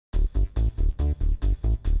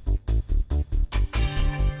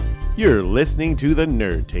You're listening to The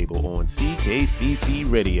Nerd Table on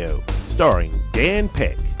CKCC Radio, starring Dan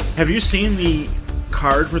Peck. Have you seen the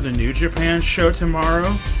card for the New Japan show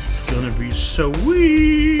tomorrow? It's gonna be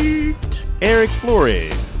sweet. Eric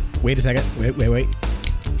Flores. Wait a second. Wait.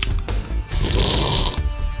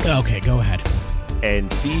 Okay, go ahead. And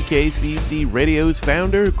CKCC Radio's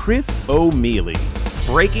founder, Chris O'Mealy.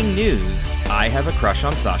 Breaking news, I have a crush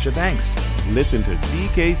on Sasha Banks. Listen to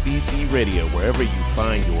CKCC Radio wherever you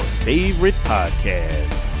find your favorite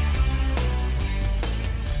podcast.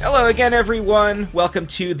 Hello again, everyone. Welcome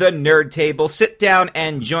to the Nerd Table. Sit down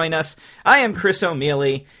and join us. I am Chris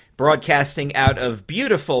O'Mealy, broadcasting out of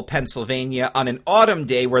beautiful Pennsylvania on an autumn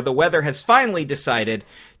day where the weather has finally decided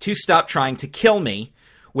to stop trying to kill me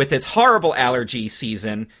with its horrible allergy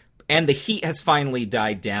season, and the heat has finally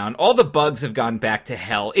died down. All the bugs have gone back to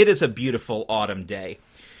hell. It is a beautiful autumn day.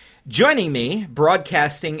 Joining me,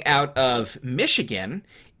 broadcasting out of Michigan,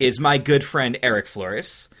 is my good friend Eric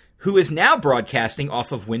Flores, who is now broadcasting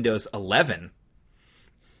off of Windows 11.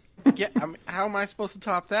 Yeah, how am I supposed to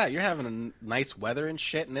top that? You're having a nice weather and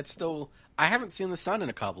shit, and it's still... I haven't seen the sun in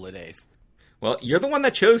a couple of days. Well, you're the one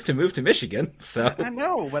that chose to move to Michigan, so... I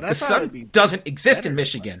know, but the sun doesn't exist in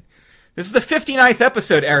Michigan. This is the 59th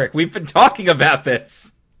episode, Eric. We've been talking about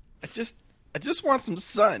this. I just want some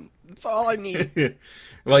sun. That's all I need.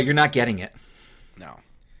 Well, you're not getting it.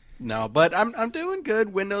 No, but I'm doing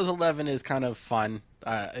good. Windows 11 is kind of fun.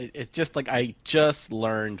 It's just like I just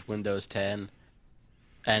learned Windows 10,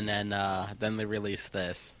 and then they released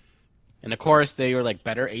this, and of course they were like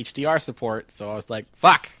better HDR support. So I was like,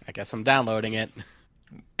 fuck, I guess I'm downloading it.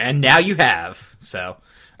 And now you have. So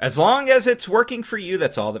as long as it's working for you,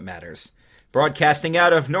 that's all that matters. Broadcasting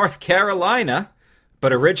out of North Carolina,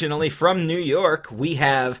 but originally from New York, we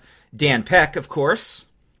have Dan Peck, of course.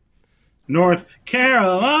 North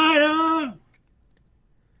Carolina!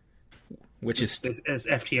 Which is... As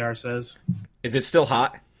FTR says. Is it still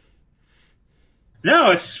hot?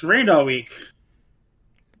 No, it's rained all week.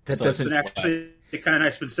 That so doesn't... It's actually kind of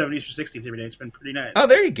nice. It's been 70s or 60s every day. It's been pretty nice. Oh,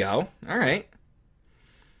 there you go. All right.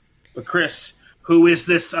 But Chris, who is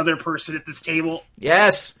this other person at this table?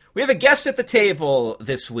 Yes, we have a guest at the table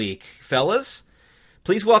this week, fellas.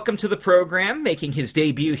 Please welcome to the program, making his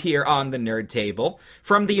debut here on the Nerd Table,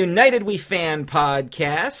 from the United We Fan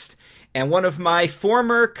podcast, and one of my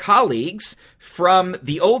former colleagues from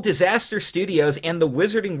the old Disaster Studios and the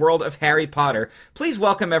Wizarding World of Harry Potter. Please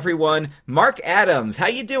welcome, everyone, Mark Adams. How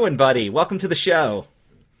you doing, buddy? Welcome to the show.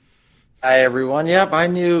 Hi, everyone. Yep, I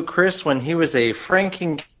knew Chris when he was a Frank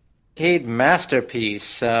Kincaid masterpiece,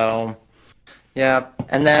 so... Yeah,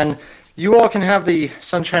 and then you all can have the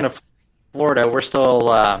sunshine of Florida. We're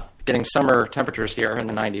still getting summer temperatures here in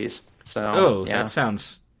the 90s. So, yeah. That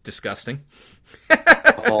sounds disgusting.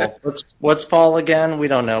 What's fall again? We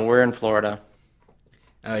don't know. We're in Florida.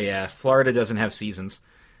 Oh, yeah. Florida doesn't have seasons.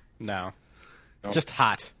 No. Just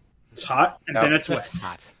hot. It's hot, and then it's just wet.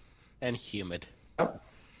 Hot. And humid.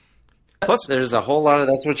 Plus, there's a whole lot of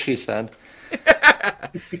that's what she said.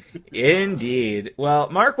 Indeed. Well,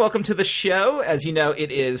 Mark, welcome to the show. As you know,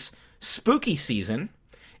 it is spooky season,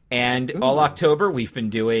 and all October we've been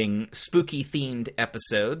doing spooky-themed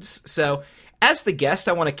episodes. So, as the guest,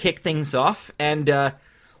 I want to kick things off, and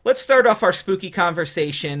let's start off our spooky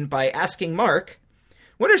conversation by asking Mark,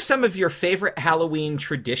 what are some of your favorite Halloween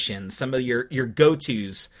traditions, some of your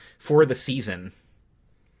go-tos for the season?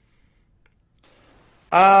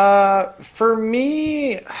 For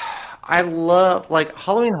me... I love, like,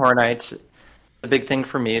 Halloween Horror Nights, a big thing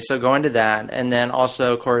for me, so going to that. And then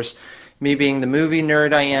also, of course, me being the movie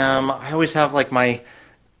nerd I am, I always have, like, my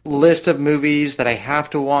list of movies that I have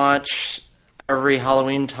to watch every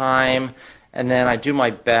Halloween time. And then I do my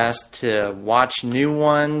best to watch new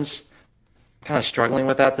ones. Kind of struggling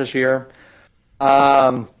with that this year.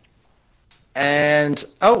 And then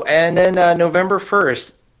November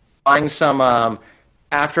 1st, buying some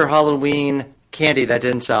after Halloween candy that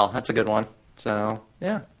didn't sell. That's a good one. So,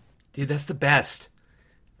 yeah. Dude, that's the best.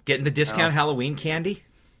 Getting the discount Halloween candy?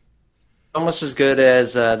 Almost as good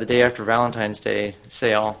as the day after Valentine's Day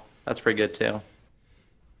sale. That's pretty good, too.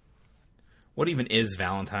 What even is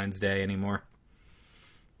Valentine's Day anymore?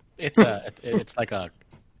 It's like a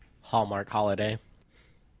Hallmark holiday.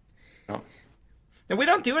 Oh. And we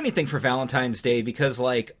don't do anything for Valentine's Day because,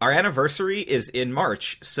 like, our anniversary is in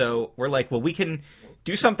March. So we're like, well, we can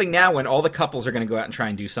do something now when all the couples are going to go out and try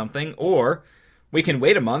and do something, or we can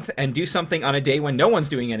wait a month and do something on a day when no one's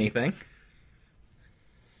doing anything.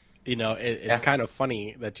 You know, it's kind of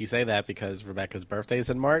funny that you say that because Rebecca's birthday is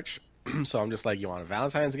in March, So I'm just like, you want a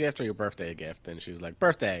Valentine's gift or your birthday gift? And she's like,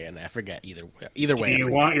 birthday, and I forget either way. I You forget.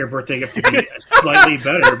 want your birthday gift to be slightly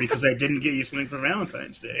better because I didn't get you something for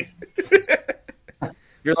Valentine's Day.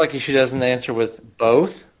 You're lucky she doesn't answer with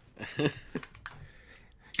both.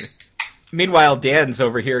 Meanwhile, Dan's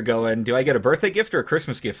over here going, do I get a birthday gift or a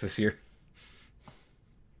Christmas gift this year?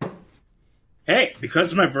 Hey,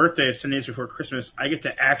 because my birthday is 10 days before Christmas, I get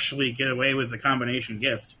to actually get away with the combination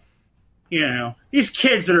gift. You know, these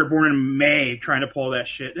kids that are born in May trying to pull that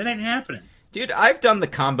shit, that ain't happening. Dude, I've done the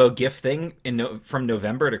combo gift thing from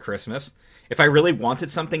November to Christmas. If I really wanted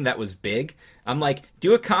something that was big, I'm like,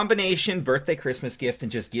 do a combination birthday Christmas gift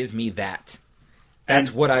and just give me that.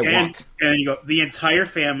 That's what I want. And you go, the entire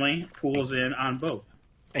family pulls in on both.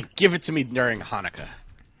 And give it to me during Hanukkah.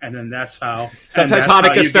 And then that's how. Sometimes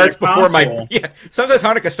Hanukkah starts before my Sometimes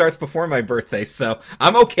Hanukkah starts before my birthday, so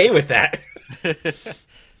I'm okay with that.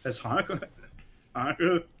 That's Hanukkah.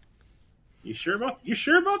 Hanukkah. You sure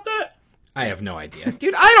about that? I have no idea,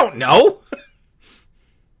 dude. I don't know.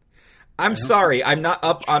 I'm sorry, I'm not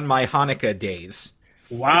up on my Hanukkah days.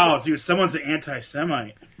 Wow, dude, someone's an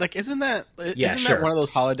anti-Semite. Like, isn't that Yeah, isn't sure. that one of those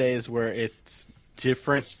holidays where it's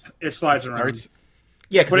different? It slides around. Starts,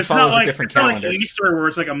 Yeah, because But it it's not follows like a different it's not calendar. like Easter where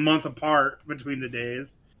it's like a month apart between the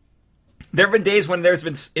days. There have been days when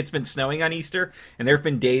it's been snowing on Easter, and there have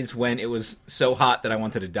been days when it was so hot that I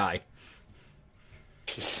wanted to die.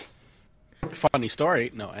 funny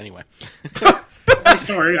story. No, anyway. Funny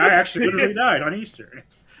story, I actually literally died on Easter.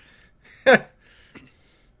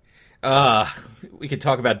 We could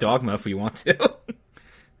talk about Dogma if we want to.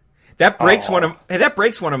 That breaks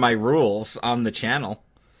one of my rules on the channel.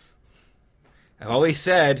 I've always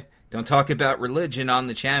said, don't talk about religion on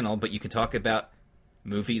the channel, but you can talk about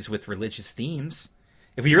movies with religious themes.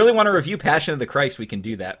 If we really want to review Passion of the Christ, we can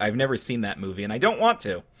do that. I've never seen that movie, and I don't want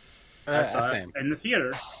to. I saw Same. it in the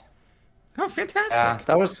theater. Oh, fantastic. Yeah,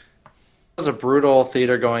 that was a brutal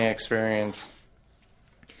theater going experience.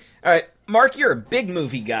 All right, Mark, you're a big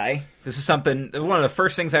movie guy. This is one of the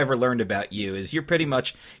first things I ever learned about you is you're pretty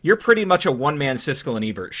much a one-man Siskel and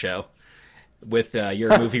Ebert show with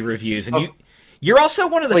your movie reviews, and you're also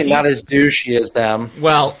one of the few... Not as douchey as them.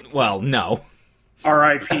 Well, no.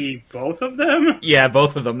 R.I.P. both of them. Yeah,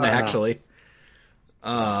 both of them actually.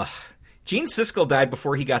 Gene Siskel died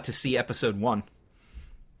before he got to see episode 1,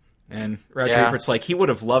 and Roger Ebert's like he would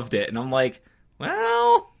have loved it, and I'm like,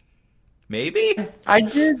 well, maybe. I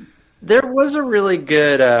did. There was a really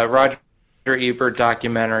good Roger Ebert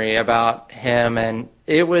documentary about him, and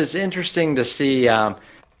it was interesting to see.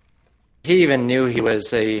 He even knew he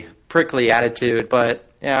was a prickly attitude, but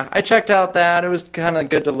yeah, I checked out that. It was kind of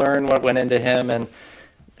good to learn what went into him, and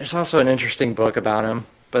there's also an interesting book about him,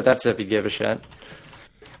 but that's if you give a shit.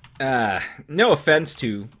 No offense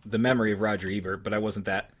to the memory of Roger Ebert, but I wasn't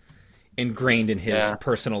that ingrained in his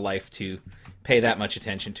personal life to pay that much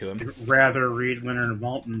attention to him. Rather read Leonard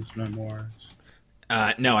Maltin's memoirs.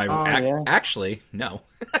 No, actually, no.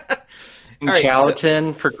 All right,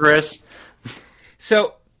 Charlatan for Chris.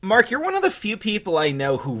 So, Mark, you're one of the few people I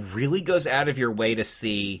know who really goes out of your way to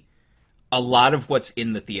see a lot of what's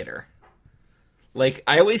in the theater. Like,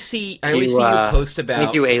 I always see you post about...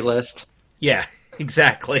 Thank you, A-list. Yeah,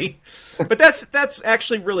 exactly. But that's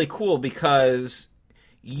actually really cool because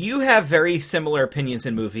you have very similar opinions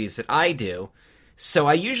in movies that I do. So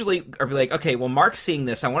I usually are like, okay, well, Mark's seeing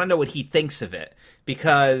this. I want to know what he thinks of it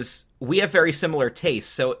because we have very similar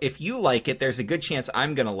tastes. So if you like it, there's a good chance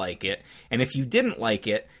I'm going to like it. And if you didn't like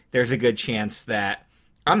it, there's a good chance that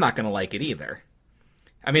I'm not going to like it either.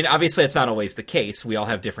 I mean, obviously, it's not always the case. We all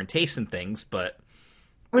have different tastes in things, but...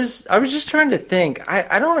 I was just trying to think.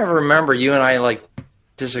 I don't ever remember you and I, like,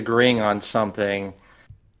 disagreeing on something.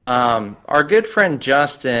 Our good friend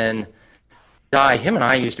Justin... him and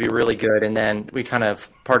I used to be really good, and then we kind of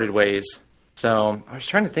parted ways. So I was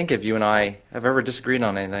trying to think if you and I have ever disagreed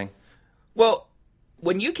on anything. Well,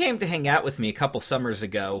 when you came to hang out with me a couple summers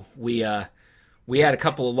ago, we had a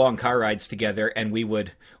couple of long car rides together, and we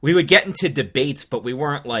would get into debates, but we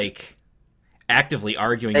weren't like actively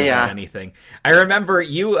arguing about anything. I remember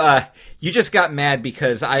you just got mad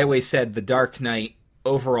because I always said The Dark Knight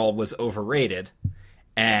overall was overrated,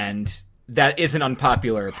 and that is an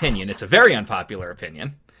unpopular opinion. It's a very unpopular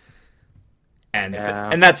opinion. And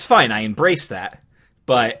that's fine. I embrace that.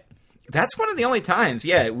 But that's one of the only times,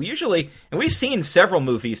 we've seen several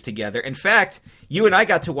movies together. In fact, you and I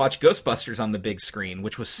got to watch Ghostbusters on the big screen,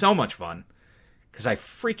 which was so much fun. Because I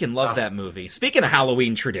freaking love that movie. Speaking of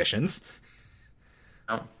Halloween traditions,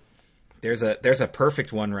 there's a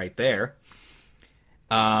perfect one right there.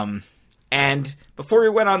 And before we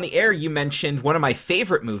went on the air, you mentioned one of my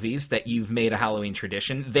favorite movies that you've made a Halloween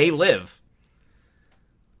tradition, They Live,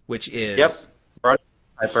 which is... Yep. Roddy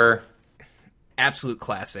Piper. Absolute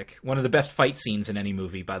classic. One of the best fight scenes in any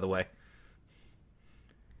movie, by the way.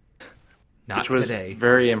 Not Which was today.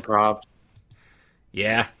 very improv.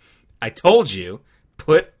 Yeah. I told you,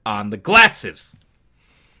 put on the glasses.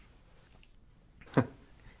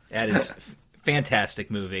 That is fantastic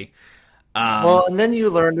movie. Well, and then you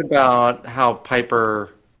learned about how Piper,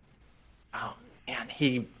 oh man,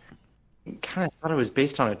 he kind of thought it was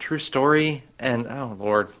based on a true story. And oh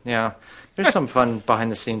Lord, yeah, there's some fun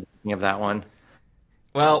behind the scenes of that one.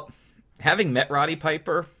 Well, having met Roddy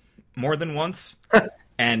Piper more than once,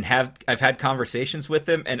 and I've had conversations with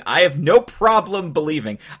him, and I have no problem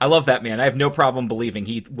believing. I love that man. I have no problem believing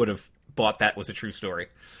he would have bought that was a true story.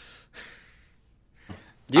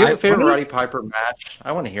 Do you have a favorite Roddy Piper match?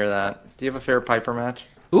 I want to hear that. Do you have a favorite Piper match?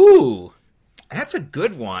 Ooh, that's a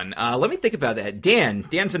good one. Let me think about that.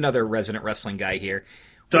 Dan's another resident wrestling guy here.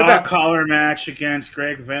 Dog collar match against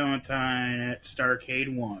Greg Valentine at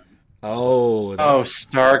Starrcade 1. Oh,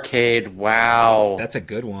 Starrcade! Wow, that's a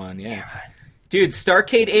good one. Yeah, dude,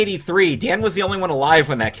 Starrcade '83. Dan was the only one alive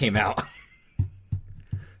when that came out.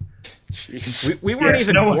 Jeez. We weren't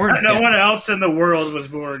even born. No one else in the world was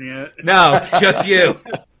born yet. No, just you.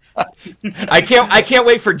 I can't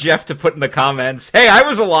wait for Jeff to put in the comments, "Hey, I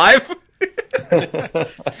was alive."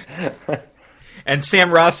 And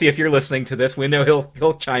Sam Rossi, if you're listening to this, we know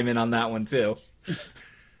he'll chime in on that one too.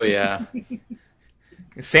 Oh, yeah.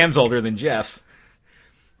 Sam's older than Jeff.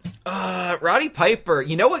 Roddy Piper.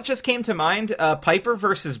 You know what just came to mind? Piper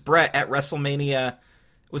versus Brett at WrestleMania.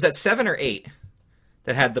 Was that 7 or 8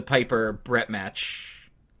 that had the Piper Brett match?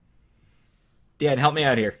 Dan, help me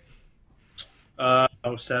out here.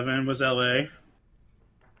 7 was LA.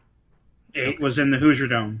 8 was in the Hoosier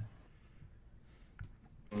Dome.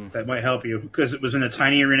 That might help you because it was in a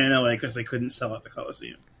tiny arena in LA because they couldn't sell out the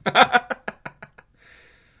Coliseum. Well,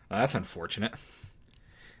 that's unfortunate.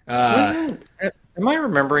 Am I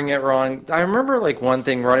remembering it wrong? I remember like one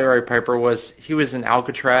thing. Roddy Piper he was in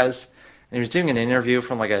Alcatraz and he was doing an interview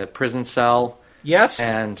from like a prison cell. Yes,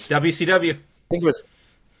 and WCW. I think it was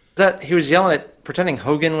that he was yelling at pretending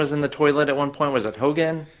Hogan was in the toilet at one point. Was it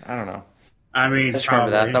Hogan? I don't know. I mean, I just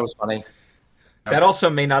remember that. That was funny. That also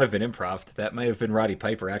may not have been improv. That may have been Roddy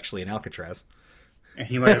Piper actually in Alcatraz. And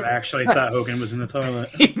he might have actually thought Hogan was in the toilet.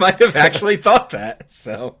 He might have actually thought that.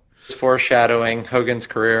 So it's foreshadowing Hogan's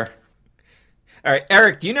career. All right,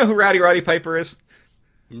 Eric, do you know who Roddy Piper is?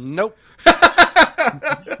 Nope.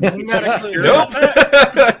 Nope.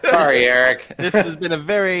 Sorry, Eric. This has been a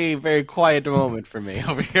very, very quiet moment for me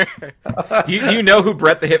over here. Do you know who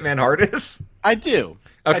Bret the Hitman Hart is? I do.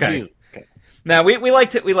 Okay. I do. Now we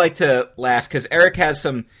like to laugh because Eric has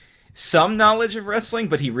some knowledge of wrestling,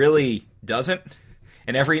 but he really doesn't.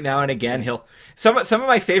 And every now and again some of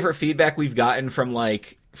my favorite feedback we've gotten from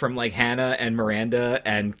Hannah and Miranda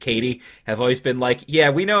and Katie have always been like,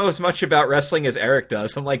 yeah, we know as much about wrestling as Eric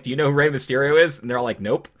does. I'm like, do you know who Rey Mysterio is? And they're all like,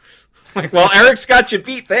 nope. I'm like, well, Eric's got you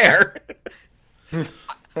beat there.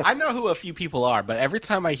 I know who a few people are, but every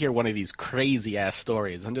time I hear one of these crazy ass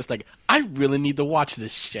stories, I'm just like, I really need to watch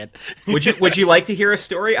this shit. Would you like to hear a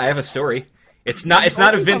story? I have a story. It's not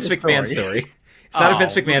a Vince McMahon story. It's not a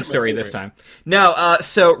Vince McMahon story this time. No,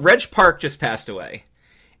 so Reg Park just passed away.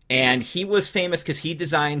 And he was famous because he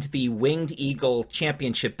designed the Winged Eagle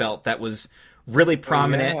Championship belt that was really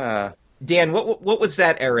prominent. Yeah. Dan, what was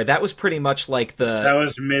that era? That was pretty much like That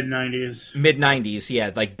was mid-90s. Mid-90s,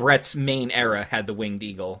 yeah. Like Brett's main era had the Winged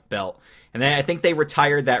Eagle belt. And then I think they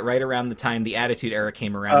retired that right around the time the Attitude Era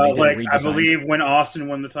came around. They did a redesign. I believe when Austin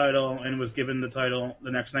won the title and was given the title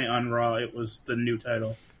the next night on Raw, it was the new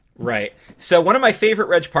title. Right. So one of my favorite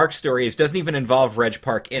Reg Park stories doesn't even involve Reg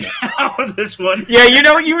Park in it. This one. Yeah,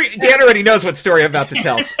 Dan already knows what story I'm about to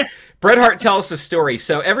tell. Bret Hart tells the story.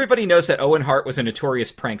 So everybody knows that Owen Hart was a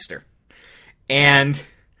notorious prankster. And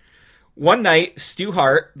one night, Stu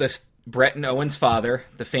Hart, Bret and Owen's father,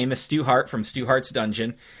 the famous Stu Hart from Stu Hart's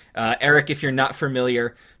Dungeon. Eric, if you're not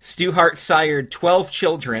familiar, Stu Hart sired 12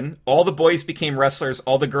 children. All the boys became wrestlers.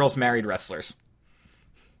 All the girls married wrestlers.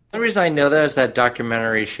 The only reason I know that is that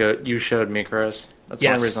documentary you showed me, Chris. That's the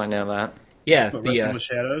only reason I know that. Yeah. Wrestling with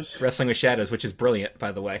Shadows? Wrestling with Shadows, which is brilliant,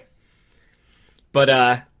 by the way.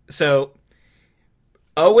 But, so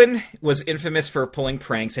Owen was infamous for pulling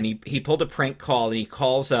pranks, and he pulled a prank call, and he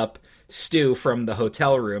calls up Stu from the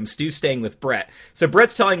hotel room. Stu's staying with Bret. So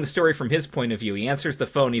Bret's telling the story from his point of view. He answers the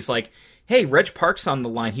phone. He's like, hey, Reg Park's on the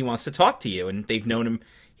line. He wants to talk to you. And they've known him.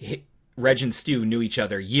 Reg and Stu knew each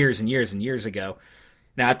other years and years and years ago.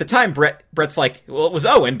 Now, at the time, Brett's like, well, it was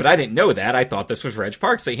Owen, but I didn't know that. I thought this was Reg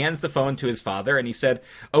Park. So he hands the phone to his father, and he said,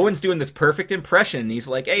 Owen's doing this perfect impression. And he's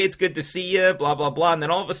like, hey, it's good to see you, blah, blah, blah. And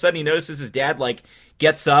then all of a sudden he notices his dad, like,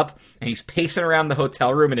 gets up, and he's pacing around the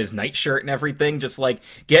hotel room in his nightshirt and everything, just, like,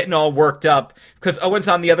 getting all worked up. Because Owen's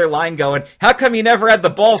on the other line going, how come you never had the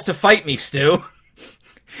balls to fight me, Stu?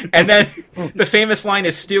 And then the famous line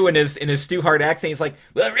is Stu in his Stu Hart accent. He's like,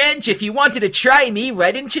 well, Reg, if you wanted to try me,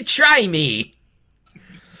 why didn't you try me?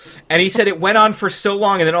 And he said it went on for so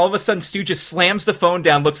long, and then all of a sudden Stu just slams the phone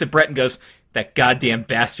down, looks at Brett, and goes, that goddamn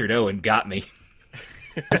bastard Owen got me.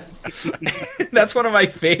 That's one of my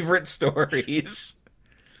favorite stories.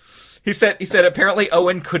 He said apparently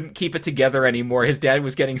Owen couldn't keep it together anymore. His dad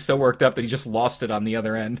was getting so worked up that he just lost it on the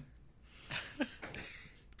other end.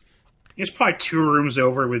 He's probably 2 rooms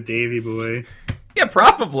over with Davey Boy. Yeah,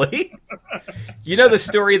 probably. You know the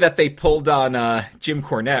story that they pulled on Jim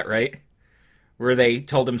Cornette, right? Where they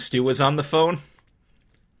told him Stu was on the phone?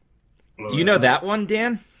 Do you know that one,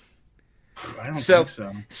 Dan? I don't think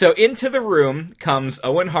so. So into the room comes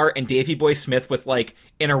Owen Hart and Davey Boy Smith with, like,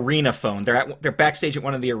 an arena phone. They're backstage at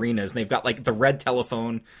one of the arenas, and they've got, like, the red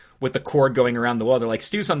telephone with the cord going around the wall. They're like,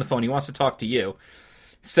 Stu's on the phone. He wants to talk to you.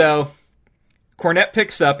 So Cornette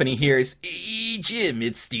picks up, and he hears, hey, Jim,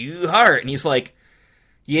 it's Stu Hart. And he's like,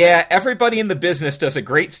 yeah, everybody in the business does a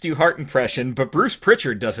great Stu Hart impression, but Bruce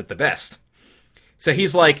Pritchard does it the best. So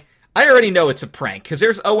he's like, I already know it's a prank, because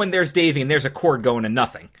there's Owen, there's Davey, and there's a cord going to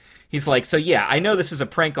nothing. He's like, so yeah, I know this is a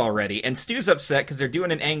prank already. And Stu's upset because they're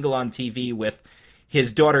doing an angle on TV with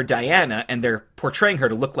his daughter Diana, and they're portraying her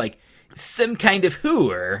to look like some kind of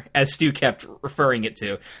hooer, as Stu kept referring it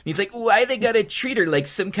to. And he's like, why they gotta treat her like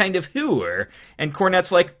some kind of hooer? And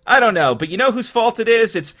Cornette's like, I don't know, but you know whose fault it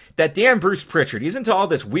is? It's that damn Bruce Pritchard. He's into all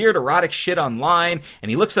this weird erotic shit online,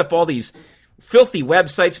 and he looks up all these filthy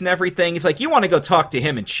websites and everything. He's like, you want to go talk to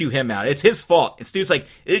him and chew him out. It's his fault. And Stu's like,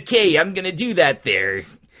 okay, I'm gonna do that there.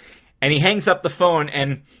 And he hangs up the phone,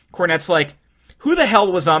 and Cornette's like, who the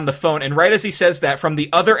hell was on the phone? And right as he says that, from the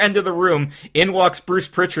other end of the room, in walks Bruce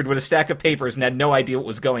Pritchard with a stack of papers and had no idea what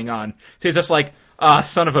was going on. So he's just like,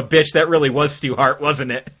 son of a bitch, that really was Stu Hart,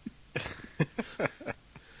 wasn't it?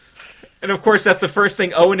 And of course, that's the first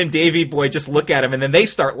thing Owen and Davey Boy just look at him, and then they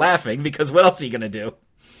start laughing, because what else are you going to do?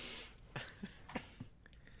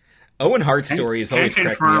 Owen Hart's story is always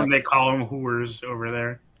cracked me up. They call them hooers over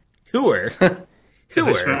there. Hooer?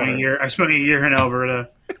 Hooer? I spent a year in Alberta.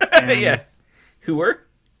 And, yeah. Hooer?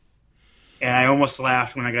 And I almost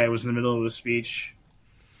laughed when a guy was in the middle of a speech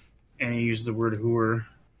and he used the word hooer.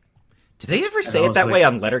 Do they ever say it that way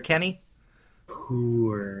on Letterkenny?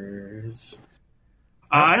 Hooers.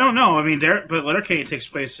 I don't know. I mean, but Letterkenny takes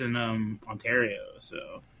place in Ontario,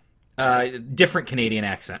 so different Canadian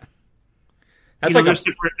accent. That's like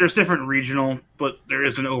there's different regional, but there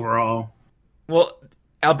is an overall. Well,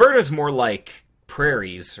 Alberta's more like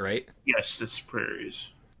prairies, right? Yes, it's prairies.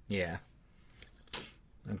 Yeah.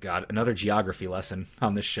 Oh God, another geography lesson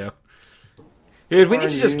on this show. Dude, we need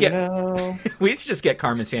to just get we need to just get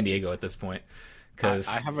Carmen Sandiego at this point. Because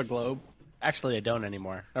I have a globe. Actually, I don't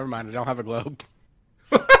anymore. Never mind, I don't have a globe.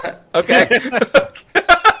 Okay.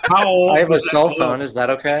 How old I have a is that cell globe? phone. Is that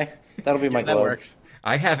okay? That'll be my That globe. works.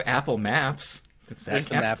 I have Apple Maps. Does that There's a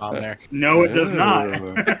count? map on there. No, it does not.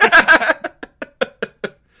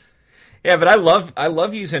 Yeah, but I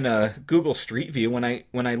love using Google Street View. When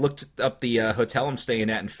I looked up the hotel I'm staying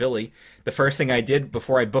at in Philly, the first thing I did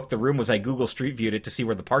before I booked the room was I Google Street Viewed it to see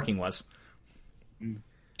where the parking was.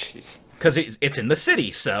 Jeez. Because it's in the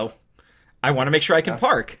city, so I want to make sure I can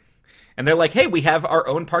park. And they're like, hey, we have our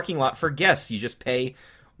own parking lot for guests. You just pay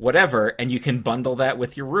whatever, and you can bundle that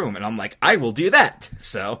with your room. And I'm like, I will do that.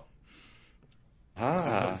 So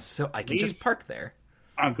I can just park there.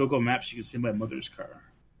 On Google Maps, you can see my mother's car.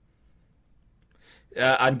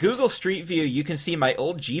 On Google Street View, you can see my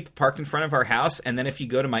old Jeep parked in front of our house, and then if you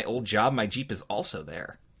go to my old job, my Jeep is also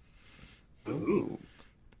there. Ooh.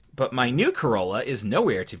 But my new Corolla is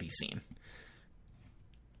nowhere to be seen.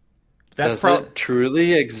 Does it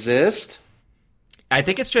truly exist? I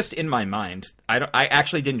think it's just in my mind. I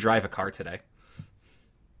actually didn't drive a car today.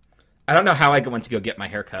 I don't know how I went to go get my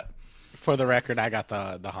hair cut. For the record, I got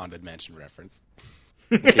the Haunted Mansion reference.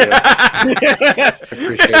 Thank you. I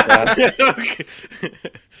appreciate that. Okay.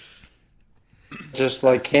 Just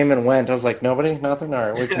like came and went. I was like, nobody, nothing.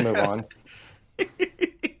 All right, we can move on.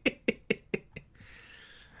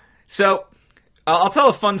 So, I'll tell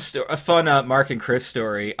a fun Mark and Chris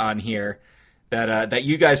story on here that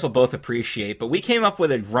you guys will both appreciate. But we came up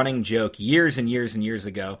with a running joke years and years and years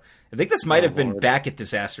ago. I think this might have been back at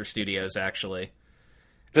Disaster Studios, actually.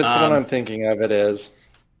 If it's what I'm thinking of, it is.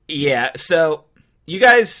 Yeah, so you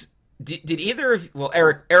guys did either of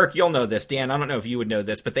Eric, you'll know this. Dan, I don't know if you would know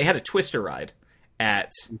this, but they had a Twister ride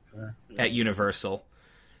at Universal.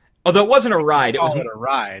 Although it wasn't a ride, it was a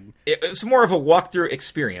ride. It was more of a walkthrough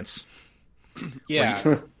experience.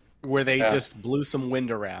 Yeah, where they just blew some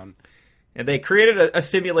wind around. And they created a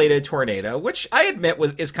simulated tornado, which I admit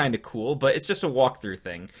is kind of cool, but it's just a walkthrough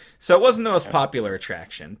thing. So it wasn't the most popular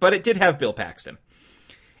attraction, but it did have Bill Paxton.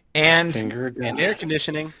 And air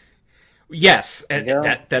conditioning. Yes, and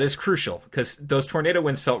that is crucial, because those tornado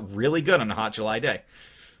winds felt really good on a hot July day.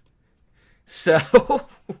 So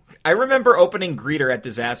I remember opening Greeter at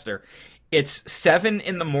Disaster. It's 7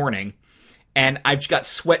 a.m, and I've got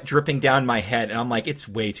sweat dripping down my head, and I'm like, it's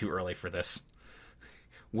way too early for this.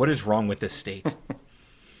 What is wrong with this state?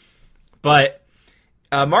 But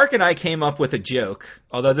Mark and I came up with a joke,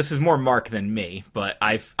 although this is more Mark than me, but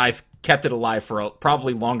I've kept it alive for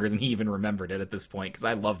probably longer than he even remembered it at this point, because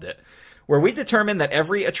I loved it, where we determined that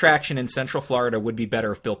every attraction in Central Florida would be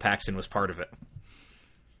better if Bill Paxton was part of it.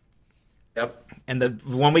 Yep. And the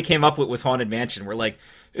one we came up with was Haunted Mansion. We're like,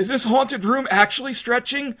 is this haunted room actually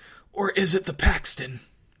stretching, or is it the Paxton?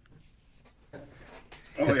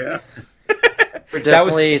 Oh, yeah.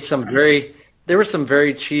 There were some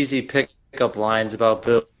very cheesy pickup lines about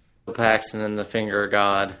Bill Paxton and the Finger of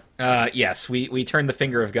God. Yes, we turned the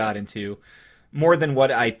Finger of God into more than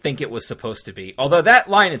what I think it was supposed to be. Although that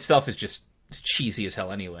line itself is just cheesy as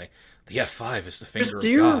hell anyway. The F5 is the Finger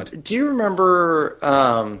of God. Do you remember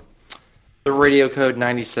the Radio Code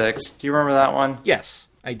 96? Do you remember that one? Yes,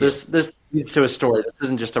 I do. This leads to a story. This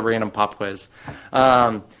isn't just a random pop quiz.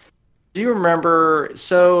 Do you remember?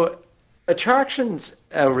 So attractions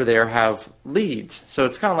over there have leads. So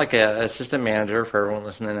it's kind of like an assistant manager for everyone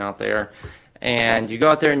listening out there. And you go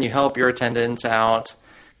out there and you help your attendants out.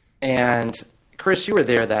 And Chris, you were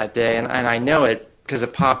there that day, and I know it because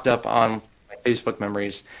it popped up on my Facebook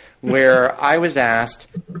memories, where I was asked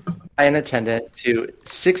by an attendant to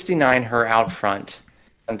 69 her out front.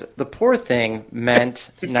 And the poor thing meant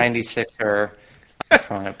 96 her out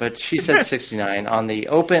front, but she said 69 on the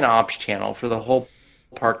open ops channel for the whole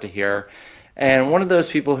park to hear. And one of those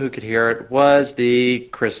people who could hear it was the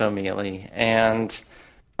Chris O'Mealy. And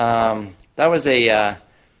that was a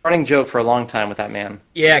running joke for a long time with that man.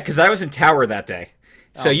 Yeah, because I was in Tower that day.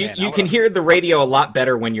 So you can hear the radio a lot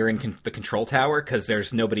better when you're in the control tower, because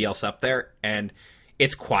there's nobody else up there, and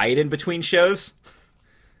it's quiet in between shows.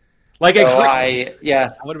 Like I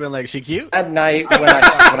would have been like, she cute? At night when I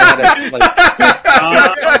had All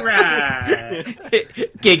right.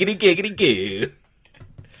 giggity giggity goo.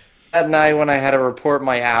 That night when I had to report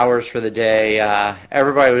my hours for the day,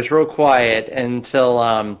 everybody was real quiet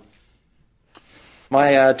until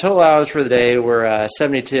my total hours for the day were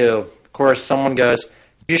 72. Of course, someone goes,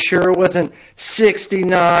 "You sure it wasn't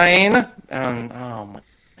 69?" Oh my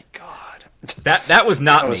God. That was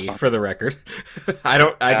not me, fun. for the record. I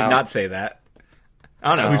did not say that.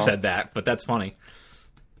 I don't know who said that, but that's funny.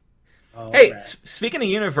 Oh, Hey, man. speaking of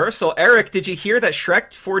Universal, Eric, did you hear that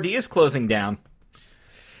Shrek 4D is closing down?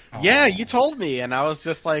 Yeah, you told me, and I was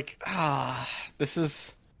just like, this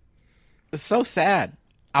is so sad.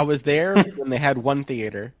 I was there when they had one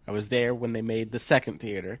theater. I was there when they made the second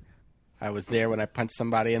theater. I was there when I punched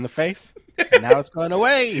somebody in the face. And now it's going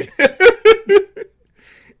away.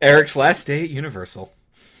 Eric's last day at Universal.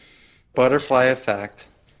 Butterfly effect.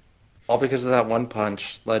 All because of that one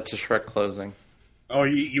punch led to Shrek closing. Oh,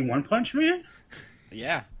 you one punch man?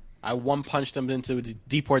 Yeah. I one punched them into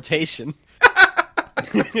deportation.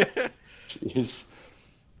 Jeez.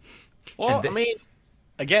 Well, I mean,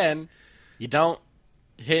 again, you don't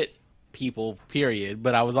hit people, period.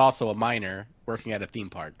 But I was also a minor working at a theme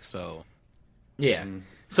park, so Yeah.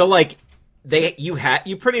 So like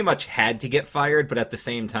you pretty much had to get fired, but at the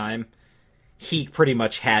same time, he pretty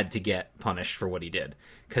much had to get punished for what he did,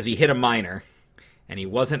 because he hit a minor, and he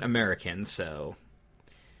wasn't American, so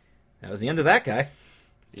that was the end of that guy.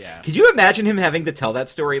 yeah. Could you imagine him having to tell that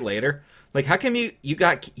story later? Like, how come you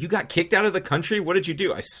got kicked out of the country? What did you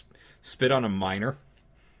do? I spit on a minor.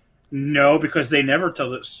 No, because they never tell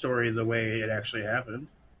the story the way it actually happened.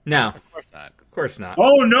 No, Of course not. of course not.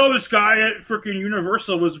 Oh no, this guy at freaking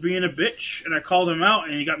Universal was being a bitch, and I called him out,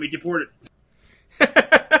 and he got me deported.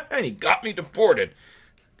 And he got me deported.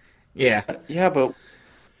 Yeah. Yeah, but what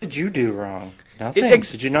did you do wrong? Nothing.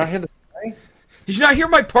 Did you not hear the story? Did you not hear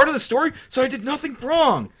my part of the story? So I did nothing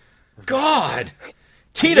wrong. God.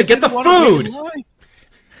 Tina, get the food.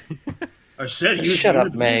 I said he was Shut being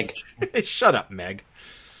up, a Meg. bitch. Shut up, Meg.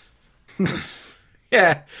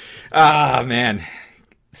 Yeah. Ah, man.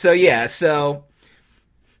 So, yeah, so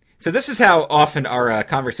So this is how often our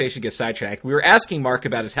conversation gets sidetracked. We were asking Mark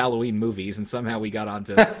about his Halloween movies, and somehow we got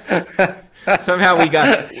onto. We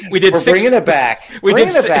did. We're bringing it back. We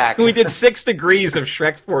bringing did. it back. We did 6 degrees of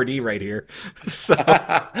Shrek 4D right here. So,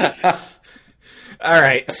 all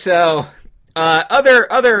right. So,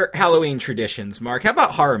 other Halloween traditions, Mark. How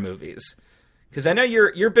about horror movies? Because I know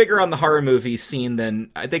you're bigger on the horror movie scene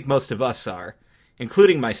than I think most of us are,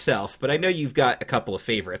 including myself. But I know you've got a couple of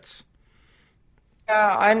favorites.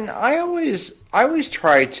 Yeah, I always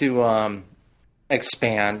try to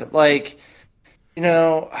expand. Like, oh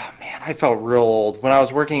man, I felt real old when I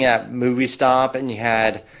was working at Movie Stop, and you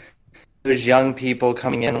had those young people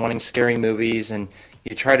coming in wanting scary movies, and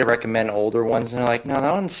you try to recommend older ones, and they're like, "No,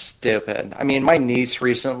 that one's stupid." I mean, my niece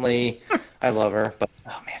recently, I love her, but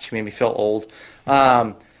oh man, she made me feel old.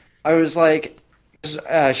 I was like,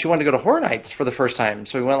 she wanted to go to Horror Nights for the first time,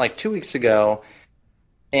 so we went like 2 weeks ago.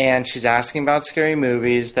 And she's asking about scary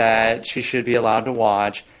movies that she should be allowed to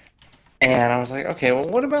watch. And I was like, okay, well,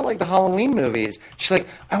 what about like the Halloween movies? She's like,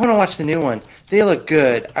 I want to watch the new one. They look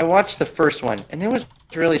good. I watched the first one, and it was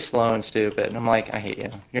really slow and stupid. And I'm like, I hate you.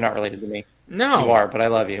 You're not related to me. No. You are, but I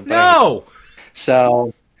love you. No.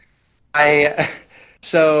 So I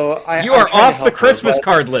You are off the Christmas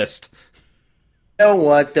card list. You know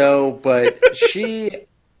what, though? But she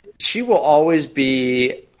will always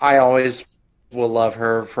be, I always will love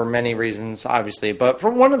her for many reasons, obviously. But for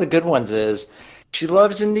one of the good ones is she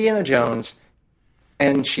loves Indiana Jones,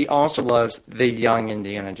 and she also loves the young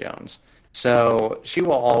Indiana Jones. So she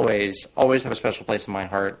will always have a special place in my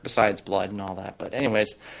heart, besides blood and all that. But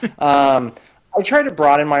anyways, I try to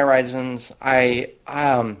broaden my horizons. I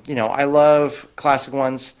love classic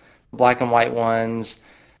ones, black and white ones,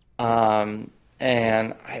 and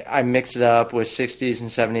I mix it up with 60s and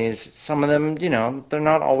 70s. Some of them, they're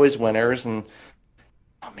not always winners, and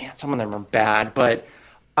oh man, some of them are bad. But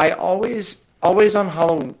I always on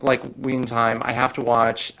Halloween time, I have to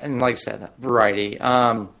watch, and like I said, variety.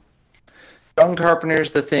 John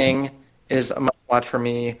Carpenter's The Thing is a must-watch for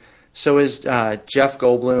me. So is Jeff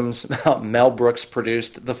Goldblum's Mel Brooks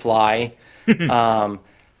produced The Fly. I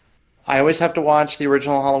always have to watch the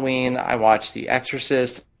original Halloween. I watch The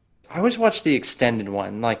Exorcist. I always watch the extended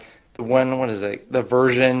one, like the one, what is it? The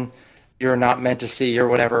version you're not meant to see or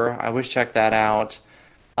whatever. I always check that out.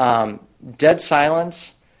 Dead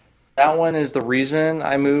Silence. That one is the reason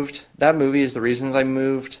I moved. That movie is the reasons I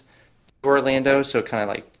moved to Orlando. So kind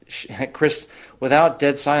of like Chris, without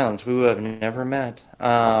Dead Silence, we would have never met.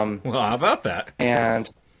 Well, how about that? And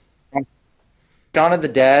Shaun of the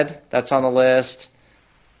Dead, that's on the list.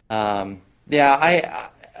 Rocky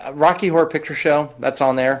Horror Picture Show, that's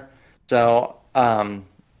on there. So,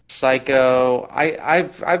 Psycho.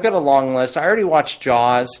 I've got a long list. I already watched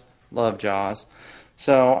Jaws. Love Jaws.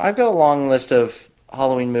 So I've got a long list of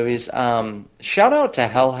Halloween movies. Shout out to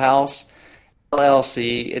Hell House,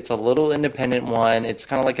 LLC. It's a little independent one. It's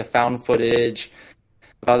kind of like a found footage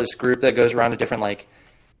about this group that goes around to different like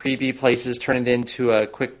creepy places, turn it into a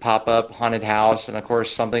quick pop-up haunted house, and of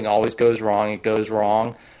course something always goes wrong. It goes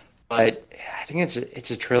wrong, but I think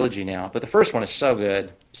it's a trilogy now. But the first one is so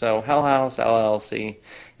good. So Hell House, LLC.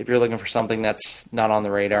 If you're looking for something that's not on the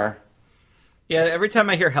radar. Yeah, every time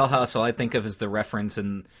I hear Hell House, all I think of is the reference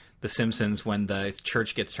in The Simpsons when the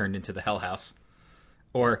church gets turned into the Hell House.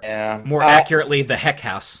 Or more accurately, the Heck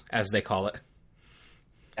House, as they call it.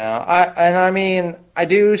 Yeah, I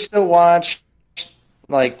do still watch,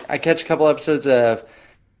 like, I catch a couple episodes of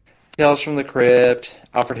Tales from the Crypt,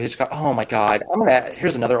 Alfred Hitchcock. Oh my God.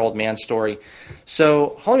 Here's another old man story.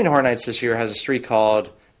 So Halloween Horror Nights this year has a streak called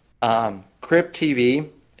Crypt TV.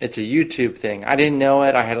 It's a YouTube thing. I didn't know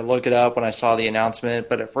it. I had to look it up when I saw the announcement.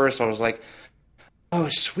 But at first I was like, oh,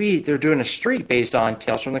 sweet. They're doing a streak based on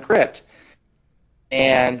Tales from the Crypt.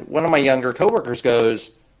 And one of my younger coworkers goes,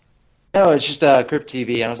 no, it's just Crypt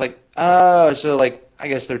TV. And I was like, oh, so like, I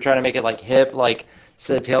guess they're trying to make it like hip, like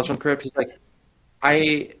instead of Tales from the Crypt. He's like,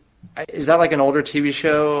 is that like an older TV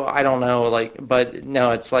show? I don't know. Like, but no,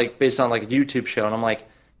 it's like based on like a YouTube show. And I'm like,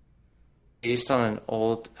 based on an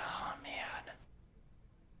old, oh man,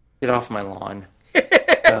 get off my lawn.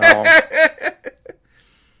 So,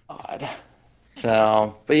 God.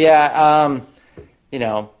 So, but yeah,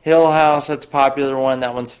 Hill House, that's a popular one.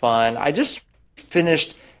 That one's fun. I just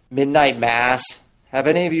finished Midnight Mass. Have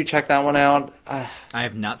any of you checked that one out? I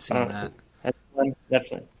have not seen that. That's fun.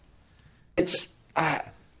 Definitely. It's,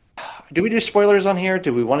 do we do spoilers on here?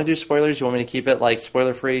 Do we want to do spoilers? You want me to keep it like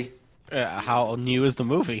spoiler free? How new is the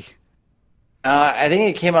movie? I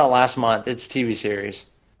think it came out last month. It's a TV series.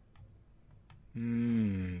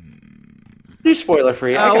 Do spoiler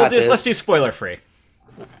free. Let's do spoiler free.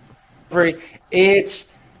 It's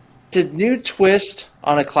it's a new twist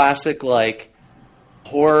on a classic like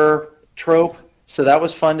horror trope. So that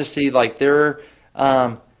was fun to see, like their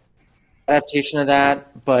adaptation of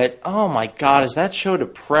that. But oh my god, is that show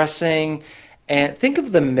depressing? And think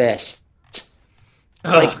of The Mist.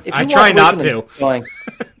 Like if you I walk try away not from the to. Mist going,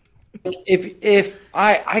 if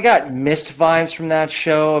I got Mist vibes from that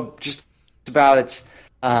show, just about its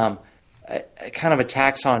a kind of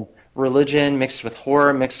attacks on religion mixed with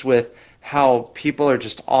horror, mixed with how people are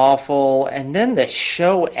just awful, and then the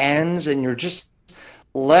show ends and you're just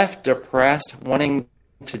left depressed, wanting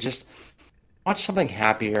to just watch something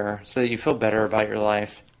happier so that you feel better about your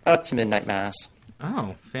life. That's Midnight Mass.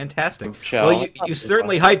 Oh, fantastic. Show. Well, you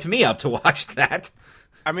certainly hyped me up to watch that.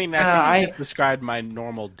 I mean, I think you just described my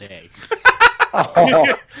normal day. Oh.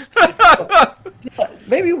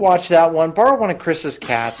 Maybe watch that one. Borrow one of Chris's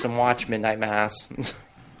cats and watch Midnight Mass.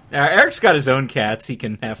 Now, Eric's got his own cats he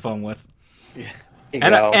can have fun with. And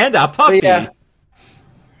And a puppy. yeah.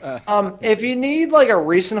 If you need like a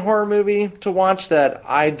recent horror movie to watch that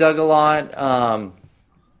I dug a lot,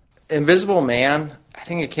 Invisible Man. I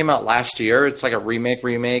think it came out last year. It's like a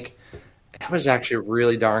remake. That was actually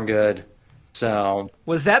really darn good. So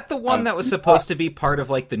Was that the one that was supposed to be part of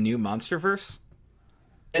like the new MonsterVerse?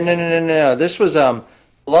 no. This was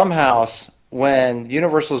Blumhouse. When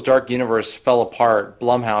Universal's Dark Universe fell apart,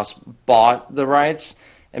 Blumhouse bought the rights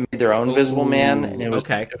and made their own Invisible Man, and it was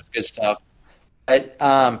good stuff. But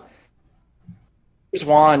James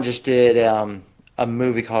Wan just did a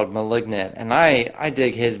movie called *Malignant*, and I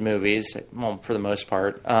dig his movies, well, for the most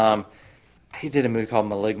part. He did a movie called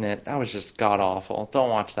 *Malignant*. That was just god awful. Don't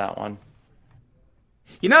watch that one.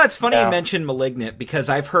 You know, it's funny Yeah. you mentioned *Malignant* because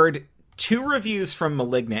I've heard 2 reviews from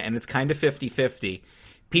 *Malignant*, and it's kind of 50-50.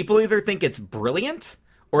 People either think it's brilliant,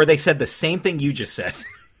 or they said the same thing you just said.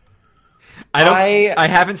 I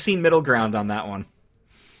haven't seen middle ground on that one.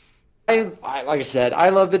 I like I said, I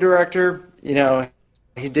love the director. You know,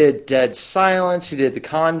 he did Dead Silence, he did The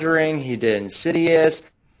Conjuring, he did Insidious,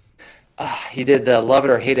 he did the Love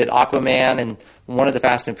It or Hate It Aquaman and one of the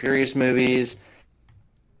Fast and Furious movies.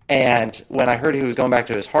 And when I heard he was going back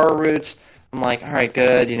to his horror roots, I'm like, all right,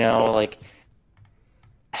 good. You know, like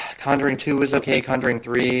Conjuring 2 was okay, Conjuring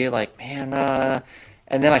 3, like man.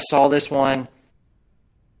 And then I saw this one.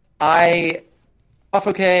 I off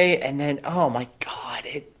okay, and then oh my god,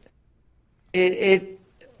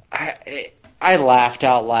 I laughed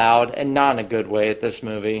out loud, and not in a good way at this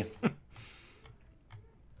movie.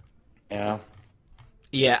 Yeah.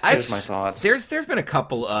 Yeah, Here's my thoughts. There's been a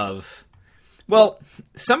couple of, well,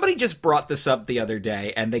 somebody just brought this up the other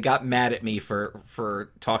day, and they got mad at me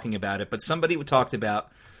for talking about it. But somebody talked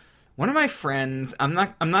about one of my friends. I'm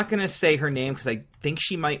not going to say her name because I think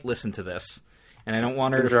she might listen to this, and I don't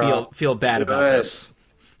want her to feel bad about this.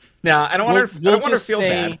 No, I don't want her. I don't want her to feel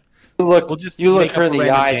bad. You look make her up in a the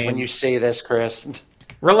random eyes name. when you say this, Chris.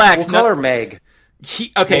 Relax. We'll call her Meg.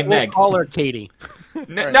 Okay, We'll Meg. call her Katie.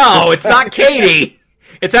 No, it's not Katie.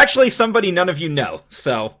 It's actually somebody none of you know.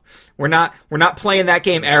 So we're not playing that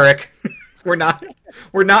game, Eric. We're not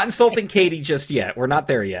insulting Katie just yet. We're not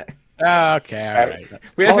there yet. Okay, all right.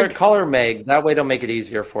 We Call haven't- her Meg. That way it'll make it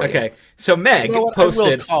easier for you. Okay, so Meg You know what? I will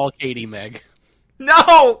posted. call Katie Meg. No.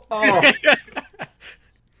 Oh.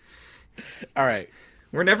 All right.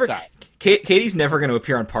 We're never. Sorry. Katie's never going to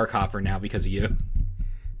appear on Park Hopper now because of you.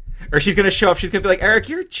 Or she's going to show up. She's going to be like, Eric,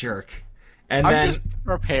 you're a jerk. And I'm then just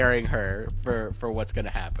preparing her for what's going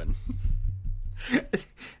to happen.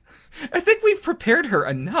 I think we've prepared her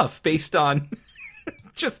enough based on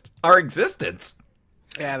just our existence.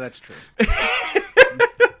 Yeah, that's true.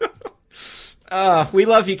 We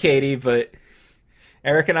love you, Katie, but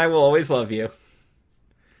Eric and I will always love you.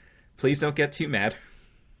 Please don't get too mad.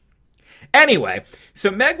 Anyway, so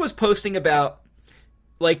Meg was posting about,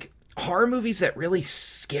 like, horror movies that really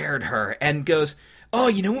scared her and goes, oh,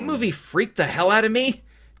 you know what movie freaked the hell out of me?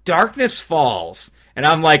 Darkness Falls. And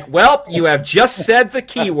I'm like, well, you have just said the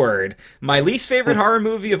keyword. My least favorite horror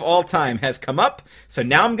movie of all time has come up, so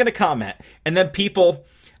now I'm going to comment. And then people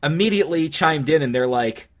immediately chimed in and they're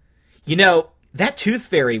like, you know, that Tooth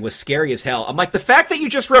Fairy was scary as hell. I'm like, the fact that you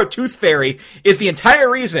just wrote Tooth Fairy is the entire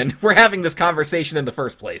reason we're having this conversation in the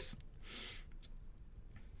first place.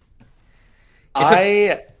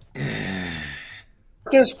 Darkness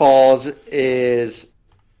Falls it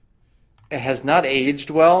has not aged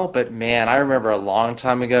well, but man, I remember a long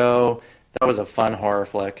time ago that was a fun horror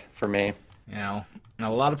flick for me. You know, a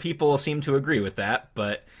lot of people seem to agree with that,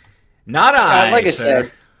 but not I. Like I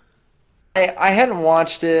sir. said, I hadn't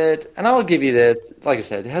watched it, and I will give you this. Like I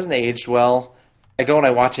said, it hasn't aged well. I go and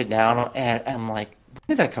I watch it now, and I'm like,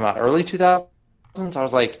 when did that come out? Early 2000s? I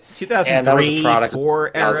was like, man, 2003, that was a product of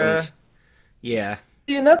 4 the era. 2000s. Yeah.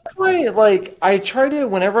 And that's why, like, I try to,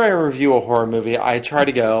 whenever I review a horror movie, I try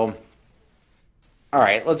to go, all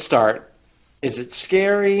right, let's start. Is it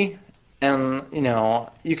scary? And,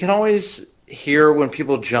 you can always hear when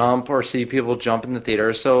people jump or see people jump in the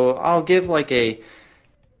theater. So I'll give like it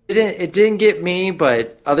didn't get me,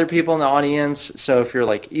 but other people in the audience. So if you're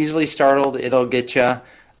like easily startled, it'll get you.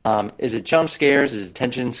 Is it jump scares? Is it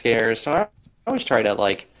tension scares? So I always try to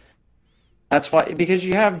like, that's why, because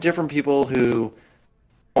you have different people who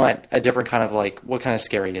want a different kind of like, what kind of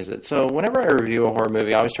scary is it? So whenever I review a horror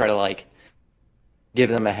movie, I always try to like give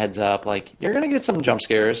them a heads up. Like, you're going to get some jump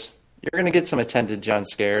scares. You're going to get some attended jump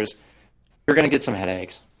scares. You're going to get some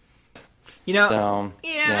headaches. So,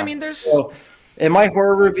 yeah, I mean, there's... So, in my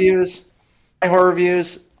horror reviews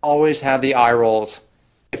always have the eye rolls.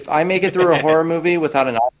 If I make it through a horror movie without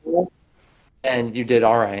an eye roll, then you did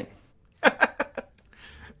all right.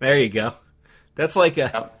 There you go. That's like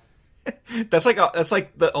that's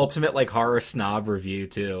like the ultimate like horror snob review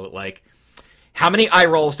too. Like, how many eye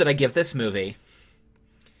rolls did I give this movie?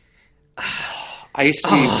 I used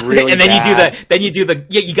to be really and then bad. you do the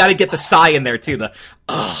you got to get the sigh in there too. The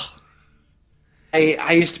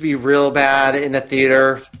I used to be real bad in a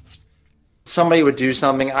theater. Somebody would do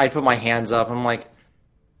something, I'd put my hands up. I'm like,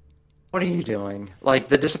 what are you doing? Like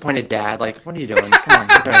the disappointed dad. Like, what are you doing? Come on,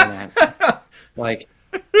 you're better than that. Like,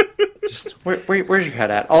 just where's your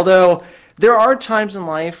head at? Although there are times in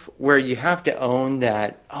life where you have to own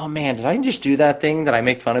that. Oh man, did I just do that thing that I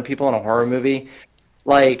make fun of people in a horror movie?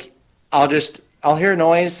 Like, I'll hear a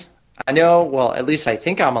noise. I know, well, at least I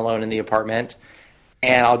think I'm alone in the apartment.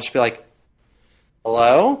 And I'll just be like,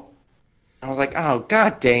 hello? I was like, oh,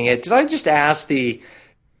 god dang it. Did I just ask the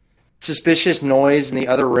suspicious noise in the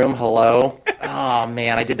other room hello? Oh,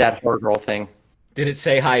 man, I did that horror girl thing. Did it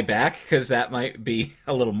say hi back? Because that might be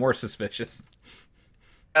a little more suspicious.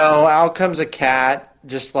 Oh, out comes a cat,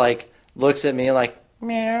 just like, looks at me like,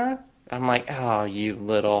 meow. I'm like, oh, you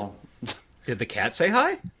little... Did the cat say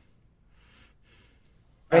hi?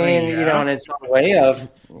 I mean, yeah. and it's a way of,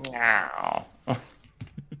 meow.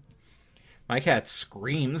 My cat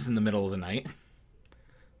screams in the middle of the night.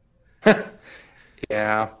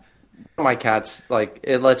 Yeah. My cat's, like,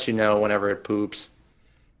 it lets you know whenever it poops.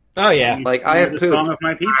 Oh, yeah. Like, I have the pooped. song of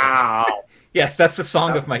my people. Ow. Yes, that's the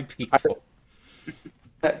song of my people.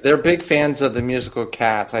 They're big fans of the musical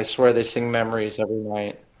Cats. I swear they sing Memories every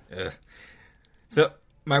night. Ugh. So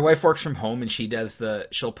my wife works from home, and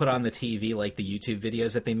she'll put on the TV like the YouTube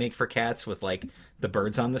videos that they make for cats with like the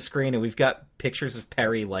birds on the screen, and we've got pictures of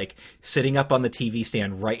Perry like sitting up on the TV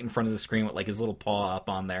stand right in front of the screen with like his little paw up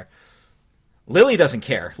on there. Lily doesn't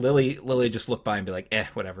care. Lily just look by and be like,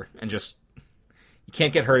 whatever, and just, you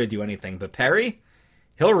can't get her to do anything. But Perry,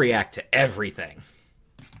 he'll react to everything.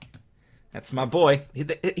 That's my boy.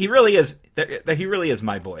 He really is. He really is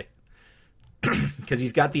my boy. Because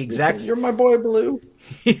he's got the exact... You're my boy, Blue.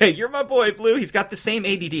 Yeah, you're my boy, Blue. He's got the same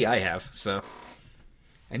ADD I have, so...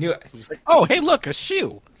 I knew it. He's like, oh, hey, look, a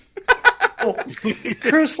shoe. Oh,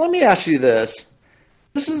 Chris, let me ask you this.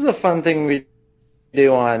 This is a fun thing we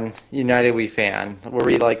do on United We Fan, where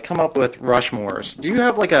we like come up with Rushmores. Do you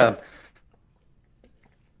have like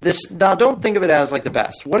now don't think of it as like the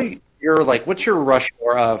best. What's your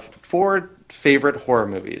Rushmore of 4 favorite horror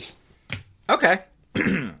movies? Okay.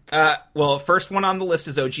 Well, first one on the list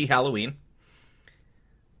is OG Halloween.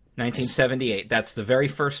 1978. That's the very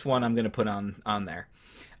first one I'm going to put on there.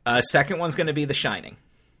 Second one's going to be The Shining.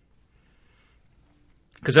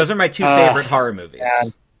 Because those are my 2 favorite horror movies.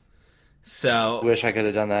 Man. So, I wish I could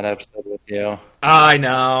have done that episode with you. I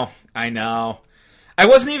know. I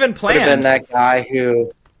wasn't even planned. Would have been that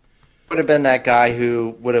guy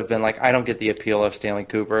who would have been like, I don't get the appeal of Stanley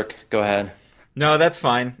Kubrick. Go ahead. No, that's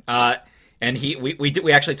fine. And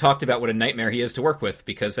we actually talked about what a nightmare he is to work with,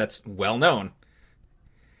 because that's well known.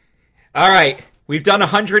 All right, we've done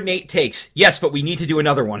 108 takes. Yes, but we need to do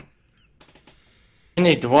another one. I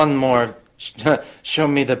need one more. Show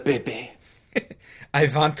me the baby. I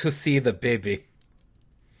want to see the baby.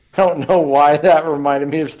 I don't know why that reminded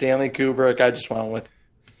me of Stanley Kubrick. I just went with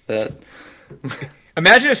it.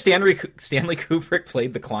 Imagine if Stanley Kubrick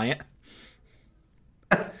played the client.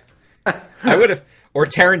 I would have, or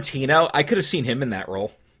Tarantino. I could have seen him in that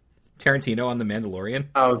role. Tarantino on The Mandalorian.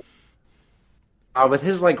 With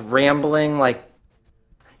his like rambling, like,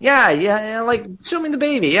 yeah, like show me the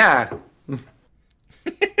baby, yeah.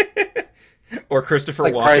 Or Christopher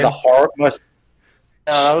Like Walken. probably the horror. No,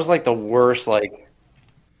 that was like the worst, like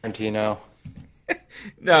Tarantino.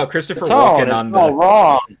 No, Christopher It's Walken all on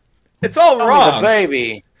wrong. It's all Show me wrong. the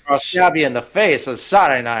baby. I'll stab you in the face with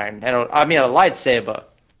soldering iron. And a lightsaber.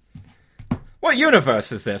 What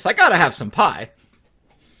universe is this? I gotta have some pie.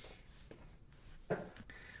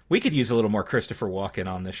 We could use a little more Christopher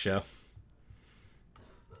Walken on this show.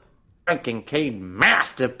 Frank Cade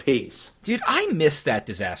masterpiece. Dude, I miss that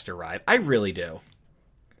disaster ride. I really do.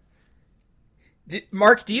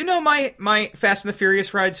 Mark, do you know my Fast and the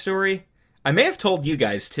Furious ride story? I may have told you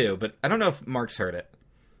guys too, but I don't know if Mark's heard it.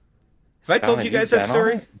 Have I told you guys that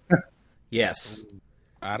story? Yes.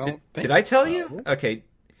 I don't think Did I tell so. you? Okay.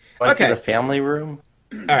 Went Okay. to the family room.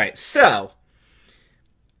 All right, so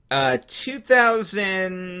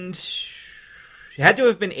 2000 had to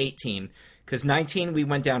have been 18 because 19 we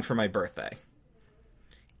went down for my birthday.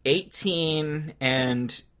 18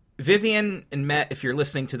 and Vivian and Matt, if you're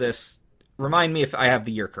listening to this, remind me if I have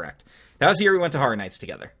the year correct. That was the year we went to Horror Nights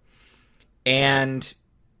together. And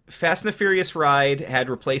Fast and the Furious ride had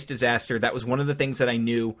replaced Disaster. That was one of the things that I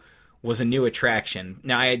knew was a new attraction.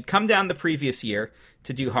 Now, I had come down the previous year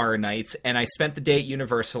to do Horror Nights, and I spent the day at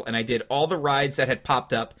Universal, and I did all the rides that had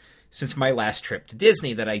popped up since my last trip to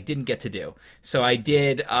Disney that I didn't get to do. So I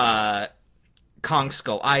did Kong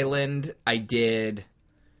Skull Island. I did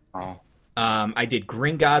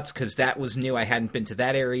Gringotts, because that was new. I hadn't been to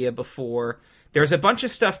that area before. There was a bunch of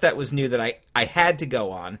stuff that was new that I had to go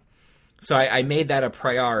on. So I made that a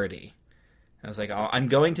priority. I was like, oh, I'm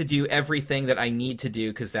going to do everything that I need to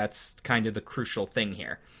do because that's kind of the crucial thing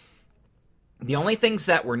here. The only things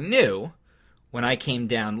that were new when I came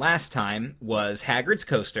down last time was Hagrid's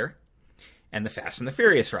Coaster and the Fast and the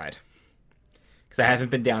Furious ride. Because I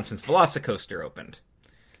haven't been down since Velocicoaster opened.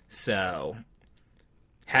 So,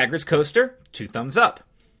 Hagrid's Coaster, 2 thumbs up.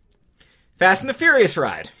 Fast and the Furious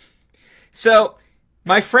ride. So,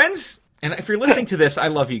 my friends, and if you're listening to this, I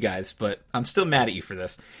love you guys, but I'm still mad at you for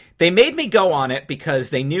this. They made me go on it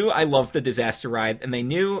because they knew I loved the disaster ride, and they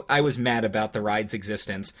knew I was mad about the ride's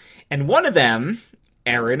existence. And one of them,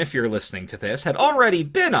 Erin, if you're listening to this, had already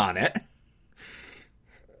been on it.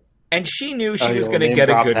 And she knew she was going to get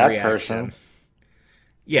a good reaction. Person.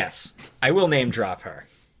 Yes, I will name drop her.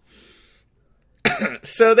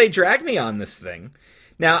 So they dragged me on this thing.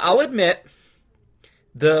 Now, I'll admit,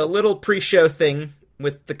 the little pre-show thing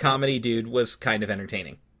with the comedy dude was kind of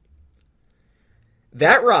entertaining.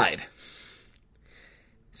 That ride.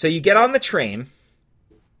 So you get on the train,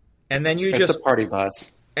 and then It's a party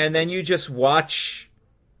bus. and then you just watch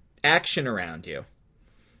action around you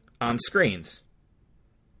on screens.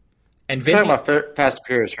 And You're Vin talking about Fast and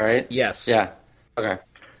Furious, right? yes. Yeah. Okay.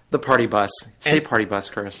 The party bus. Say And- party bus,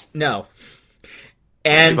 Chris. No. Party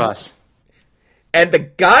And bus. And the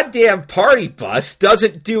goddamn party bus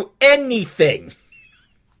doesn't do anything.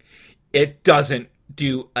 It doesn't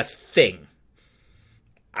do a thing.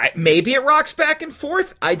 Maybe it rocks back and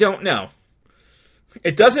forth. I don't know.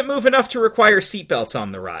 It doesn't move enough to require seatbelts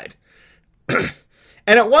on the ride. And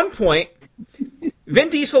at one point, Vin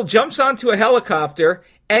Diesel jumps onto a helicopter,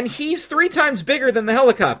 and he's 3 times bigger than the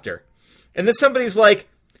helicopter. And then somebody's like,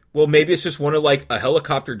 well, maybe it's just one of, like, a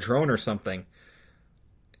helicopter drone or something.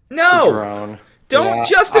 No! Drone. Don't Yeah,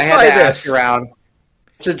 justify I had to this. ask around.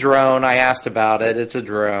 It's a drone. I asked about it. It's a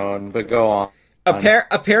drone, but go on.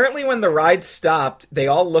 Apparently, when the ride stopped, they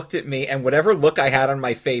all looked at me, and whatever look I had on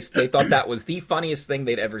my face, they thought that was the funniest thing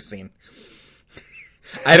they'd ever seen.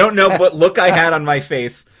 I don't know what look I had on my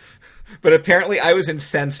face, but apparently I was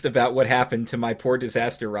incensed about what happened to my poor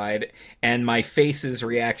disaster ride, and my face's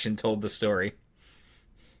reaction told the story.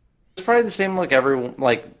 It's probably the same look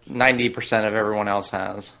 90% of everyone else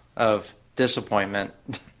has of disappointment.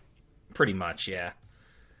 Pretty much, yeah.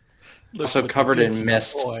 Also covered in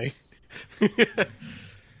mist. Boy.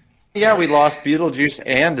 Yeah, we lost Beetlejuice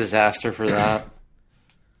and Disaster for that.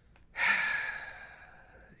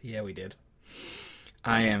 Yeah, we did.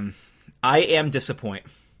 I am disappointed.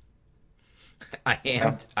 I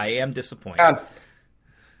am disappointed. God.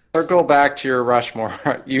 Circle back to your Rushmore.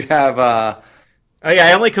 You have Oh yeah,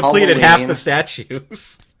 I only completed half Halloween. the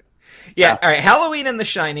statues. Yeah, all right. Halloween and The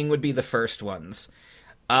Shining would be the first ones.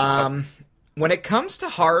 When it comes to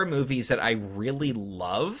horror movies that I really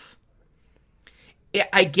love,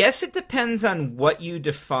 I guess it depends on what you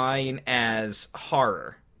define as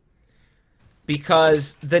horror.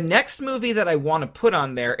 Because the next movie that I want to put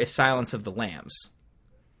on there is Silence of the Lambs,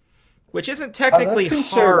 which isn't technically that's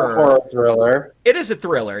considered a horror. horror thriller. It is a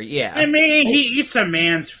thriller, yeah. I mean, he eats a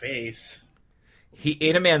man's face. He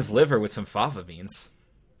ate a man's liver with some fava beans.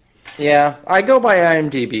 Yeah, I go by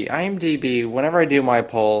IMDb. IMDb, whenever I do my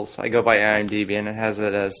polls, I go by IMDb, and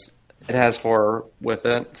it has horror with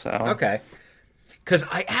it. So Okay. Because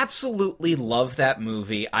I absolutely love that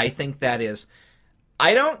movie. I think that is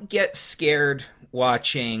I don't get scared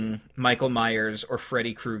watching Michael Myers or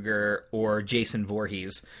Freddy Krueger or Jason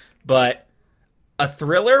Voorhees, but a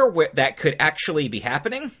thriller that could actually be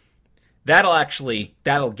happening,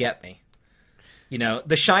 that'll get me. You know,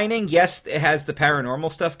 The Shining, yes, it has the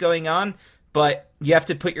paranormal stuff going on, but you have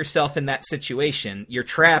to put yourself in that situation. You're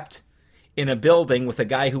trapped in a building with a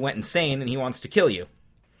guy who went insane and he wants to kill you.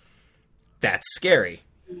 That's scary.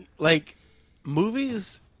 Like,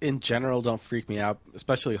 movies in general don't freak me out,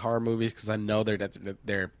 especially horror movies, because I know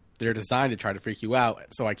they're designed to try to freak you out,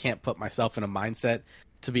 so I can't put myself in a mindset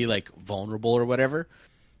to be, like, vulnerable or whatever.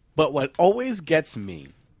 But what always gets me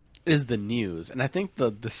is the news. And I think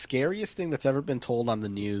the scariest thing that's ever been told on the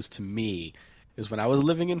news to me is when I was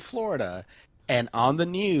living in Florida, and on the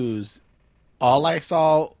news, all I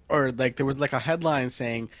saw, or like there was like a headline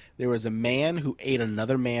saying there was a man who ate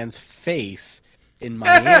another man's face in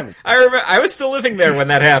Miami. I remember. I was still living there when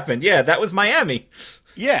that happened. Yeah, that was Miami.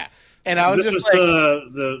 Yeah, and I was this just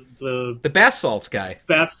was like the bath salts guy.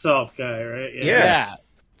 bath salt guy, right? Yeah.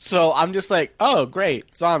 So I'm just like, oh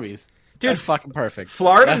great, zombies. Dude, That's fucking perfect.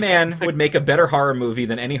 Florida Man would make a better horror movie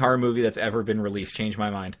than any horror movie that's ever been released. Change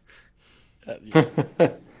my mind.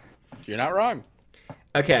 You're not wrong.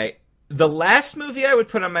 Okay, the last movie I would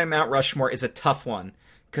put on my Mount Rushmore is a tough one,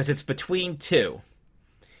 because it's between two.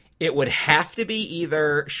 It would have to be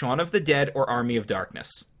either Shaun of the Dead or Army of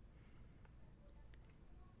Darkness.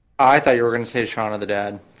 I thought you were going to say Shaun of the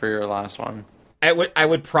Dead for your last one. I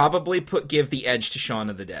would probably give the edge to Shaun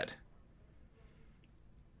of the Dead.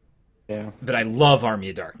 Yeah. But I love Army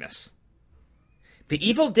of Darkness. The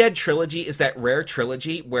Evil Dead trilogy is that rare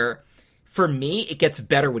trilogy where, for me, it gets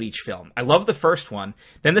better with each film. I love the first one.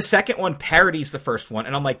 Then the second one parodies the first one,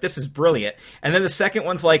 and I'm like, this is brilliant. And then the second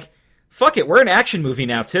one's like, fuck it, we're an action movie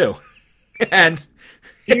now, too. And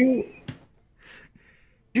Did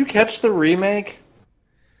you catch the remake?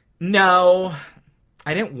 no,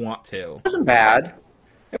 I didn't want to. It wasn't bad.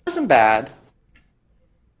 It wasn't bad.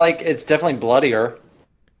 Like, it's definitely bloodier.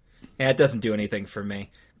 Yeah, it doesn't do anything for me. Are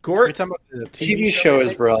Gore. you talking about the TV show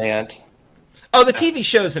is brilliant. Oh, the TV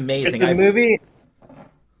show is The amazing. movie...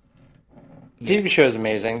 TV show is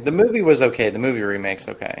amazing. The movie was okay. The movie remake's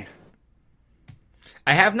okay.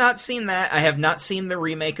 I have not seen that. I have not seen the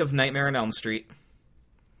remake of Nightmare on Elm Street.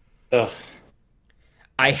 Ugh.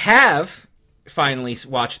 I have finally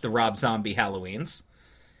watched the Rob Zombie Halloweens.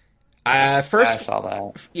 I First, saw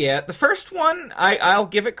that. yeah, the first one, I'll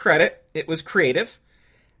give it credit. It was creative.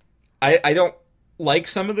 I don't like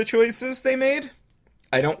some of the choices they made.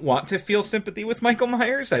 I don't want to feel sympathy with Michael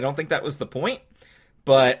Myers. I don't think that was the point.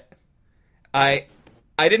 But I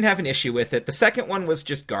didn't have an issue with it. The second one was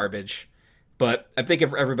just garbage. But I think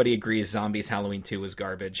everybody agrees Zombies Halloween 2 was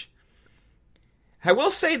garbage. I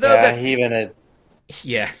will say, though, Yeah, that... he even...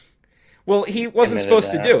 Yeah. Well, he wasn't admitted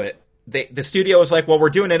supposed to that. do it. The studio was like, well, we're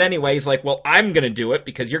doing it anyway. He's like, well, I'm going to do it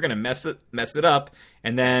because you're going to mess it up.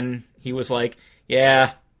 And then he was like,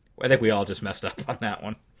 yeah, I think we all just messed up on that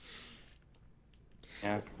one.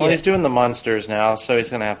 Yeah. Well, Yeah. he's doing the monsters now, so he's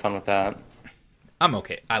going to have fun with that. I'm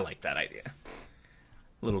okay. I like that idea.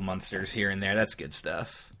 Little monsters here and there. That's good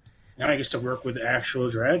stuff. Now I get to work with actual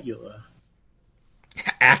Dracula.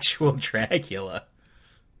 Actual Dracula.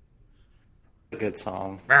 A good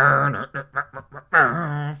song.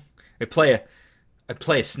 I play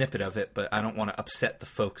a snippet of it, but I don't want to upset the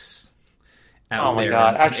folks out Oh my there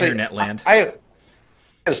god! in Actually, internet land. I got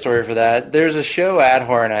a story for that. There's a show at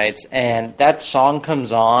Horror Nights, and that song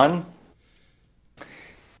comes on,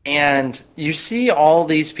 and you see all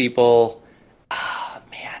these people. Ah,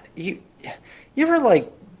 man, you ever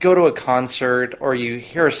like go to a concert or you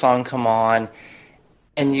hear a song come on,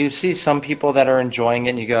 and you see some people that are enjoying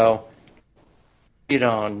it, and you go, you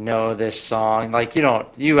don't know this song. Like,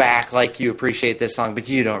 you act like you appreciate this song, but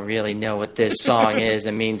you don't really know what this song is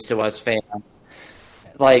and means to us fans.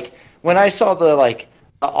 Like, when I saw the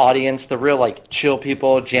audience, the real, chill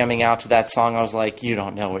people jamming out to that song, I was like, you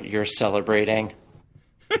don't know what you're celebrating.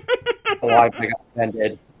 Oh, I got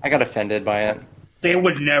offended. I got offended by it. They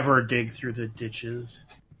would never dig through the ditches.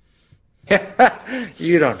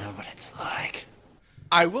 You don't know what it's like.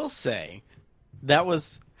 I will say that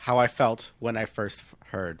was how I felt when I first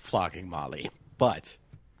heard Flogging Molly, but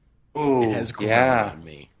Ooh, it has grown yeah. on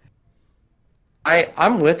me.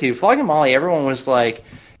 I'm with you. Flogging Molly, everyone was like,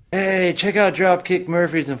 hey, check out Dropkick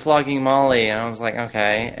Murphys and Flogging Molly. And I was like,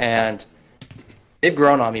 okay. And they've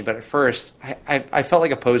grown on me, but at first, I felt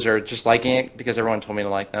like a poser just liking it because everyone told me to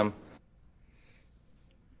like them.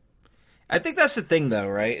 I think that's the thing, though,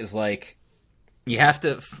 right? Is you have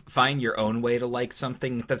to find your own way to like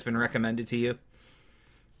something that's been recommended to you.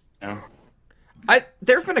 Yeah.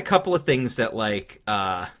 There have been a couple of things that, like,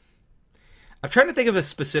 I'm trying to think of a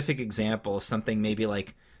specific example of something maybe,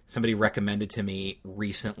 like, somebody recommended to me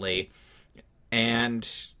recently. And,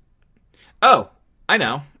 oh, I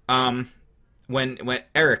know. When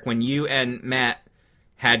Eric, when you and Matt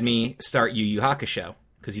had me start Yu Yu Hakusho,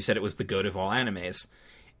 because you said it was the goat of all animes,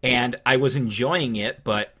 and I was enjoying it,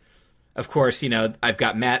 but, of course, you know, I've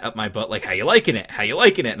got Matt up my butt, like, how you liking it? How you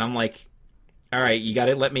liking it? And I'm like, all right, you got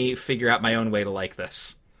to let me figure out my own way to like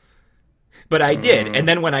this. But I did, and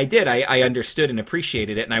then when I did, I understood and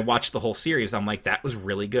appreciated it, and I watched the whole series. I'm like, that was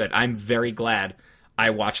really good. I'm very glad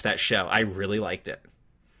I watched that show. I really liked it.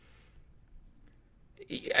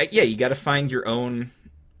 Yeah, you got to find your own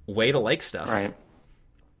way to like stuff. Right.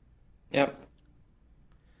 Yep.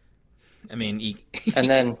 I mean, and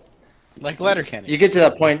then Like Letterkenny. you get to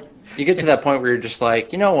that point. You get to that point where you're just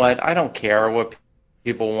like, you know what? I don't care what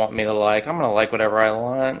people want me to like. I'm gonna like whatever I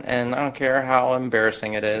want, and I don't care how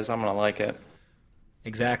embarrassing it is. I'm gonna like it.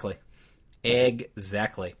 Exactly.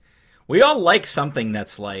 We all like something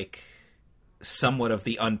that's like somewhat of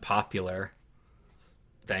the unpopular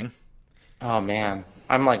thing. Oh man,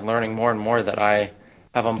 I'm like learning more and more that I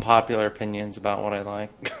have unpopular opinions about what I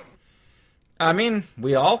like. I mean,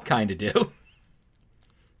 we all kind of do.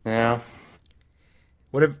 Yeah.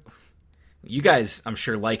 What if you guys, I'm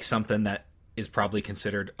sure, like something that is probably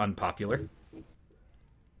considered unpopular? You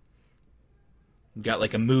got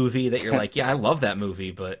like a movie that you're like, yeah, I love that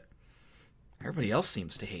movie, but everybody else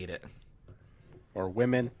seems to hate it. Or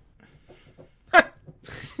women.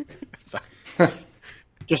 Sorry.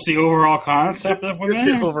 Just the overall concept of Just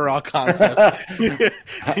women. the overall concept.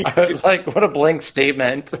 I was like, what a blank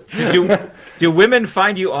statement. Do women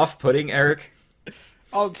find you off-putting, Eric?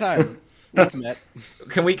 All the time. We've met.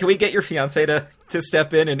 Can we get your fiance to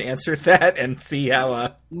step in and answer that and see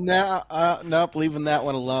how? Nope, leaving that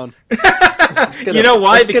one alone. You know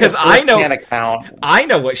why? Because I know Account. I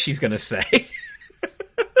know what she's gonna say.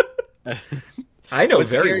 I know What's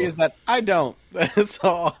very scary well. is that I don't.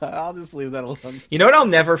 So I'll just leave that alone. You know what I'll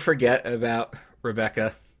never forget about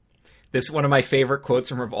Rebecca? This one of my favorite quotes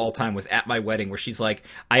from her of all time was at my wedding, where she's like,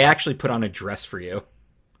 "I actually put on a dress for you."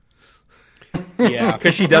 Yeah.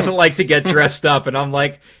 Because she doesn't like to get dressed up, and I'm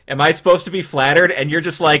like, am I supposed to be flattered? And you're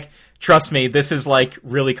just like, trust me, this is like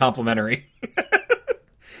really complimentary.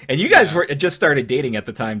 And you guys were just started dating at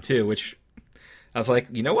the time too, which I was like,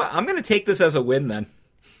 you know what? I'm going to take this as a win then.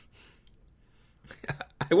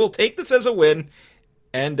 I will take this as a win,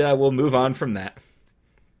 and we'll move on from that.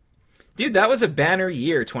 Dude, that was a banner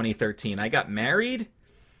year, 2013. I got married,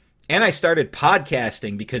 and I started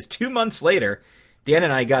podcasting because 2 months later, Dan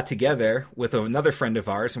and I got together with another friend of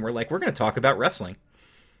ours, and we're like, we're going to talk about wrestling.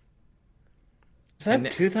 Is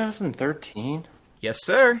that 2013? Yes,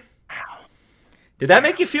 sir. Wow. Did that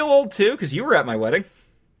make you feel old, too? Because you were at my wedding.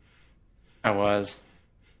 I was.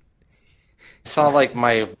 I saw like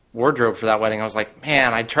my wardrobe for that wedding. I was like,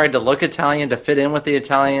 man, I tried to look Italian to fit in with the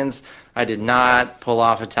Italians. I did not pull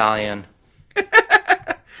off Italian.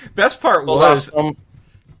 Best part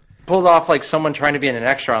Pulled off like someone trying to be an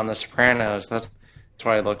extra on The Sopranos. That's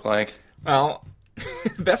what I look like. Well,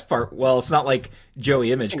 the best part, well, it's not like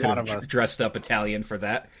Joey Image could lot have of us. dressed up Italian for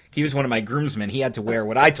that. He was one of my groomsmen. He had to wear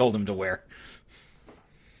what I told him to wear.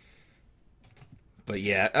 But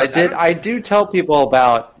yeah. I do tell people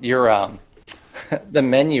about your the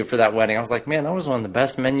menu for that wedding. I was like, man, that was one of the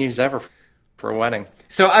best menus ever for a wedding.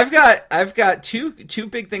 So I've got two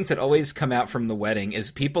big things that always come out from the wedding is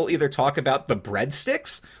people either talk about the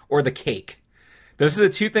breadsticks or the cake. Those are the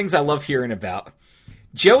two things I love hearing about.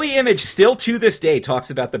 Joey Image still to this day talks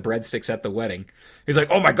about the breadsticks at the wedding. He's like,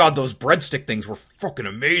 "Oh my god, those breadstick things were fucking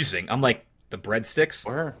amazing." I'm like, "The breadsticks?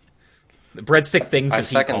 Were. The breadstick things?" I as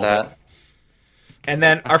he second called that. it. And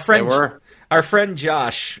then our were. friend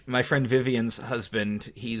Josh, my friend Vivian's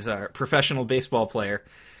husband, he's a professional baseball player,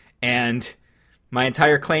 and my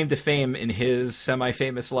entire claim to fame in his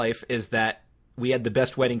semi-famous life is that we had the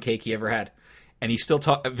best wedding cake he ever had. And he still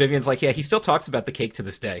Vivian's like, yeah, he still talks about the cake to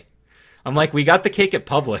this day. I'm like, we got the cake at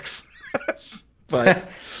Publix. But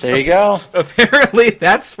there you go. Apparently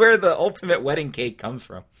that's where the ultimate wedding cake comes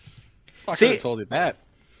from. I See- could have told you that.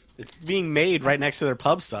 It's being made right next to their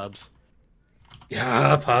pub subs.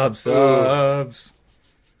 Yeah, pub subs.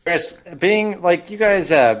 Chris, being like you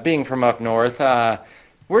guys being from up north,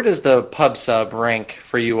 where does the pub sub rank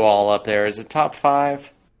for you all up there? Is it top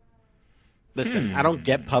 5? Listen, I don't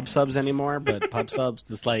get pub subs anymore, but pub subs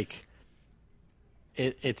is like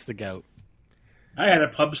it's the goat. I had a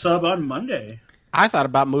pub sub on Monday. I thought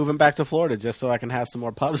about moving back to Florida just so I can have some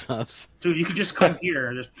more pub subs. Dude, you could just come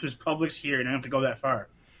here. There's Publix here. You don't have to go that far.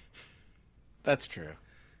 That's true.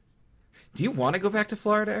 Do you want to go back to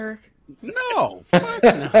Florida, Eric? No, fuck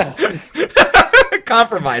no.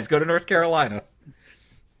 Compromise. Go to North Carolina.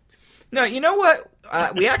 No, you know what?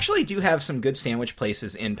 We actually do have some good sandwich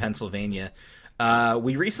places in Pennsylvania.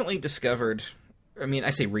 We recently discovered, I mean, I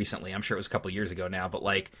say recently, I'm sure it was a couple years ago now, but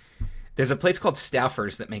like, there's a place called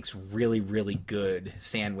Stauffer's that makes really, really good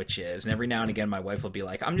sandwiches. And every now and again, my wife will be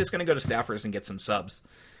like, I'm just going to go to Stauffer's and get some subs.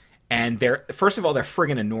 And first of all, they're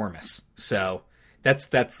friggin' enormous. So that's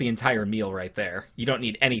the entire meal right there. You don't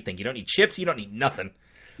need anything. You don't need chips. You don't need nothing.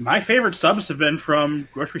 My favorite subs have been from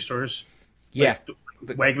grocery stores. Yeah.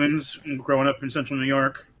 Like Wegmans, growing up in central New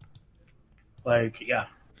York. Like, yeah.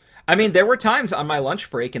 I mean, there were times on my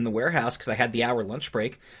lunch break in the warehouse, because I had the hour lunch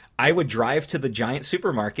break, I would drive to the giant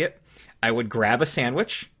supermarket. I would grab a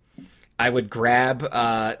sandwich. I would grab,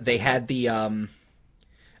 they had the,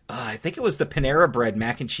 I think it was the Panera Bread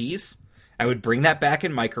mac and cheese. I would bring that back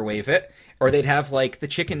and microwave it. Or they'd have, like, the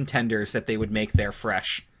chicken tenders that they would make there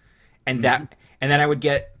fresh. And and then I would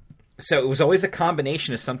get, so it was always a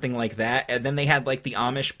combination of something like that. And then they had, like, the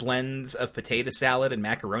Amish blends of potato salad and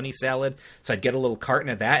macaroni salad. So I'd get a little carton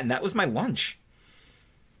of that, and that was my lunch.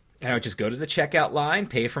 And I would just go to the checkout line,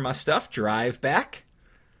 pay for my stuff, drive back,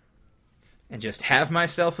 and just have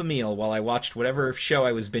myself a meal while I watched whatever show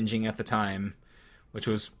I was binging at the time, which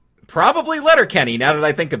was probably Letterkenny, now that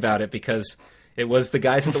I think about it, because it was the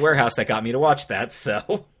guys at the warehouse that got me to watch that,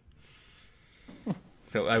 so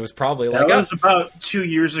I was probably like... That was about 2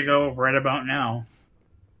 years ago, right about now,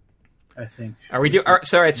 I think.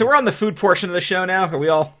 Sorry, so we're on the food portion of the show now? Are we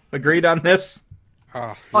all agreed on this?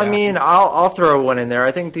 Oh, I yeah. mean, I'll throw one in there.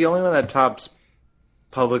 I think the only one that tops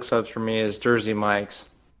public subs for me is Jersey Mike's.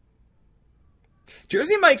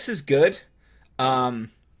 Jersey Mike's is good. I've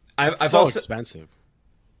so also... expensive.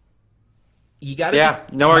 You gotta Yeah,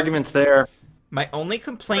 no arguments there. My only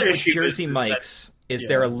complaint The with issue Jersey is Mike's is yeah.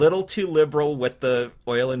 they're a little too liberal with the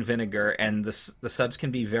oil and vinegar, and the subs can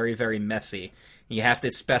be very, very messy. You have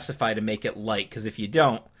to specify to make it light, because if you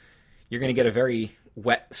don't, you're going to get a very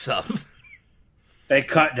wet sub. They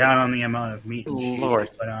cut down on the amount of meat and cheese Lord.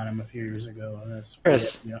 they put on them a few years ago. That's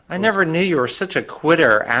Chris, yeah. I never knew you were such a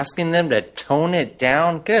quitter, asking them to tone it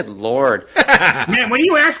down. Good Lord. Man, when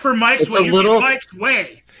you ask for Mike's It's way, a you little- get Mike's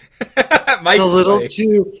way. Mike's It's a little way.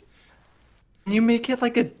 too... When you make it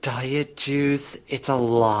like a diet juice, it's a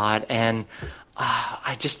lot, and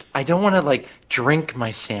I don't want to, like, drink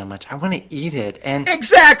my sandwich. I want to eat it, and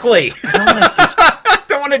Exactly! I don't want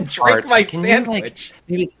to don't want to drink my Can sandwich.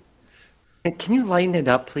 You, like, maybe, can you lighten it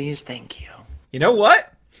up, please? Thank you. You know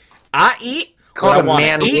what? I eat Call what it I a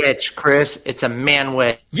want to eat. manwich, Chris. It's a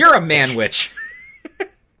manwich. You're a manwich.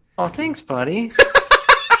 Oh, thanks, buddy.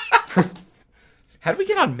 How do we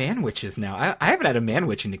get on manwiches now? I haven't had a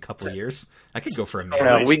manwich in a couple of years. I could go for a No,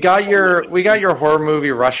 manwich. we got your horror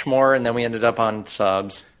movie Rushmore, and then we ended up on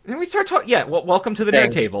subs. And we start talking. Yeah, well, welcome to the Yeah.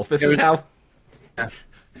 nerd table. This It is was- how.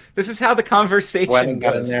 This is how the conversation Wedding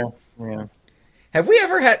got in goes. there. Yeah. Have we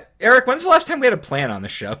ever had Eric? When's the last time we had a plan on the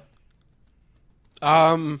show?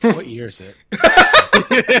 What year is it?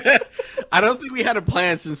 I don't think we had a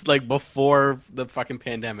plan since like before the fucking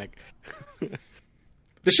pandemic.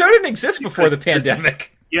 The show didn't exist before the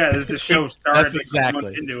pandemic. Yeah, the show started That's like 6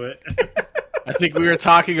 months exactly. into it. I think we were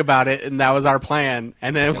talking about it, and that was our plan.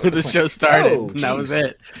 And then when the show started, Oh, and that was jeez.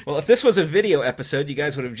 it. Well, if this was a video episode, you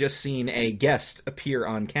guys would have just seen a guest appear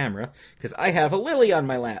on camera because I have a lily on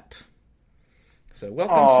my lap. So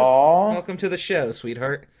welcome to the show,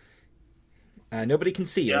 sweetheart. Nobody can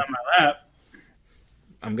see you. Yeah, on my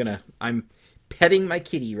lap. I'm petting my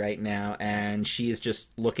kitty right now, and she is just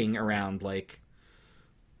looking around like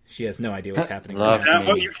she has no idea what's happening. Love Is that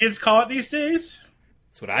what me. your kids call it these days?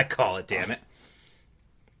 That's what I call it, damn it.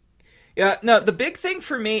 Yeah, no, the big thing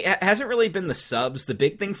for me hasn't really been the subs. The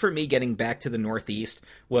big thing for me getting back to the Northeast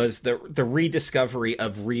was the rediscovery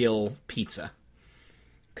of real pizza.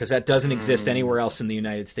 Because that doesn't exist anywhere else in the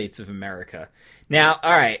United States of America. Now,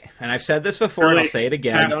 all right, and I've said this before, and I'll say it I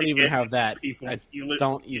again. don't even have that. People, I you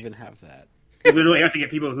don't even have that. You literally have to get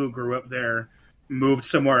people who grew up there, moved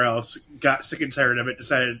somewhere else, got sick and tired of it,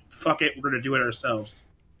 decided, fuck it, we're going to do it ourselves.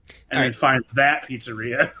 And All then right. find that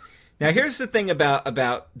pizzeria. Now, here's the thing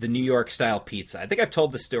about the New York style pizza. I think I've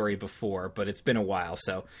told the story before, but it's been a while.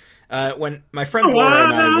 So, when my friend Laura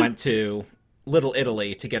and I went to Little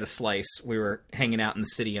Italy to get a slice, we were hanging out in the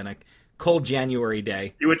city on a cold January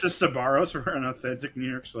day. You went to Sbarro's for an authentic New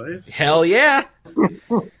York slice? Hell yeah!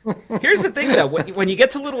 Here's the thing, though. When you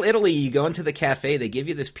get to Little Italy, you go into the cafe, they give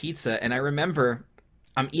you this pizza, and I remember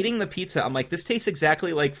I'm eating the pizza. I'm like, this tastes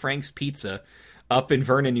exactly like Frank's Pizza up in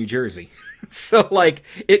Vernon, New Jersey. So, like,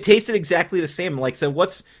 it tasted exactly the same. I'm like, so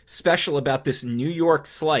what's special about this New York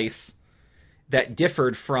slice that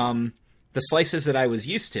differed from the slices that I was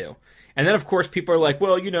used to. And then, of course, people are like,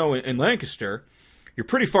 well, in Lancaster, you're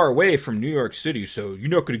pretty far away from New York City, so you're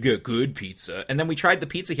not going to get good pizza. And then we tried the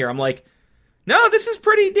pizza here. I'm like, no, this is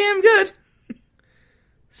pretty damn good.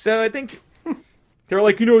 So I think they're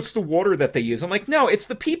like, it's the water that they use. I'm like, no, it's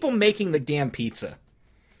the people making the damn pizza.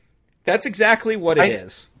 That's exactly what it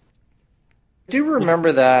is. I do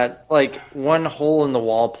remember that, one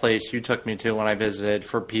hole-in-the-wall place you took me to when I visited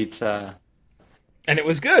for pizza. And it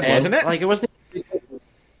was good, wasn't it? It wasn't...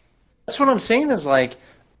 That's what I'm saying is, I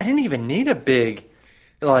didn't even need a big,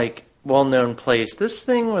 well-known place. This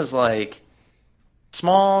thing was,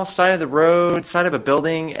 small, side of the road, side of a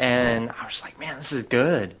building, and I was like, man, this is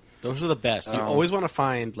good. Those are the best. You always want to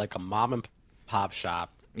find, a mom-and-pop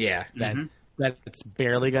shop. Yeah. That's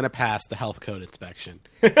barely going to pass the health code inspection.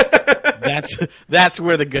 That's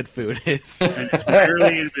where the good food is. And it's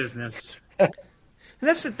barely in business. And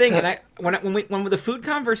that's the thing, and when the food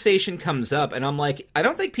conversation comes up, and I'm like, I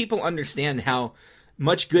don't think people understand how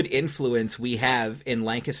much good influence we have in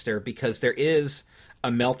Lancaster, because there is a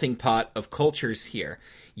melting pot of cultures here.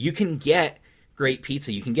 You can get great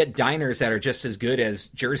pizza. You can get diners that are just as good as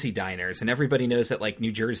Jersey diners, and everybody knows that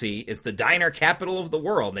New Jersey is the diner capital of the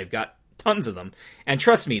world. They've got tons of them. And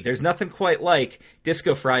trust me, there's nothing quite like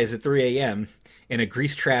disco fries at 3 a.m. in a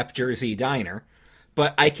grease trap Jersey diner,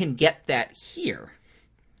 but I can get that here.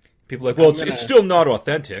 People are like, well, it's still not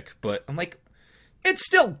authentic, but I'm like, it's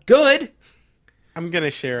still good. I'm going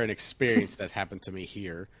to share an experience that happened to me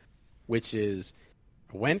here, which is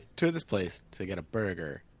I went to this place to get a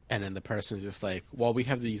burger, and then the person's just like, well, we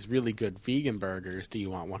have these really good vegan burgers. Do you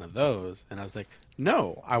want one of those? And I was like,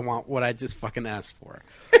 no, I want what I just fucking asked for.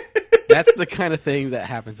 That's the kind of thing that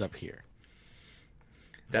happens up here.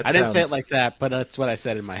 I didn't say it like that, but that's what I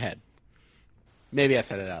said in my head. Maybe I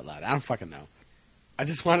said it out loud. I don't fucking know. I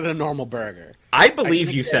just wanted a normal burger. I believe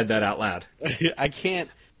you said that out loud. I can't.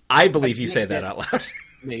 I believe you say that out loud.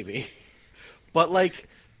 Maybe. But,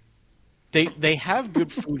 they have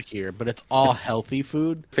good food here, but it's all healthy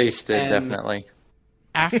food. Faced it, definitely.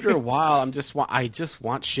 After a while, I just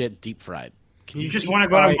want shit deep fried. You just want to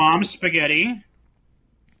go to Mom's Spaghetti?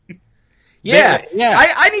 Yeah. Yeah.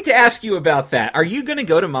 I need to ask you about that. Are you going to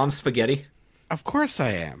go to Mom's Spaghetti? Of course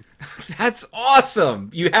I am. That's awesome.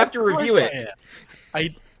 You have to review it.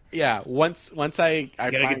 Once I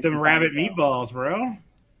gotta get them rabbit meatballs, bro.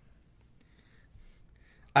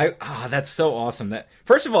 That's so awesome. That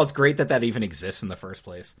first of all, it's great that even exists in the first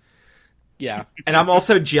place. Yeah. And I'm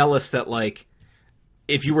also jealous that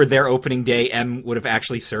if you were there opening day, M would have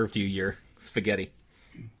actually served you your spaghetti.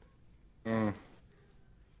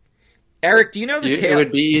 Eric, do you know the tale? It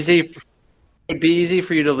would be easy. It would be easy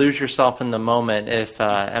for you to lose yourself in the moment if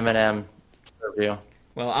Eminem served you.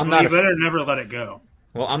 Well, I'm not. You better never let it go.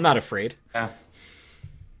 Well, I'm not afraid. Yeah.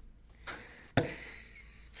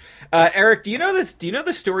 Eric, do you know this? Do you know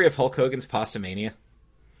the story of Hulk Hogan's Pastamania?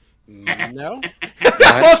 No.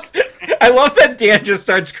 I love that Dan just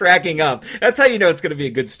starts cracking up. That's how you know it's going to be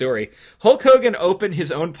a good story. Hulk Hogan opened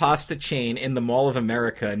his own pasta chain in the Mall of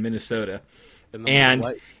America in Minnesota. And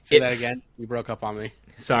say that again. You broke up on me.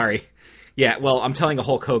 Sorry. Yeah, well, I'm telling a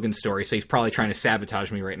Hulk Hogan story, so he's probably trying to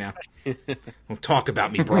sabotage me right now. Don't talk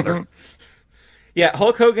about me, brother. Yeah,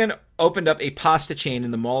 Hulk Hogan opened up a pasta chain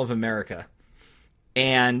in the Mall of America.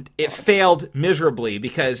 And it failed miserably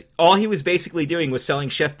because all he was basically doing was selling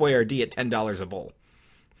Chef Boyardee at $10 a bowl.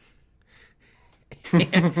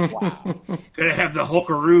 Wow. Gotta have the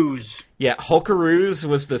Hulkaroos. Yeah, Hulkaroos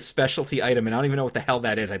was the specialty item, and I don't even know what the hell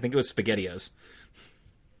that is. I think it was SpaghettiOs.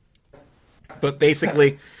 But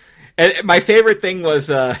basically, and my favorite thing was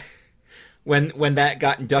when that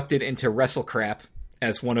got inducted into WrestleCrap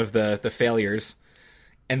as one of the failures,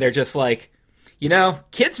 and they're just like,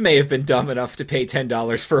 kids may have been dumb enough to pay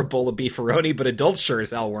 $10 for a bowl of beefaroni, but adults sure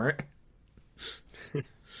as hell weren't.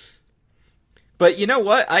 But you know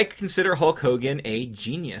what? I consider Hulk Hogan a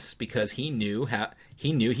genius because he knew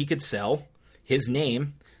he could sell his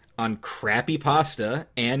name on crappy pasta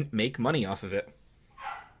and make money off of it.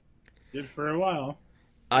 Did for a while.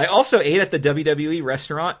 I also ate at the WWE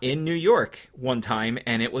restaurant in New York one time,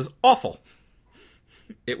 and it was awful.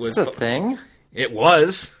 It was a thing. It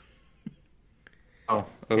was. Oh,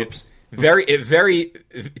 oops.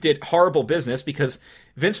 It did horrible business because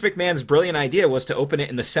Vince McMahon's brilliant idea was to open it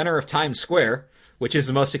in the center of Times Square, which is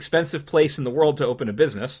the most expensive place in the world to open a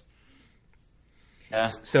business. Yeah.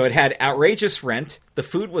 So it had outrageous rent. The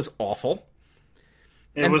food was awful.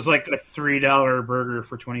 It was like a $3 burger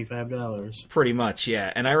for $25. Pretty much,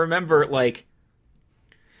 yeah. And I remember, that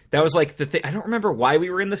was the thing. I don't remember why we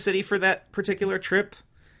were in the city for that particular trip.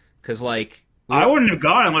 Because, I wouldn't have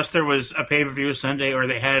gone unless there was a pay-per-view Sunday or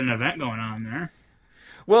they had an event going on there.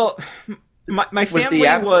 Well, my Was family the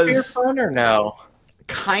atmosphere was fun or no?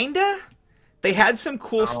 kinda. They had some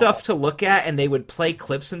cool stuff to look at, and they would play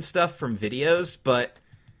clips and stuff from videos, but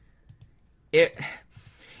it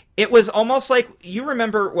was almost like, you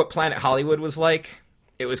remember what Planet Hollywood was like?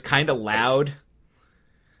 It was kind of loud.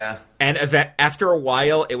 Yeah. And after a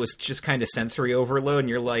while, it was just kind of sensory overload, and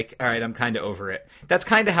you're like, all right, I'm kind of over it. That's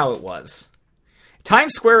kind of how it was.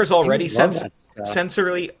 Times Square is already love that stuff.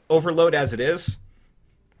 sensory overload as it is.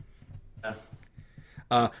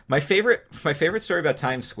 My favorite story about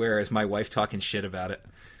Times Square is my wife talking shit about it,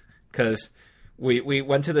 because we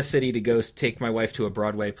went to the city to go take my wife to a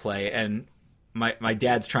Broadway play, and my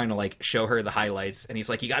dad's trying to like show her the highlights, and he's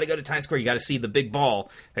like, you got to go to Times Square, you got to see the big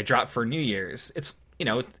ball that dropped for New Year's. It's, you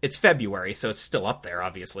know, it's February, so it's still up there,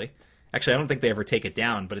 obviously. Actually, I don't think they ever take it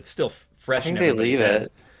down, but it's still fresh. I think in they everybody's leave head.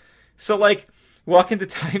 it. So like, walk into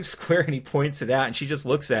Times Square and he points it out, and she just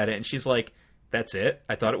looks at it and she's like, that's it?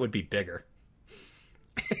 I thought it would be bigger.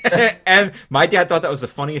 And my dad thought that was the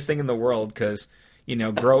funniest thing in the world, because, you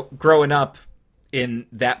know, growing up in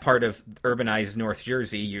that part of urbanized North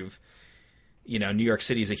Jersey, New York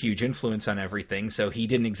City is a huge influence on everything, so he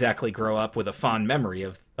didn't exactly grow up with a fond memory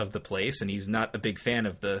of the place, and he's not a big fan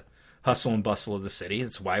of the hustle and bustle of the city.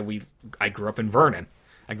 That's why I grew up in Vernon.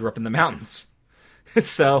 I grew up in the mountains.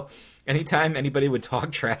 So anytime anybody would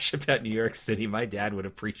talk trash about New York City, my dad would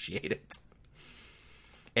appreciate it.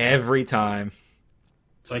 Every time.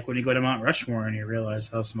 It's like when you go to Mount Rushmore and you realize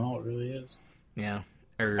how small it really is. Yeah.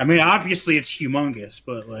 I mean, obviously it's humongous,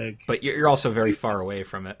 but like, but you're also very far away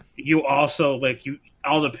from it. you also like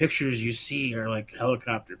all the pictures you see are like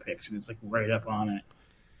helicopter pics, and it's like right up on it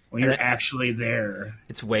when you're actually there.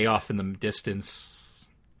 It's way off in the distance,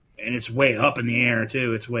 and it's way up in the air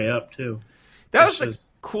too. It's way up too. That was the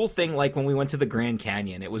cool thing. Like when we went to the Grand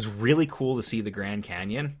Canyon, it was really cool to see the Grand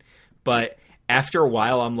Canyon. But after a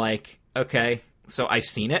while, I'm like, okay, so I've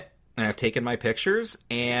seen it and I've taken my pictures,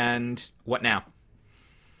 and what now?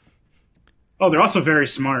 Oh, they're also very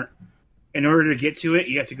smart. In order to get to it,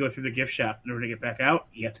 you have to go through the gift shop. In order to get back out,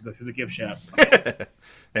 you have to go through the gift shop.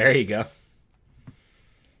 There you go.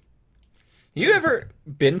 You ever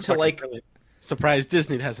been to like... Really surprised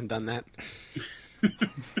Disney hasn't done that.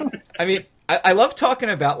 I mean, I love talking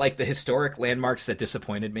about like the historic landmarks that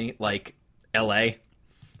disappointed me, like LA,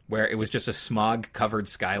 where it was just a smog-covered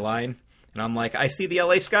skyline. And I'm like, I see the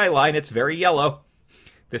LA skyline. It's very yellow.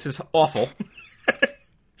 This is awful.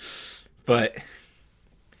 But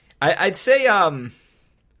I'd say I'm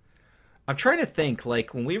trying to think,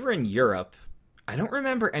 like when we were in Europe, I don't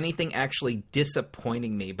remember anything actually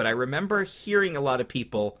disappointing me, but I remember hearing a lot of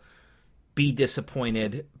people be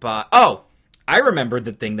disappointed by... Oh, I remember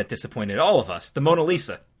the thing that disappointed all of us, the Mona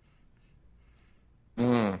Lisa.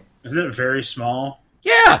 Isn't it very small?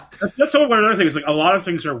 Yeah! That's one of the other things. Like, a lot of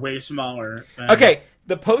things are way smaller. Okay,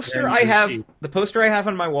 the poster than I you have see. the poster I have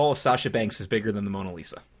on my wall of Sasha Banks is bigger than the Mona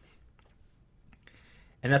Lisa.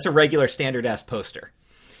 And that's a regular standard-ass poster.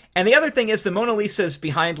 And the other thing is the Mona Lisa is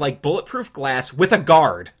behind, like, bulletproof glass with a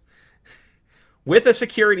guard. With a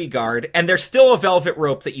security guard, and there's still a velvet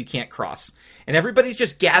rope that you can't cross. And everybody's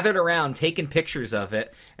just gathered around taking pictures of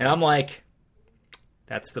it. And I'm like,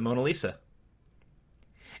 that's the Mona Lisa.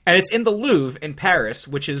 And it's in the Louvre in Paris,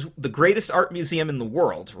 which is the greatest art museum in the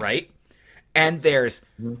world, right? And there's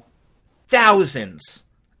thousands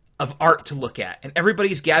of art to look at. And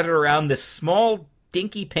everybody's gathered around this small,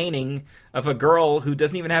 dinky painting of a girl who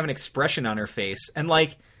doesn't even have an expression on her face. And,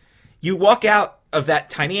 like, you walk out of that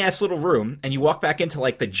tiny-ass little room, and you walk back into,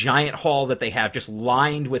 like, the giant hall that they have just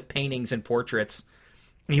lined with paintings and portraits.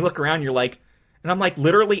 And you look around, you're like... And I'm like,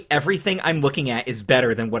 literally everything I'm looking at is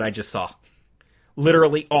better than what I just saw.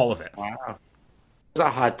 Literally all of it. Wow. That's a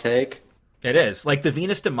hot take. It is. Like, the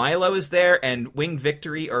Venus de Milo is there, and Winged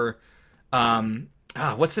Victory, or...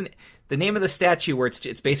 what's the name of the statue where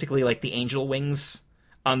it's basically like the angel wings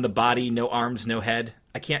on the body, no arms, no head?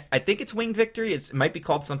 I think it's Winged Victory. It might be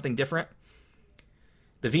called something different.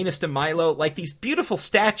 The Venus de Milo, like these beautiful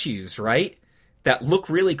statues, right? That look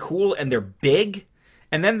really cool and they're big.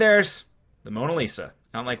 And then there's the Mona Lisa.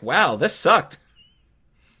 And I'm like, wow, this sucked.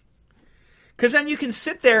 Because then you can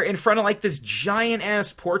sit there in front of like this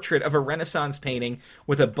giant-ass portrait of a Renaissance painting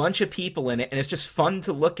with a bunch of people in it, and it's just fun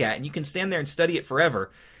to look at, and you can stand there and study it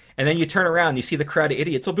forever. And then you turn around and you see the crowd of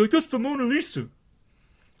idiots. I'll be like, that's the Mona Lisa.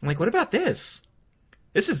 I'm like, what about this?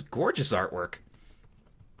 This is gorgeous artwork.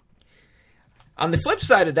 On the flip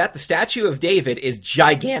side of that, the statue of David is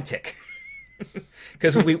gigantic.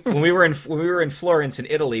 Because when we were in Florence in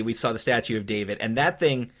Italy, we saw the statue of David, and that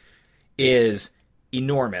thing is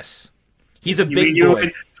enormous. He's a You big mean you boy.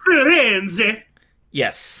 in Firenze?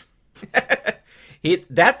 Yes.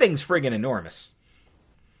 That thing's friggin' enormous.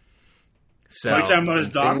 So, Are you talking about his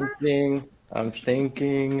daughter? I'm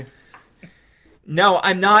thinking. no,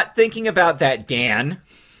 I'm not thinking about that, Dan.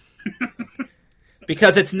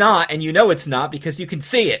 Because it's not, and you know it's not because you can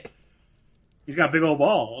see it. He's got big old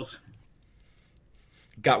balls.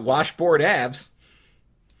 Got washboard abs.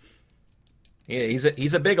 Yeah,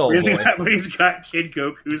 he's a big old boy. He's got Kid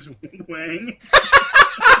Goku's wang.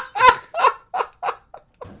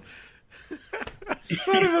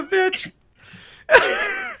 Son of a bitch.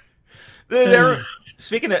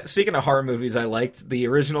 Speaking of horror movies, I liked the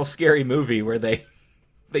original Scary Movie where they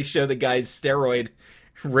show the guy's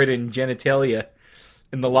steroid-ridden genitalia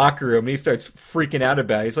in the locker room. He starts freaking out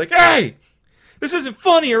about it. He's like, "Hey, this isn't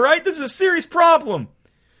funny, all right? This is a serious problem.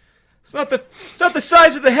 It's not the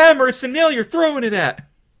size of the hammer. It's the nail you're throwing it at."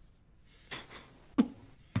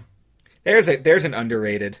 There's an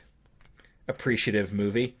underrated, appreciative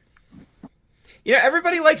movie. You know,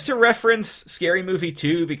 everybody likes to reference Scary Movie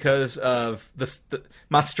 2 because of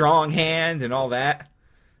my strong hand and all that.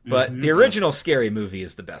 But the original Scary Movie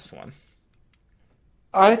is the best one.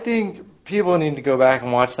 I think people need to go back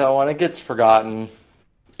and watch that one. It gets forgotten.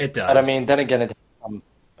 It does. But I mean, then again, it's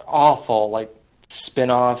awful, like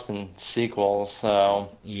spin-offs and sequels,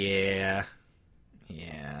 so. Yeah.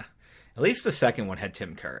 At least the second one had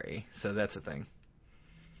Tim Curry, so that's a thing.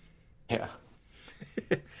 Yeah.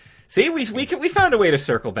 See, we found a way to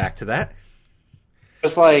circle back to that.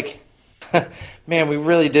 It's like, man, we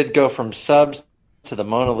really did go from Subs to the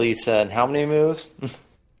Mona Lisa in how many moves?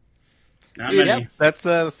 Not many. Yep, that's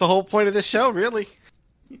the whole point of this show, really.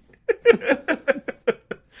 Did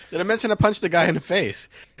I mention I punched a guy in the face?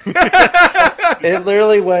 It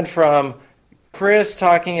literally went from Chris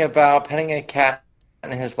talking about petting a cat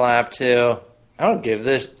in his lap to, I don't give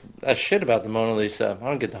a shit about the Mona Lisa. I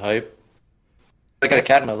don't get the hype. I got a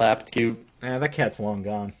cat in my lap. It's cute. That cat's long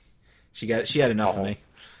gone. She had enough of me.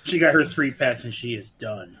 She got her 3 pets and she is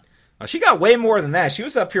done. Oh, she got way more than that. She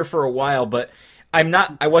was up here for a while, but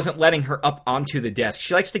I wasn't letting her up onto the desk.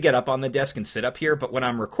 She likes to get up on the desk and sit up here, but when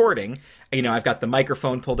I'm recording, you know, I've got the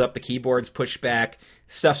microphone pulled up, the keyboard's pushed back,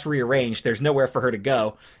 stuff's rearranged, there's nowhere for her to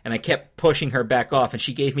go, and I kept pushing her back off, and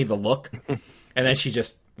she gave me the look, and then she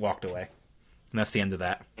just walked away. And that's the end of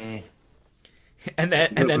that. And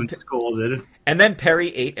then Perry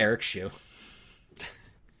ate Eric's shoe.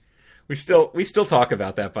 We still talk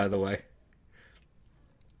about that, by the way.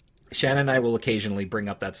 Shannon and I will occasionally bring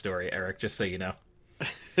up that story, Eric, just so you know.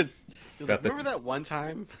 Remember that one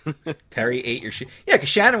time? Perry ate your shoe. Yeah, because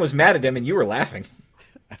Shannon was mad at him and you were laughing.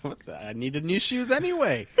 I needed new shoes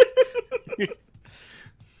anyway.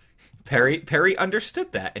 Perry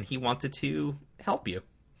understood that and he wanted to help you.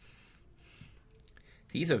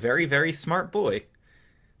 He's a very, very smart boy.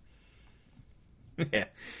 Yeah.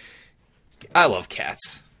 I love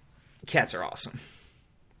cats. Cats are awesome.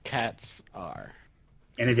 Cats are.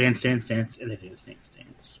 And a dance, and a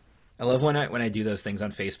dance. I love when I do those things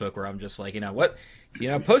on Facebook where I'm just like,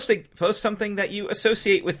 post something that you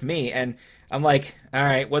associate with me, and I'm like, all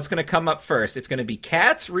right, what's going to come up first? It's going to be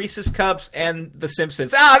cats, Reese's Cups, and The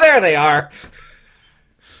Simpsons. Ah, there they are.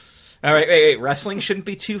 All right, wait, wrestling shouldn't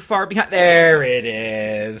be too far behind. There it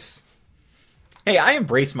is. Hey, I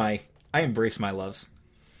embrace my loves.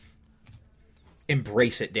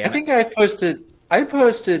 Embrace it, damn it. I think I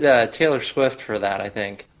posted Taylor Swift for that, I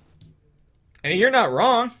think. And you're not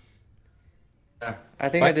wrong. I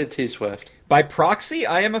think I did T Swift. By proxy,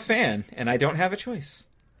 I am a fan, and I don't have a choice.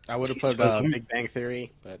 I would have put Big Bang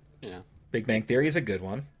Theory, but, you know. Big Bang Theory is a good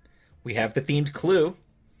one. We have the themed Clue.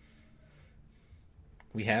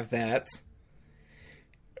 We have that.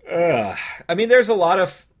 I mean, there's a lot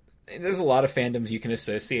of fandoms you can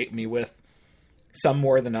associate me with. Some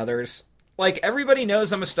more than others. Like, everybody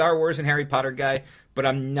knows I'm a Star Wars and Harry Potter guy, but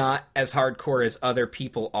I'm not as hardcore as other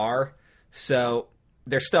people are. So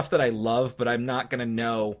there's stuff that I love, but I'm not going to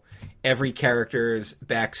know every character's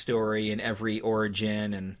backstory and every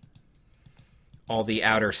origin and all the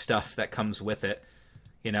outer stuff that comes with it.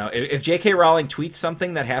 You know, if J.K. Rowling tweets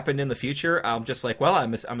something that happened in the future, I'm just like, well,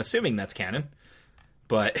 I'm assuming that's canon.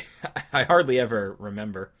 But I hardly ever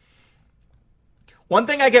remember. One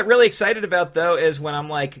thing I get really excited about, though, is when I'm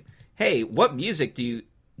like, hey, what music do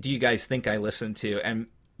you guys think I listen to? And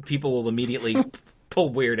people will immediately pull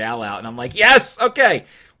Weird Al out. And I'm like, yes, okay,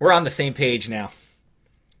 we're on the same page now.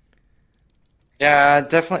 Yeah,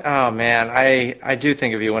 definitely. Oh, man, I do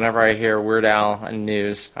think of you whenever I hear Weird Al and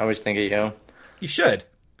news. I always think of you. You should.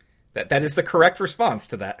 That is the correct response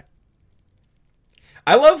to that.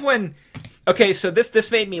 I love when Okay, so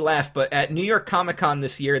this made me laugh, but at New York Comic Con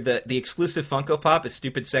this year, the exclusive Funko Pop is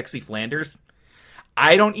Stupid Sexy Flanders.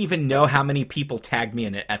 I don't even know how many people tagged me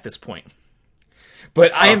in it at this point.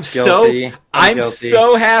 But I am guilty. I'm guilty.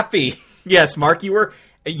 so happy. Yes, Mark, you were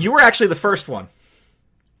actually the first one.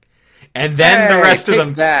 And then the rest of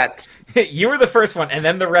them that. You were the first one, and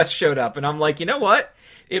then the rest showed up, and I'm like, you know what?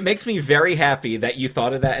 It makes me very happy that you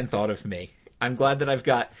thought of that and thought of me. I'm glad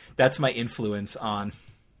that that's my influence on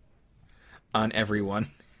everyone.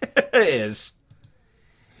 is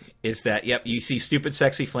that, yep, you see Stupid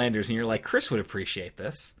Sexy Flanders, and you're like, Chris would appreciate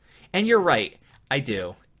this. And you're right, I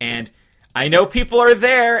do. And I know people are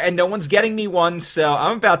there, and no one's getting me one, so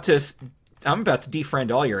I'm about to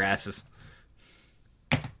defriend all your asses.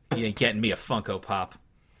 You ain't getting me a Funko Pop.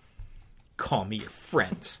 Call me your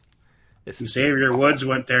friend. Xavier Woods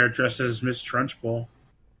went there dressed as Miss Trunchbull.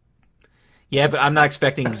 Yeah, but I'm not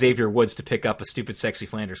expecting Xavier Woods to pick up a Stupid Sexy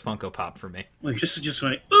Flanders Funko Pop for me. Well, just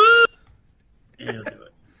went, and he'll do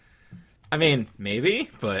it. I mean, maybe,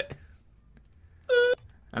 but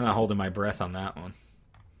I'm not holding my breath on that one.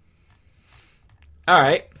 All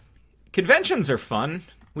right. Conventions are fun.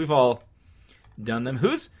 We've all done them.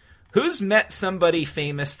 Who's met somebody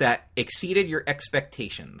famous that exceeded your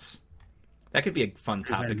expectations? That could be a fun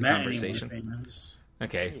topic of conversation.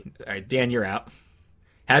 Okay. All right, Dan, you're out.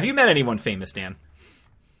 Have you met anyone famous, Dan?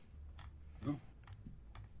 No.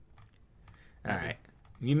 All right.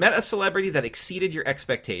 You met a celebrity that exceeded your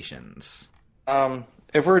expectations.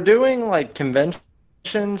 If we're doing like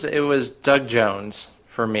conventions, it was Doug Jones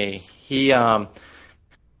for me. He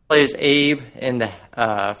plays Abe in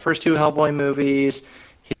the first two Hellboy movies.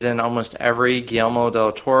 He's in almost every Guillermo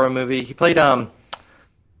del Toro movie. He played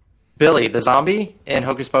Billy the zombie in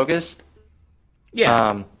Hocus Pocus.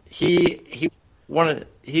 Yeah. He's one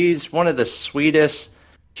of the sweetest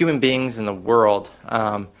human beings in the world.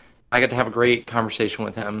 I got to have a great conversation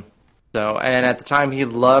with him. So, and at the time, he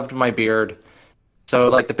loved my beard. So,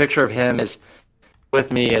 like, the picture of him is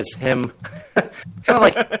with me is him kind of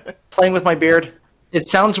like playing with my beard. It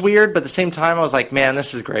sounds weird, but at the same time, I was like, man,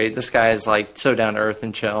 this is great. This guy is, like, so down to earth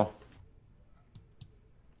and chill.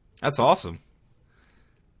 That's awesome.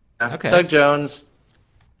 Okay. Doug Jones,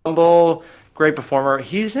 humble, great performer.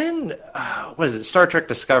 He's in, what is it, Star Trek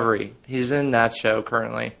Discovery. He's in that show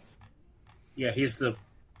currently. Yeah, he's the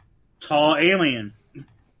tall alien.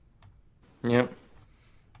 Yep.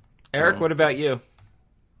 Eric, what about you?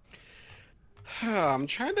 I'm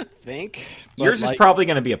trying to think. but, Yours is like, probably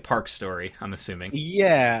going to be a park story, I'm assuming.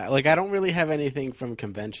 Yeah, like I don't really have anything from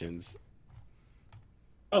conventions.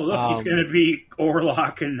 Oh, look, he's going to be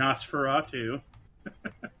Orlok and Nosferatu.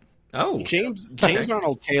 Oh. James Okay.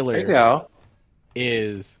 Arnold There you Taylor go.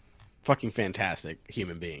 is fucking fantastic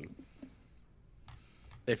human being.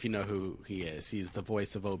 If you know who he is, he's the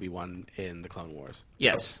voice of Obi-Wan in the Clone Wars.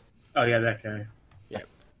 Yes. Oh, yeah, that guy.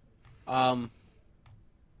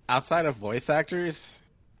 Outside of voice actors,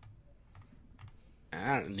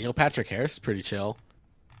 Neil Patrick Harris is pretty chill.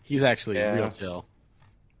 He's actually real chill.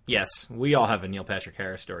 Yes. We all have a Neil Patrick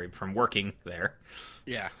Harris story from working there.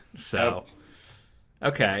 Yeah. So,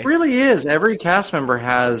 okay. It really is. Every cast member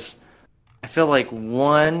has, I feel like,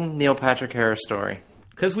 one Neil Patrick Harris story.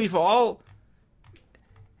 Because we've all...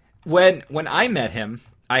 When I met him,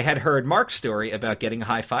 I had heard Mark's story about getting a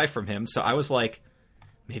high five from him, so I was like,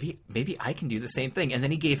 maybe I can do the same thing. And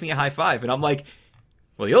then he gave me a high five, and I'm like,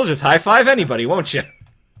 well, you'll just high five anybody, won't you?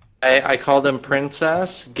 I called him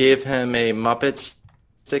Princess, gave him a Muppets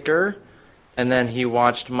sticker, and then he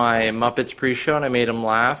watched my Muppets pre-show, and I made him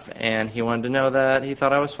laugh, and he wanted to know that he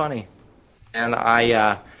thought I was funny. And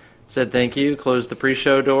I said thank you, closed the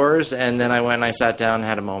pre-show doors, and then I went and I sat down and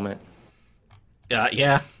had a moment.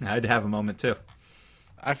 Yeah, I'd have a moment, too.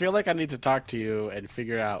 I feel like I need to talk to you and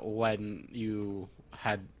figure out when you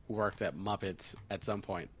had worked at Muppets at some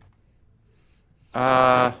point.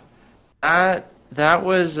 That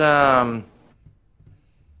was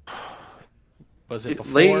Was it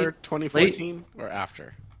before late- 2014 or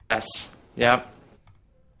after? yes, yep,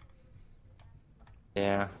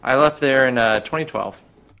 yeah. I left there in 2012.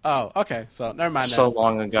 Oh, okay. So never mind. So then.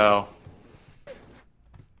 long ago.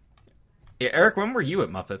 Yeah, Eric, when were you at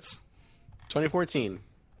Muppets? 2014.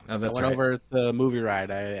 Oh, that's I went right. over to the movie ride.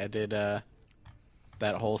 I did that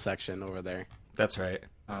whole section over there. That's right.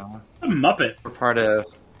 A Muppet. We're part of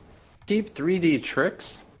Deep 3D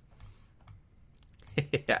Tricks.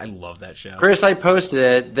 I love that show. Chris, I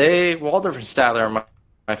posted it. Waldorf and Statler are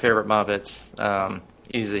my favorite Muppets.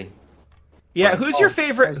 Easy. Yeah, who's your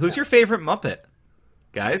favorite Muppet?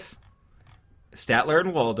 Guys? Statler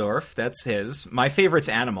and Waldorf, that's his. My favorite's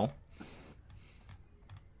Animal.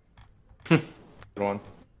 Good one.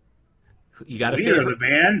 You got a We are favorite? the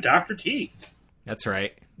band Dr. Teeth. That's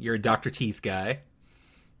right. You're a Dr. Teeth guy.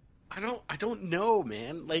 I don't know,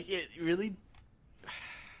 man. Like it really.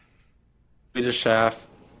 We just chef.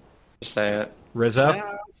 Just say it. Rizzo?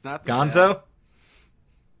 No, it's not the Gonzo?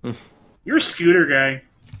 You're a Scooter guy.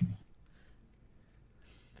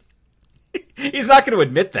 He's not going to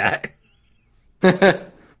admit that. I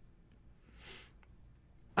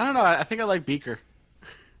don't know. I think I like Beaker.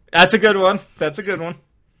 That's a good one. That's a good one.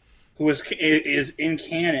 Who is in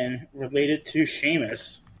canon related to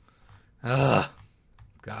Seamus. Ugh.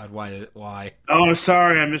 God, why? Oh, I'm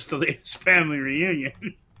sorry, I missed the latest family reunion.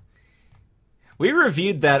 We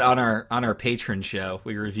reviewed that on our patron show.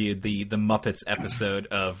 We reviewed the Muppets episode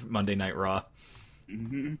of Monday Night Raw,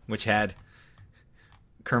 which had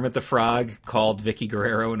Kermit the Frog called Vicky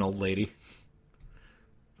Guerrero an old lady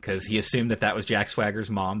because he assumed that was Jack Swagger's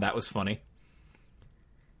mom. That was funny.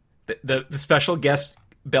 The special guest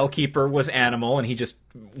bellkeeper was Animal, and he just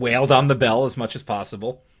wailed on the bell as much as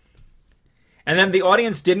possible. And then the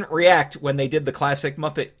audience didn't react when they did the classic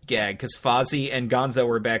Muppet gag, because Fozzie and Gonzo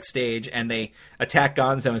were backstage, and they attack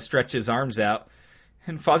Gonzo and stretch his arms out.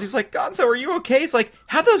 And Fozzie's like, Gonzo, are you okay? He's like,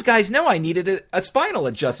 how'd those guys know I needed a spinal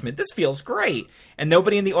adjustment? This feels great. And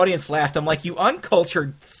nobody in the audience laughed. I'm like, you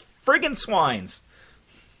uncultured friggin' swines.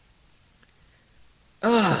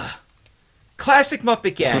 Ugh. Classic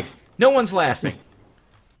Muppet gag. No one's laughing.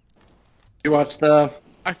 You watch the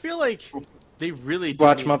I feel like they really do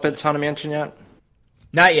watch need Muppets Haunted Mansion yet?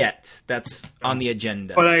 Not yet. That's on the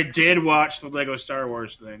agenda. But I did watch the Lego Star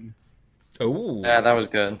Wars thing. Oh. Yeah, that was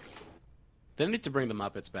good. They need to bring the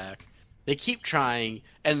Muppets back. They keep trying,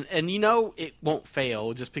 and you know it won't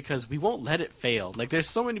fail just because we won't let it fail. Like, there's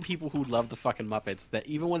so many people who love the fucking Muppets that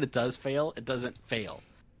even when it does fail, it doesn't fail.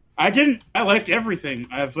 I didn't. I liked everything.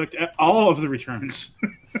 I've looked at all of the returns.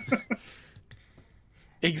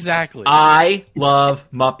 Exactly. I love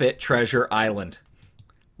Muppet Treasure Island.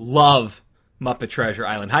 Love Muppet Treasure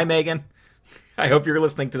Island. Hi, Megan. I hope you're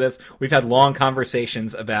listening to this. We've had long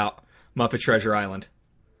conversations about Muppet Treasure Island.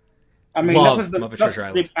 I mean, Love that was Muppet Treasure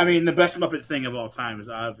Island. I mean, the best Muppet thing of all time is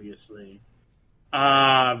obviously.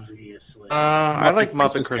 I like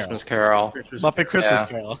Muppet Christmas Carol. Muppet Christmas Yeah.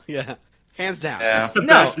 Carol. Yeah. Hands down. Yeah. It's the No.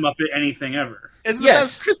 best Muppet anything ever. It's the Yes.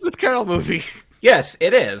 best Christmas Carol movie. Yes,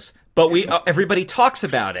 it is. But everybody talks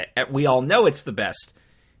about it. And we all know it's the best.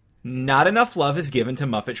 Not enough love is given to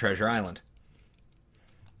Muppet Treasure Island.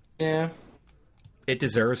 Yeah. It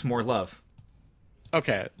deserves more love.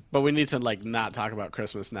 Okay, but we need to not talk about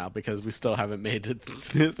Christmas now because we still haven't made it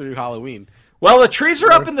through Halloween. Well, the trees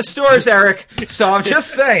are up in the stores, Eric. So I'm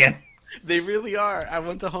just saying. They really are. I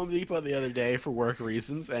went to Home Depot the other day for work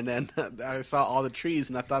reasons, and then I saw all the trees,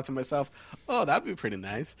 and I thought to myself, "Oh, that'd be pretty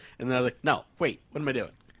nice." And then I was like, "No, wait, what am I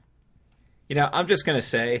doing?" You know, I'm just going to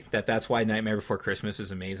say that's why Nightmare Before Christmas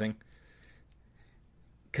is amazing.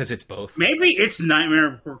 Because it's both. Maybe it's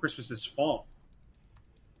Nightmare Before Christmas's fault.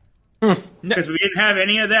 No. Because we didn't have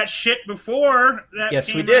any of that shit before that. Yes,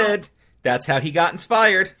 we came did. out. That's how he got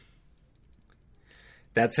inspired.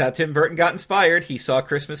 That's how Tim Burton got inspired. He saw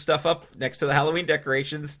Christmas stuff up next to the Halloween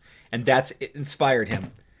decorations, and it inspired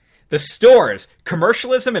him. The stores,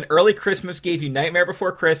 commercialism and early Christmas gave you Nightmare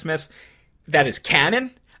Before Christmas. That is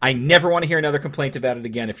canon. I never want to hear another complaint about it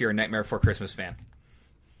again if you're a Nightmare Before Christmas fan.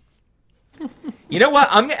 You know what?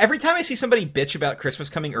 Every time I see somebody bitch about Christmas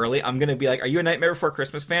coming early, I'm going to be like, are you a Nightmare Before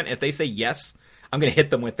Christmas fan? If they say yes, I'm going to hit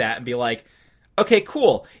them with that and be like, okay,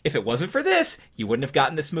 cool. If it wasn't for this, you wouldn't have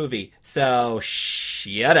gotten this movie. So,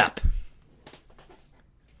 shut up.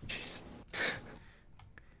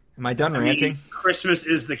 Am I done ranting? Christmas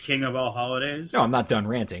is the king of all holidays. No, I'm not done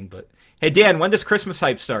ranting, but... Hey, Dan, when does Christmas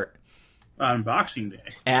hype start? On Boxing Day.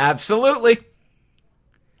 Absolutely.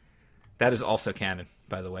 That is also canon,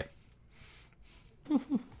 by the way. All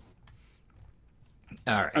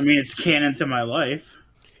right. I mean, it's canon to my life.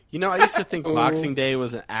 You know, I used to think Boxing Day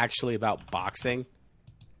wasn't actually about boxing.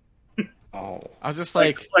 Oh. I was just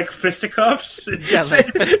like Fisticuffs? yeah, like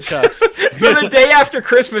fisticuffs. So the day after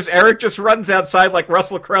Christmas, Eric just runs outside like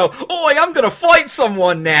Russell Crowe. Oi, I'm going to fight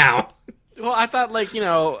someone now. Well, I thought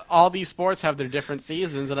all these sports have their different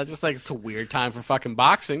seasons, and I just it's a weird time for fucking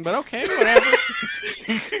boxing, but okay, whatever.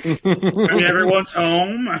 I mean, everyone's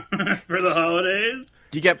home for the holidays.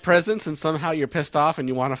 You get presents, and somehow you're pissed off and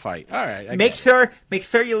you want to fight. All right, I Make guess.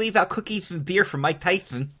 sure you leave out cookies and beer for Mike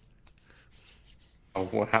Tyson. Oh,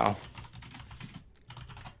 wow.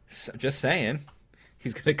 So, just saying.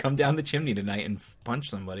 He's going to come down the chimney tonight and punch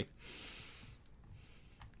somebody.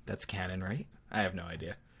 That's canon, right? I have no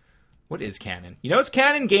idea. What is canon? You know it's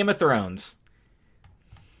canon? Game of Thrones.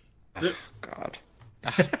 God.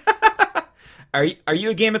 Are you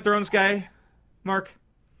a Game of Thrones guy, Mark?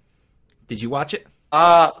 Did you watch it?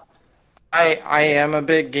 I am a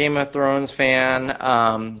big Game of Thrones fan.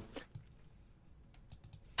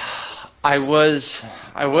 I was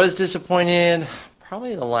disappointed.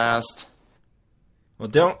 Probably the last. Well,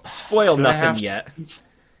 don't spoil 2.5 nothing yet.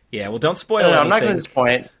 Yeah, well, don't spoil No, anything. I'm not going to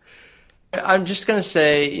disappoint. I'm just going to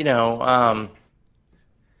say,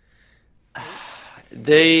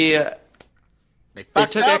 they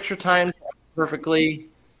fucked took up. extra time perfectly.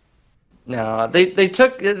 No, they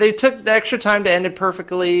took the extra time to end it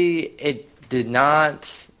perfectly. It did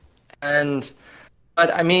not, but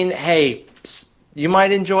I mean, hey, you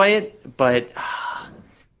might enjoy it, but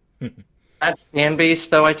that fan base,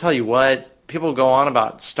 though, I tell you what, people go on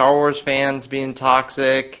about Star Wars fans being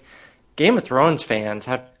toxic. Game of Thrones fans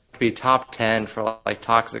have to be top 10 for like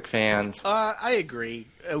toxic fans. I agree.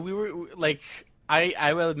 We were like,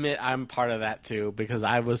 I will admit I'm part of that too because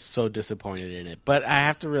I was so disappointed in it. But I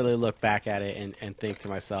have to really look back at it and think to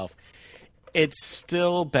myself, it's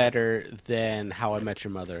still better than How I Met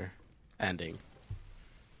Your Mother ending.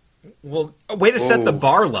 Well, way to set the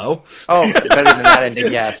bar low. Oh, better than that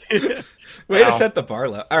ending, yes. Way to Wow. set the bar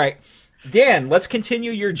low. All right, Dan, let's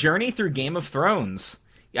continue your journey through Game of Thrones.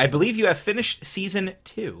 I believe you have finished season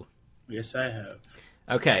 2. Yes, I have.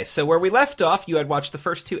 Okay, so where we left off, you had watched the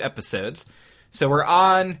first 2 episodes. So we're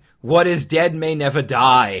on What Is Dead May Never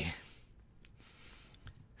Die.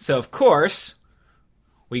 So, of course,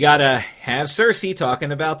 we gotta have Cersei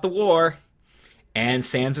talking about the war. And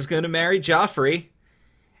Sansa's gonna marry Joffrey.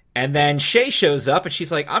 And then Shay shows up and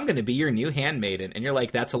she's like, I'm gonna be your new handmaiden. And you're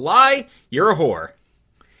like, that's a lie, you're a whore.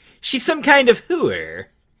 She's some kind of hooer,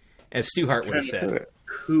 as Stu Hart would have said.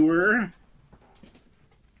 Cooer.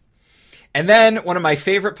 And then, one of my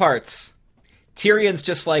favorite parts, Tyrion's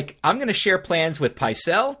just like, I'm going to share plans with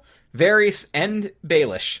Pycelle, Varys, and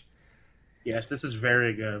Baelish. Yes, this is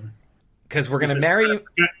very good. Because we're going to marry... We're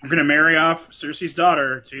going to marry off Cersei's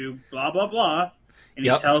daughter to blah, blah, blah. And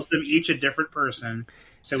Yep. he tells them each a different person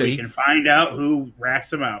so So we he- can find out who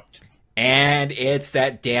rats them out. And it's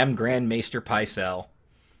that damn Grand Maester Pycelle.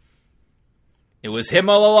 It was him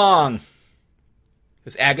all along. It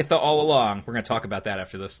was Agatha all along. We're going to talk about that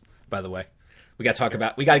after this, by the way. We got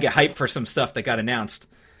to get hyped for some stuff that got announced.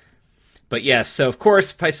 But yes, so of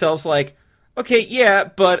course Pycelle's like, okay, yeah,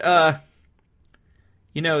 but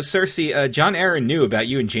Cersei, John Arryn knew about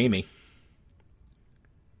you and Jaime.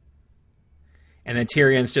 And then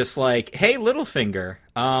Tyrion's just like, hey, Littlefinger,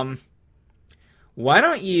 why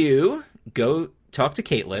don't you go talk to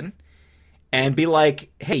Caitlyn and be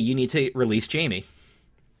like, hey, you need to release Jaime.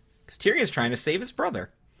 Because Tyrion's trying to save his brother.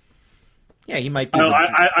 Yeah, he might be...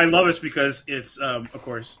 I love this because it's, of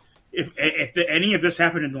course, if any of this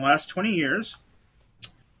happened in the last 20 years,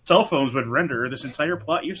 cell phones would render this entire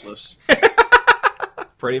plot useless.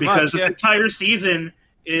 Pretty Because much, this entire season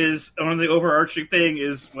is, one of the overarching thing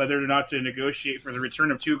is whether or not to negotiate for the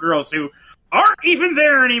return of 2 girls who aren't even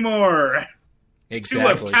there anymore.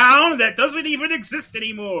 Exactly. To a town that doesn't even exist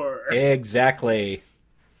anymore. Exactly.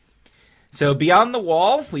 So beyond the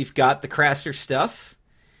wall, we've got the Craster stuff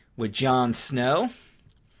with Jon Snow.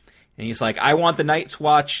 And he's like, I want the Night's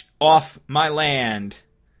Watch off my land.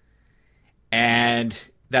 And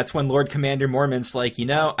that's when Lord Commander Mormont's like,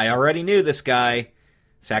 I already knew this guy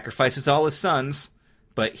sacrifices all his sons,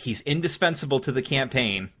 but he's indispensable to the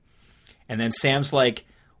campaign. And then Sam's like,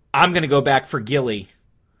 I'm going to go back for Gilly,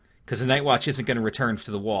 because the Night Watch isn't going to return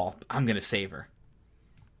to the wall. I'm going to save her.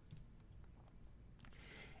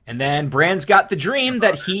 And then Bran's got the dream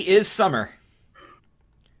that he is Summer.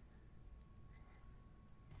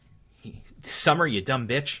 Summer, you dumb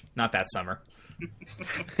bitch. Not that Summer.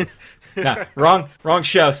 No, wrong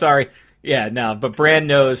show, sorry. Yeah, no, but Bran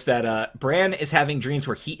knows that Bran is having dreams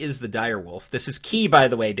where he is the direwolf. This is key, by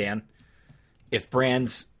the way, Dan. If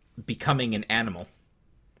Bran's becoming an animal.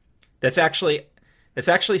 That's actually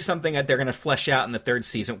something that they're going to flesh out in the 3rd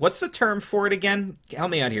season. What's the term for it again?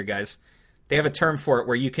 Help me out here, guys. They have a term for it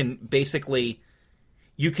where you can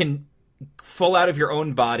fall out of your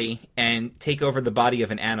own body and take over the body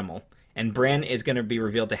of an animal. And Bran is going to be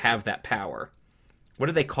revealed to have that power. What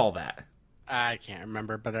do they call that? I can't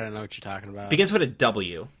remember, but I don't know what you're talking about. Begins with a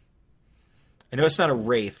W. I know it's not a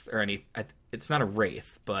wraith or any. It's not a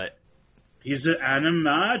wraith, but He's an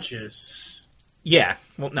animagus. yeah.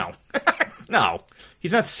 Well, no, no.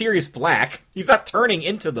 He's not Sirius Black. He's not turning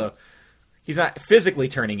into the. He's not physically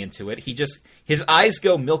turning into it. His eyes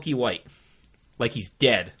go milky white, like he's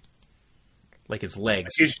dead, like his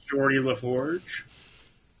legs. He's Geordie LaForge.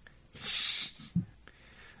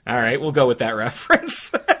 All right, we'll go with that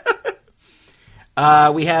reference.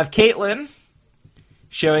 We have Caitlyn.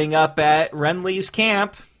 showing up at Renly's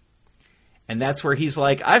camp. And that's where he's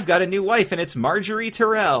like, I've got a new wife, and it's Marjorie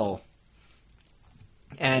Tyrell.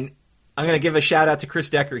 And I'm going to give a shout out to Chris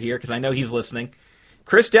Decker here, because I know he's listening.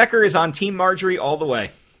 Chris Decker is on Team Marjorie all the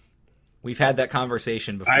way. We've had that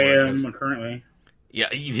conversation before. I am currently.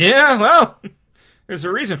 Yeah, well, there's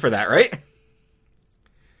a reason for that, right?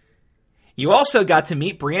 You also got to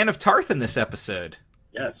meet Brienne of Tarth in this episode.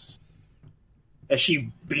 Yes. As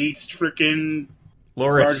she beats freaking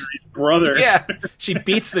Loras. Marjorie's brother. Yeah, she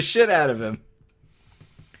beats the shit out of him.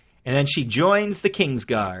 And then she joins the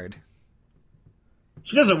Kingsguard.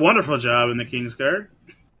 She does a wonderful job in the Kingsguard.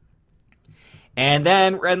 And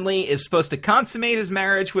then Renly is supposed to consummate his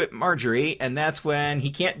marriage with Marjorie, and that's when he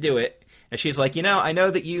can't do it. And she's like, I know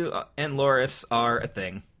that you and Loras are a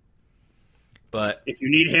thing. But if you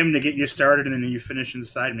need him to get you started and then you finish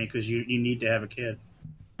inside me because you need to have a kid.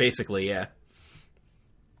 Basically, yeah.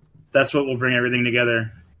 That's what will bring everything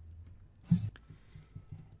together.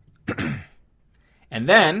 And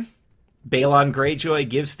then Balon Greyjoy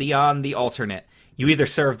gives Theon the alternate. You either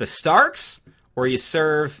serve the Starks or you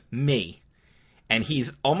serve me. And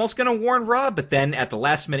he's almost going to warn Robb, but then at the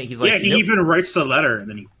last minute he's like... Yeah, he nope. even writes the letter and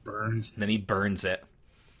then he burns it. And then he burns it.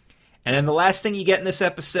 And then the last thing you get in this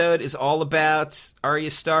episode is all about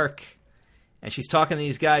Arya Stark. And she's talking to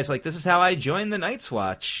these guys like, this is how I joined the Night's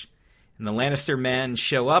Watch. And the Lannister men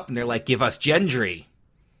show up and they're like, give us Gendry.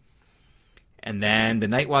 And then the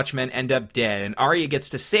Night Watch men end up dead. And Arya gets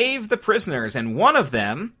to save the prisoners. And one of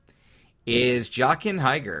them is Jaqen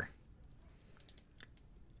H'ghar.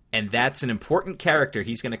 And that's an important character.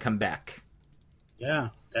 He's going to come back. Yeah,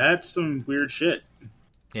 that's some weird shit.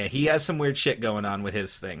 Yeah, he has some weird shit going on with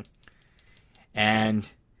his thing. And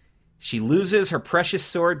she loses her precious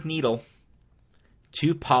sword Needle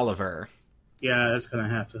to Polliver. Yeah, that's going to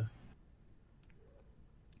have to.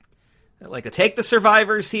 Like, take the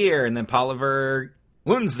survivors here, and then Polliver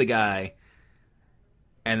wounds the guy.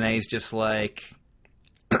 And then he's just like,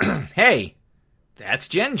 hey, that's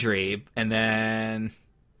Gendry. And then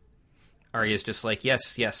Arya's just like,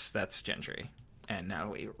 yes, that's Gendry. And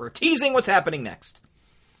now we're teasing what's happening next.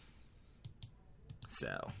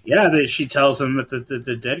 So yeah, she tells him that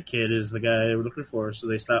the dead kid is the guy they were looking for, so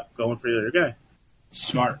they stop going for the other guy.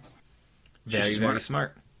 Smart. Very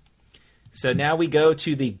smart. So now we go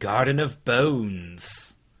to the Garden of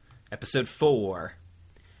Bones, episode 4.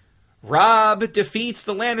 Robb defeats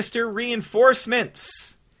the Lannister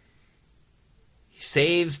reinforcements. He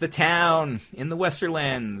saves the town in the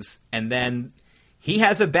Westerlands, and then he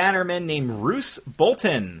has a bannerman named Roose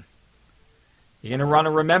Bolton. You're going to want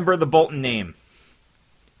to remember the Bolton name,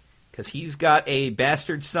 because he's got a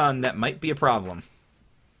bastard son that might be a problem.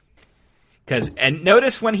 And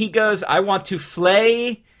notice when he goes, I want to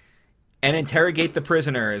flay and interrogate the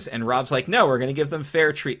prisoners. And Robb's like, no, we're going to give them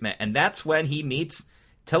fair treatment. And that's when he meets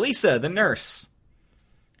Talisa, the nurse.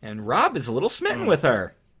 And Robb is a little smitten with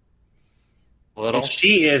her. Little. And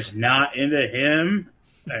she is not into him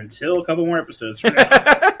until a couple more episodes from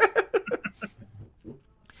now.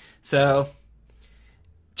 So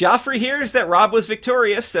Joffrey hears that Robb was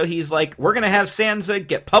victorious, so he's like, we're going to have Sansa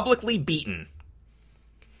get publicly beaten.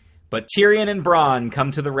 But Tyrion and Bronn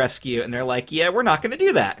come to the rescue, and they're like, yeah, we're not going to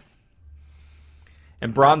do that.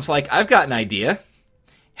 And Bronn's like, I've got an idea.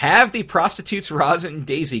 Have the prostitutes Roz and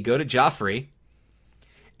Daisy go to Joffrey.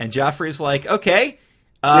 And Joffrey's like, okay.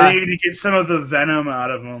 They need to get some of the venom out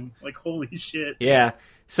of him. Like, holy shit. Yeah.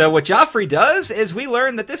 So what Joffrey does is we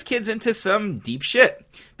learn that this kid's into some deep shit.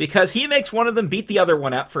 Because he makes one of them beat the other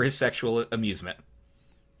one out for his sexual amusement.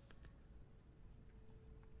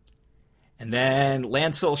 And then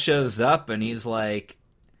Lancel shows up and he's like,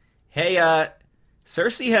 hey,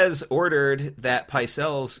 Cersei has ordered that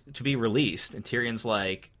Pycelles to be released. And Tyrion's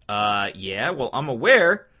like, yeah, well, I'm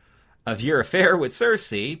aware of your affair with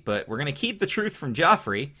Cersei, but we're going to keep the truth from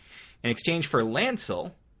Joffrey in exchange for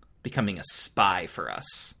Lancel becoming a spy for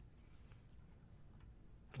us.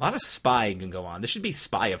 A lot of spying can go on. This should be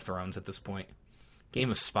Spy of Thrones at this point. Game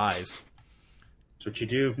of Spies. That's what you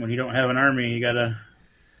do when you don't have an army. You gotta...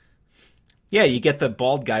 Yeah, you get the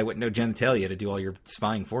bald guy with no genitalia to do all your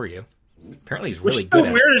spying for you. Apparently he's really Which is good the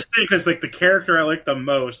at it. weirdest thing, because like the character I like the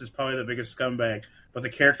most is probably the biggest scumbag, but the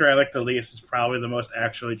character I like the least is probably the most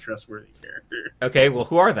actually trustworthy character. Okay, well,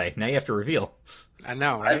 who are they? Now you have to reveal. I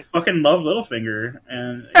know, I right? fucking love Littlefinger,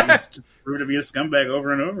 and he's just proved to be a scumbag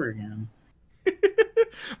over and over again.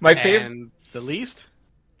 My favorite. And the least?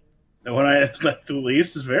 The one I like the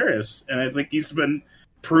least is Varys, and I think he's been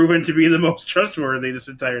proven to be the most trustworthy this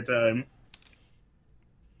entire time.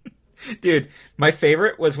 Dude, my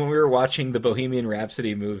favorite was when we were watching the Bohemian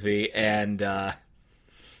Rhapsody movie, and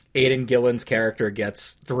Aidan Gillen's character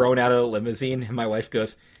gets thrown out of the limousine, and my wife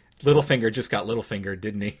goes, Littlefinger just got Littlefingered,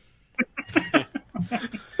 didn't he?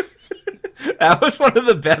 That was one of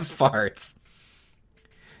the best parts.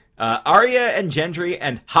 Arya and Gendry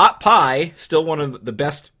and Hot Pie, still one of the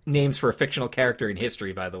best names for a fictional character in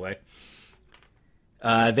history, by the way.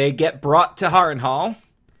 They get brought to Harrenhal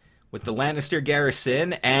with the Lannister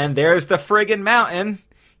garrison, and there's the friggin' Mountain.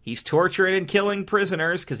 He's torturing and killing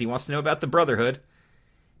prisoners because he wants to know about the Brotherhood.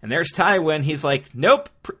 And there's Tywin. He's like, nope,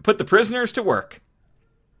 put the prisoners to work.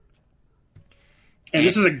 And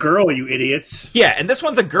this is a girl, you idiots. Yeah, and this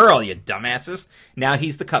one's a girl, you dumbasses. Now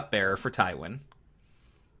he's the cupbearer for Tywin.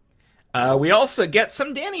 We also get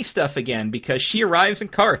some Dany stuff again because she arrives in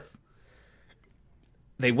Karth.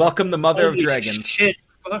 They welcome the Mother of Dragons.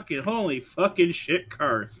 Holy fucking shit,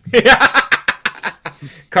 Karth.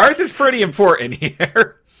 Karth is pretty important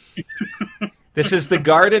here. This is the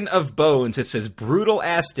Garden of Bones. It's this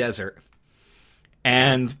brutal-ass desert.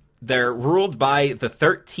 And they're ruled by the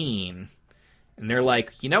 13. And they're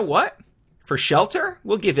like, you know what? For shelter,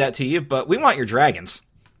 we'll give that to you, but we want your dragons.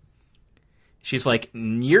 She's like,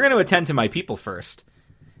 you're going to attend to my people first.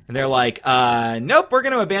 And they're like, nope, we're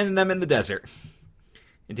going to abandon them in the desert.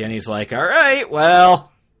 And Dany's like, all right,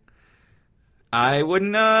 well, I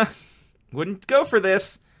wouldn't go for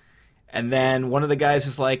this. And then one of the guys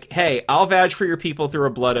is like, hey, I'll vouch for your people through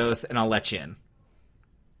a blood oath, and I'll let you in.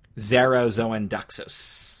 Zaro Zoan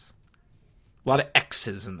Daxos. A lot of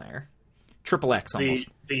X's in there. Triple X, almost.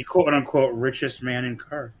 The quote-unquote richest man in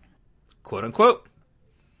Karth. Quote-unquote.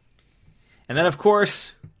 And then, of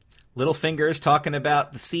course, Littlefinger's talking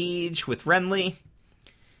about the siege with Renly.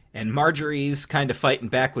 And Marjorie's kind of fighting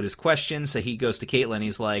back with his questions, so he goes to Catelyn.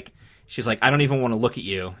 She's like, I don't even want to look at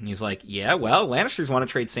you. And he's like, yeah, well, Lannisters want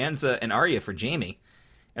to trade Sansa and Arya for Jaime.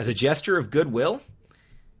 As a gesture of goodwill,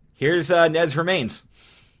 here's Ned's remains.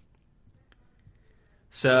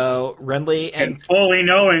 So Renly and fully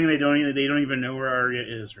knowing they don't even know where Arya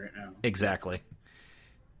is right now. Exactly.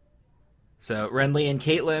 So Renly and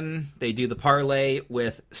Catelyn, they do the parlay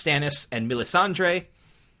with Stannis and Melisandre.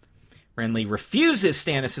 Renly refuses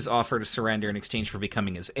Stannis' offer to surrender in exchange for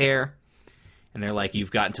becoming his heir. And they're like,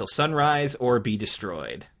 you've got until sunrise or be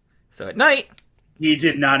destroyed. So at night... He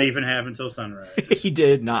did not even have until sunrise. He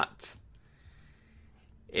did not.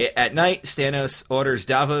 At night, Stannis orders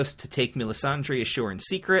Davos to take Melisandre ashore in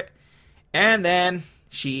secret. And then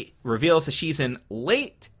she reveals that she's in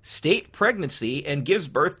late-state pregnancy and gives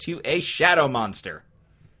birth to a shadow monster.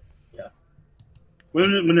 Yeah.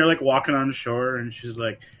 When they're, like, walking on the shore and she's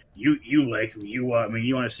like... You like me, you want me,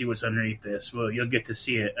 you want to see what's underneath this. Well, you'll get to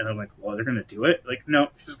see it. And I'm like, well, they're going to do it? Like, no,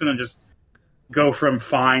 she's going to just go from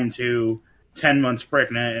fine to 10 months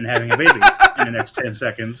pregnant and having a baby in the next 10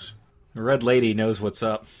 seconds. The Red Lady knows what's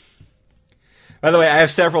up. By the way, I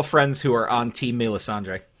have several friends who are on Team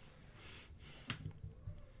Melisandre.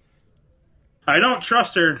 I don't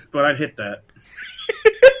trust her, but I'd hit that.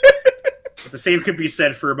 But the same could be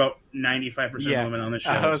said for about 95% of women on the show.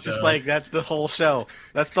 I was just like, that's the whole show.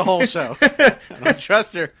 That's the whole show. I don't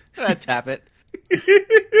trust her. I'd tap it.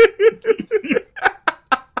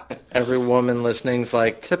 Every woman listening's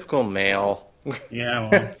like, typical male. Yeah,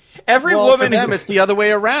 well. Every woman... For them, it's the other way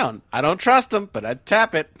around. I don't trust them, but I'd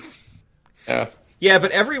tap it. Yeah, but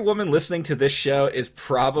every woman listening to this show is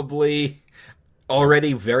probably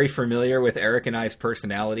already very familiar with Eric and I's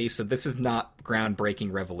personality, so this is not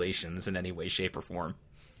groundbreaking revelations in any way, shape, or form.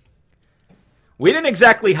 We didn't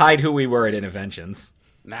exactly hide who we were at Interventions.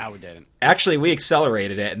 No, we didn't. Actually, we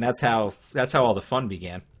accelerated it, and that's how all the fun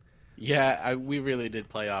began. Yeah, we really did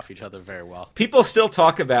play off each other very well. People still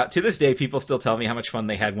talk about, to this day, people still tell me how much fun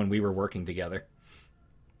they had when we were working together.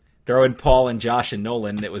 Throw in Paul and Josh and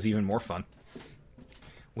Nolan, it was even more fun.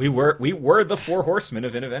 We were the four horsemen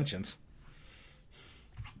of Interventions.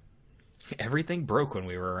 Everything broke when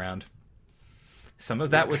we were around. Some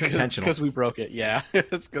of that was intentional. Because we broke it, yeah.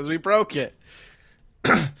 It's because we broke it.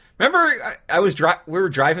 Remember, we were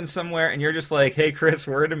driving somewhere, and you're just like, hey, Chris,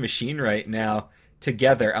 we're in a machine right now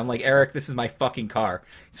together. I'm like, Eric, this is my fucking car.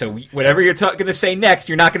 So whatever you're going to say next,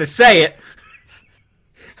 you're not going to say it.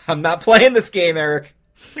 I'm not playing this game, Eric.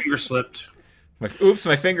 Finger slipped. My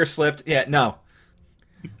finger slipped. Yeah, no.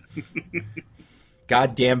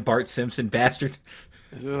 Goddamn Bart Simpson bastard.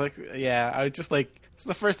 Like, yeah, I was just like, it's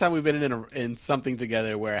the first time we've been in something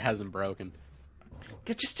together where it hasn't broken.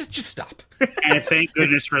 Just stop. And thank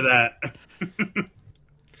goodness for that.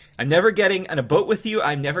 I'm never getting on a boat with you.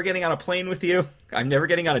 I'm never getting on a plane with you. I'm never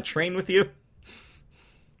getting on a train with you.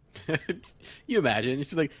 You imagine.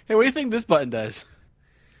 She's like, hey, what do you think this button does?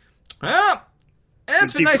 Well,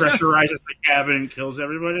 it's been nice. Depressurizes the cabin and kills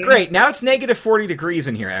everybody. Great. Now it's negative 40 degrees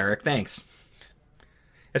in here, Eric. Thanks.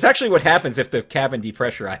 It's actually what happens if the cabin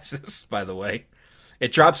depressurizes, by the way.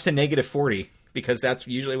 It drops to negative 40 because that's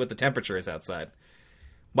usually what the temperature is outside.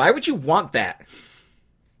 Why would you want that?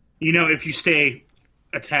 You know, if you stay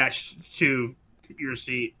attached to your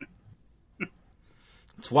seat.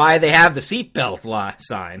 That's why they have the seatbelt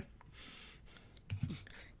sign.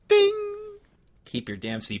 Ding! Keep your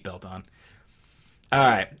damn seatbelt on. All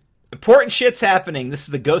right. Important shit's happening. This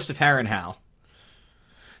is the ghost of Harrenhal.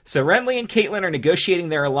 So Renly and Caitlyn are negotiating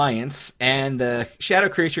their alliance, and the shadow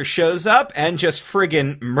creature shows up and just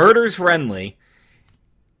friggin' murders Renly.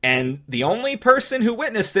 And the only person who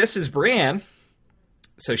witnessed this is Brienne.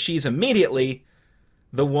 So she's immediately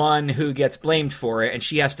the one who gets blamed for it, and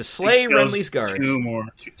she has to slay Renly's guards.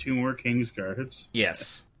 Two more King's guards.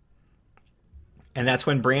 Yes. And that's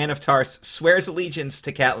when Brienne of Tarth swears allegiance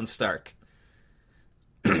to Catelyn Stark.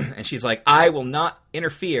 And she's like, I will not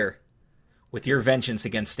interfere with your vengeance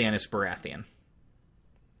against Stannis Baratheon.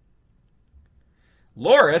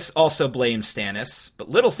 Loras also blames Stannis,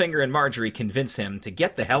 but Littlefinger and Margaery convince him to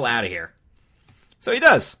get the hell out of here. So he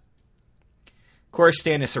does. Of course,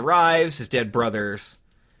 Stannis arrives, his dead brothers.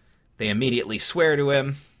 They immediately swear to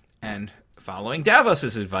him, and following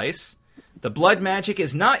Davos' advice, the blood magic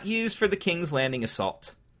is not used for the King's Landing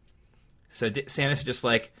assault. So Stannis is just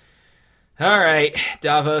like, all right,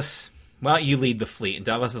 Davos, why don't you lead the fleet? And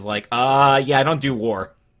Davos is like, yeah, I don't do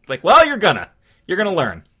war. It's like, well, you're gonna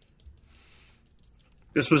learn.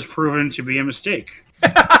 This was proven to be a mistake.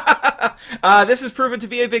 This is proven to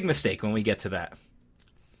be a big mistake when we get to that.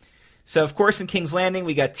 So, of course, in King's Landing,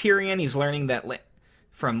 we got Tyrion. He's learning that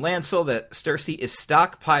from Lancel that Cersei is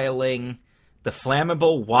stockpiling the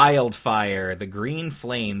flammable wildfire, the green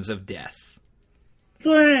flames of death.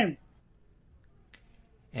 Flame!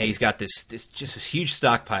 And he's got this huge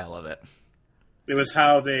stockpile of it. It was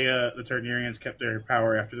how the Targaryens kept their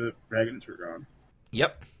power after the dragons were gone.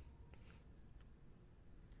 Yep.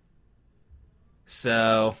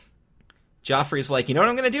 So, Joffrey's like, you know what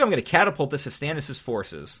I'm going to do? I'm going to catapult this as Stannis'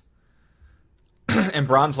 forces. And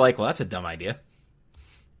Bronn's like, well, that's a dumb idea.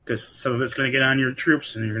 Because some of it's going to get on your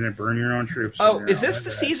troops, and you're going to burn your own troops. Oh, is this the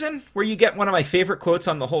season where you get one of my favorite quotes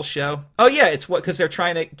on the whole show? Oh, yeah, it's because they're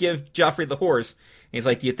trying to give Joffrey the horse. And he's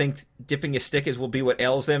like, do you think dipping his stick will be what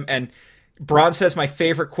ails him? And Bronn says my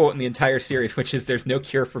favorite quote in the entire series, which is, there's no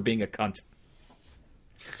cure for being a cunt.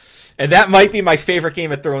 And that might be my favorite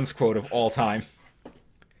Game of Thrones quote of all time.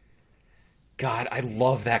 God, I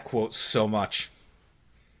love that quote so much.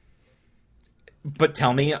 But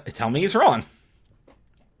tell me he's wrong.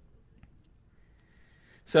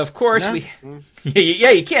 So, of course, yeah,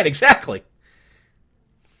 you can't, exactly.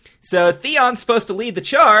 So, Theon's supposed to lead the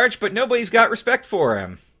charge, but nobody's got respect for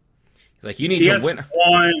him. He's like, you need to win.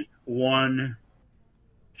 One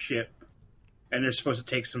ship, and they're supposed to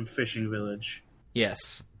take some fishing village.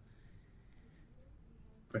 Yes.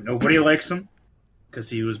 But nobody likes him, because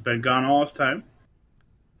he was been gone all his time.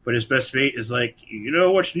 But his best mate is like, you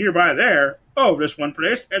know what's nearby there? Oh, this one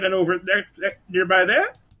place, and then over there nearby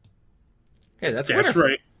there? Yeah, that's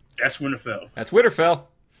right. That's Winterfell. That's Winterfell.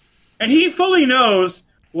 And he fully knows,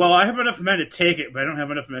 well, I have enough men to take it, but I don't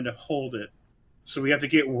have enough men to hold it. So we have to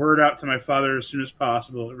get word out to my father as soon as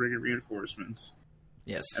possible to bring in reinforcements.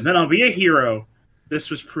 Yes. And then I'll be a hero.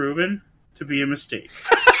 This was proven to be a mistake.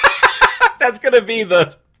 That's going to be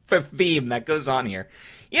the theme that goes on here.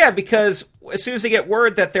 Yeah, because as soon as they get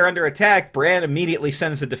word that they're under attack, Bran immediately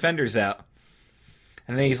sends the defenders out.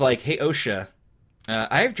 And then he's like, hey, Osha,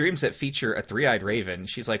 I have dreams that feature a three-eyed raven.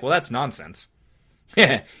 She's like, well, that's nonsense.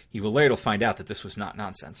 You will later find out that this was not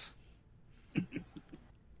nonsense.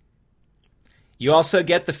 You also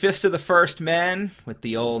get the Fist of the First Men with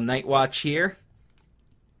the old Night Watch here.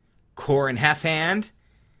 Qhorin Halfhand.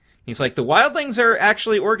 He's like, the wildlings are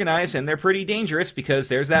actually organized and they're pretty dangerous because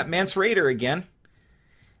there's that Mance Rayder again.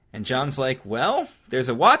 And Jon's like, well, there's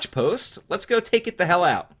a watch post. Let's go take it the hell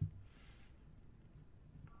out.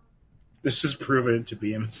 This is proven to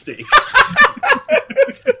be a mistake.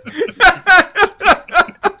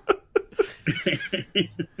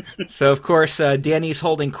 So, of course, Dany's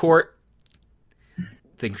holding court.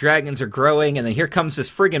 The dragons are growing, and then here comes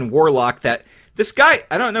this friggin' warlock that... This guy,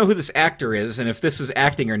 I don't know who this actor is, and if this was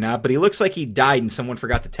acting or not, but he looks like he died and someone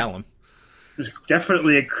forgot to tell him. He's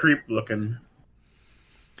definitely a creep looking.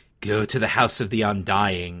 Go to the House of the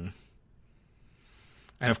Undying.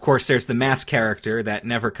 And of course, there's the masked character that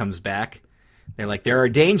never comes back. They're like, there are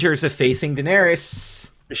dangers of facing Daenerys.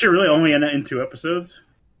 They should really only end it in 2 episodes.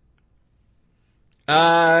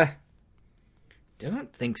 Don't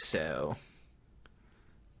think so.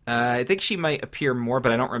 I think she might appear more,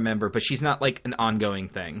 but I don't remember. But she's not like an ongoing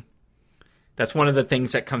thing. That's one of the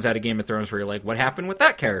things that comes out of Game of Thrones where you're like, what happened with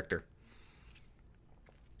that character?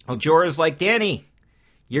 Well, Jorah's like, Dany,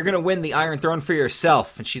 you're going to win the Iron Throne for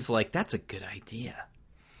yourself. And she's like, that's a good idea.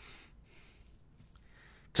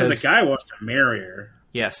 So the guy wants to marry her.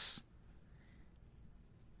 Yes.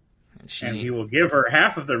 And he will give her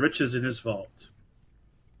half of the riches in his vault.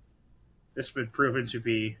 This has been proven to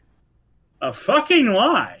be a fucking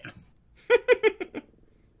lie.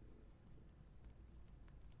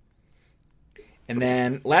 And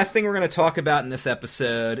then, last thing we're going to talk about in this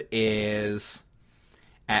episode is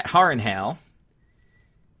at Harrenhal.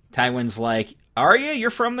 Tywin's like, Arya, you're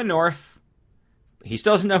from the north. He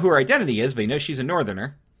still doesn't know who her identity is, but he knows she's a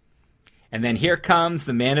northerner. And then here comes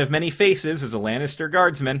the man of many faces as a Lannister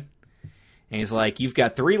guardsman. And he's like, you've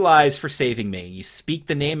got 3 lies for saving me. You speak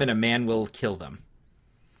the name and a man will kill them.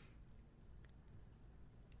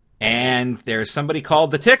 And there's somebody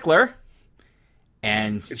called the Tickler.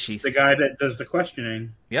 And she's the guy that does the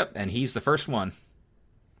questioning. Yep, and he's the first one.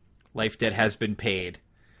 Life debt has been paid.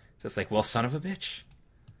 So it's like, well, son of a bitch.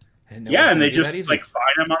 I didn't know yeah, and they just find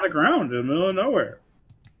him on the ground in the middle of nowhere.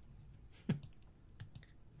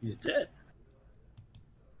 He's dead.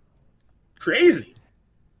 Crazy.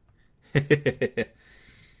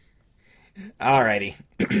 Alrighty.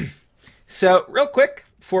 So, real quick,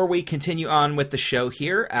 before we continue on with the show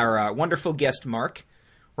here, our wonderful guest, Mark,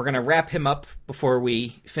 we're going to wrap him up before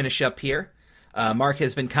we finish up here. Mark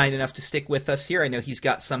has been kind enough to stick with us here. I know he's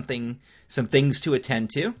got some things to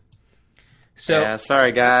attend to. So, yeah,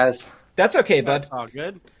 sorry, guys. That's okay, bud. That's all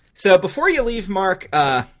good. So, before you leave, Mark,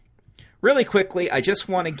 really quickly, I just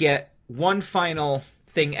want to get one final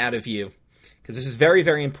thing out of you, because this is very,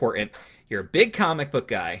 very important. You're a big comic book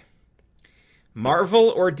guy. Marvel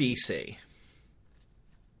or DC?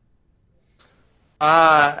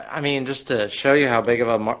 I mean, just to show you how big of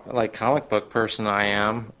a comic book person I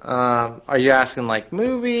am. Are you asking like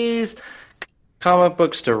movies, comic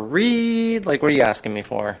books to read? Like, what are you asking me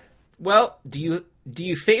for? Well, do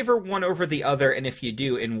you favor one over the other, and if you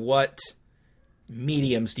do, in what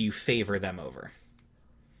mediums do you favor them over?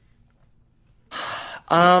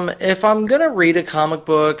 If I'm gonna read a comic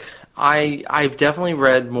book, I've definitely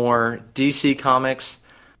read more DC comics.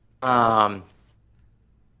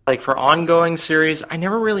 Like for ongoing series, I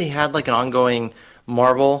never really had like an ongoing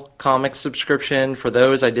Marvel comic subscription. For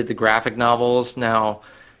those, I did the graphic novels. Now,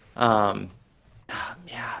 yeah,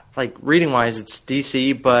 like reading wise, it's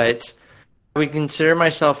DC, but I would consider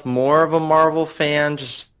myself more of a Marvel fan,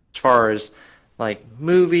 just as far as like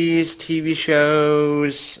movies, TV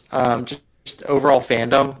shows, just overall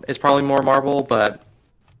fandom is probably more Marvel. But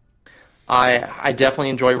I definitely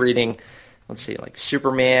enjoy reading. Let's see, like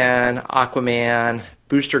Superman, Aquaman,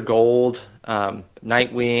 Booster Gold,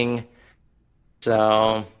 Nightwing.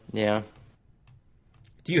 So, yeah.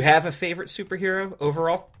 Do you have a favorite superhero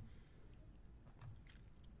overall?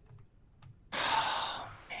 Oh,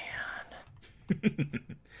 man.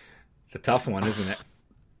 It's a tough one, isn't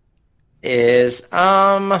it?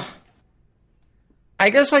 I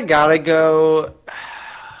guess I gotta go.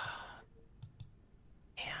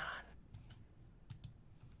 Man.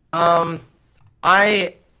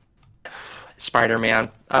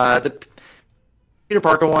 Spider-Man. The Peter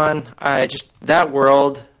Parker one, that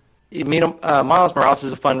world. You meet Miles Morales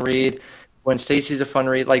is a fun read. Gwen Stacy's a fun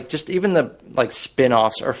read. Like just even the like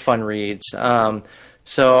spin-offs are fun reads.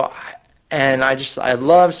 So I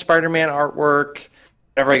love Spider-Man artwork.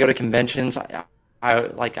 Whenever I go to conventions, I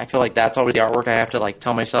feel like that's always the artwork I have to like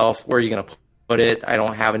tell myself where are you gonna put it. I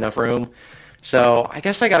don't have enough room. So I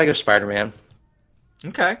guess I gotta go Spider-Man.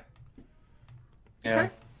 Okay. Yeah.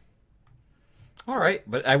 Okay. All right,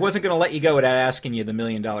 but I wasn't going to let you go without asking you the $1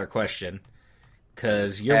 million question,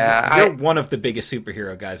 because you're one of the biggest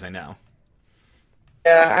superhero guys I know.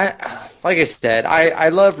 Yeah, like I said, I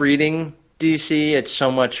love reading DC. It's so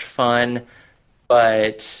much fun,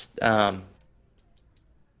 but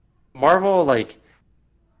Marvel, like,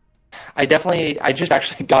 I just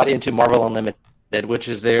actually got into Marvel Unlimited, which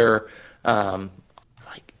is their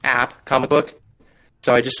like app comic book.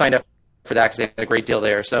 So I just signed up for that because they had a great deal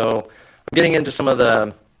there. So I'm getting into some of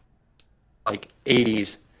the like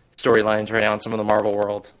 80s storylines right now in some of the Marvel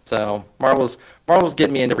world. So Marvel's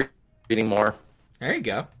getting me into reading more. There you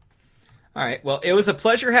go. All right. Well, it was a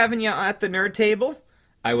pleasure having you at the Nerd Table.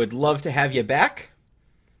 I would love to have you back.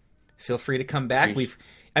 Feel free to come back. We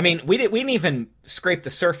didn't even scrape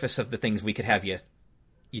the surface of the things we could have you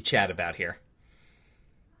chat about here.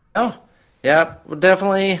 Oh, yeah. We'll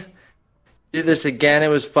definitely do this again. It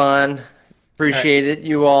was fun. Appreciate it,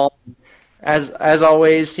 you all. as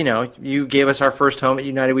always, you gave us our first home at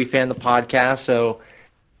United We Fan the podcast, so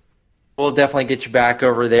we'll definitely get you back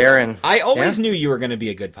over there. And I always knew you were going to be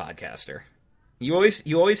a good podcaster. You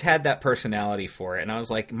always had that personality for it, and I was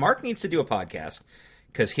like, Mark needs to do a podcast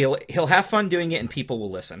because he'll have fun doing it, and people will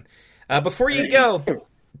listen. Before you go,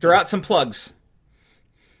 throw out some plugs.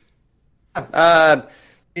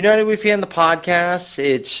 United We Fan the podcast.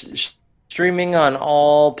 It's streaming on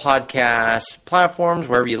all podcast platforms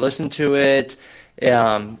wherever you listen to it.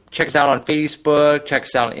 Check us out on Facebook. Check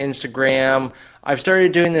us out on Instagram. I've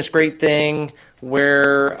started doing this great thing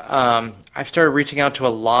where I've started reaching out to a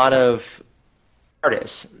lot of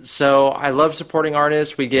artists. So I love supporting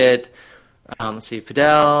artists. We get,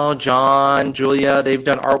 Fidel, John, Julia. They've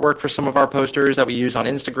done artwork for some of our posters that we use on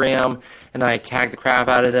Instagram, and I tag the crap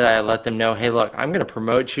out of it. I let them know, hey, look, I'm going to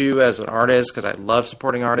promote you as an artist because I love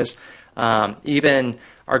supporting artists. Even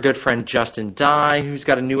our good friend Justin Dye, who's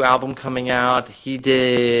got a new album coming out, he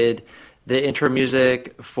did the intro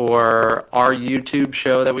music for our YouTube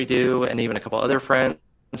show that we do, and even a couple other friends.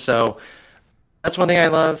 So that's one thing I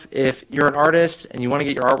love. If you're an artist and you want to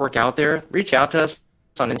get your artwork out there, reach out to us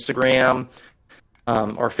on Instagram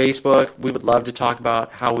or Facebook. We would love to talk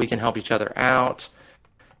about how we can help each other out.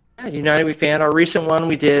 Yeah, United We Fan. Our recent one,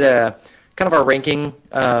 we did kind of our ranking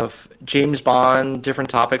of James Bond, different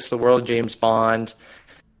topics, the world of James Bond.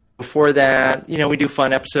 Before that, we do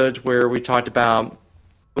fun episodes where we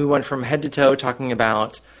went from head to toe talking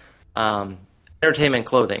about entertainment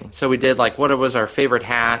clothing. So we did what was our favorite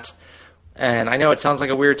hat. And I know it sounds like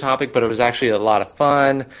a weird topic, but it was actually a lot of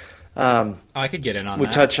fun. I could get in on that.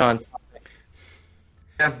 We touch on...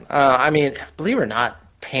 believe it or not,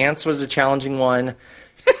 pants was a challenging one.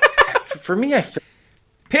 For me, I feel...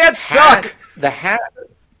 Pants suck! The hat...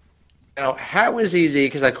 hat was easy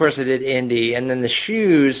because, of course, I did Indy. And then the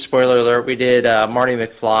shoes, spoiler alert, we did Marty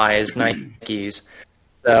McFly's Nikes.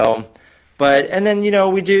 So, and then,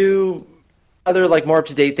 we do other, more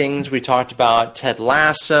up-to-date things. We talked about Ted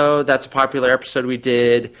Lasso. That's a popular episode we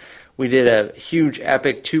did. We did a huge,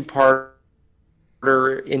 epic two-parter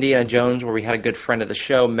Indiana Jones where we had a good friend of the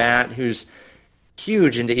show, Matt, who's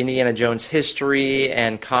huge into Indiana Jones history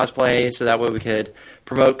and cosplay, so that way we could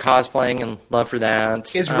promote cosplaying and love for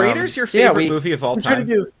that. Is Raiders your favorite movie of all time?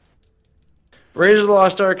 Raiders of the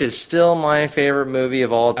Lost Ark is still my favorite movie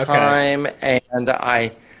of all time, and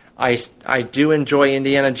I do enjoy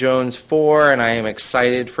Indiana Jones 4, and I am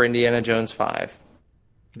excited for Indiana Jones 5.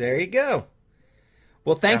 There you go.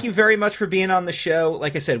 Well, thank you very much for being on the show.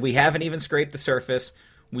 Like I said, we haven't even scraped the surface.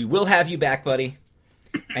 We will have you back, buddy,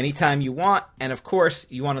 anytime you want. And, of course,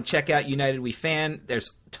 you want to check out United We Fan. There's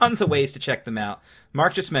tons of ways to check them out.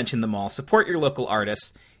 Mark just mentioned them all. Support your local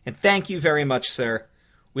artists. And thank you very much, sir.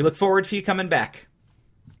 We look forward to you coming back.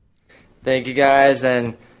 Thank you, guys,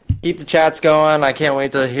 and keep the chats going. I can't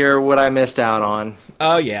wait to hear what I missed out on.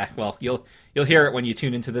 Oh, yeah. Well, you'll hear it when you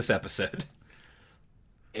tune into this episode.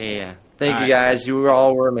 Yeah. Thank you, guys. You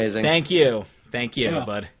all were amazing. Thank you. Thank you,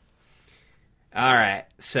 bud. All right.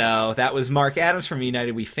 So that was Mark Adams from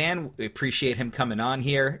United We Fan. We appreciate him coming on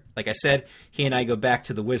here. Like I said, he and I go back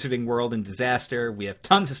to the Wizarding World and Disaster. We have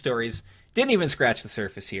tons of stories. Didn't even scratch the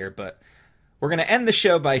surface here, but we're going to end the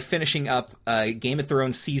show by finishing up Game of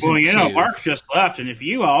Thrones Season 2. Well, Mark just left, and if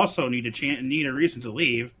you also need a reason to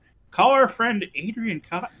leave, call our friend Adrian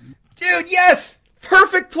Cotton. Dude, yes!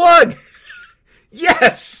 Perfect plug!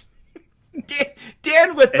 Yes!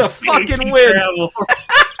 Dan with the fucking win!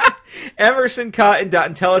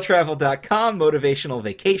 EmersonCotton.IntelliTravel.com, motivational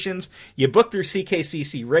vacations. You book through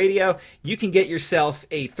CKCC Radio. You can get yourself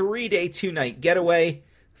a 3-day, 2-night getaway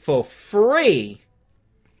for free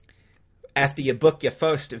after you book your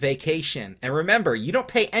first vacation. And remember, you don't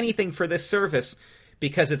pay anything for this service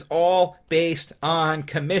because it's all based on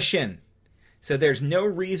commission. So there's no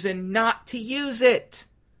reason not to use it.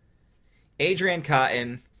 Adrian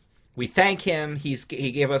Cotton, we thank him. He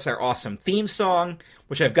gave us our awesome theme song,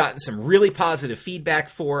 which I've gotten some really positive feedback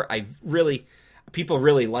for. People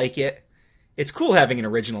really like it. It's cool having an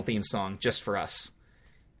original theme song just for us.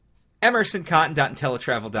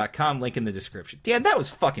 EmersonCotton.IntelliTravel.com, link in the description. Dan, that was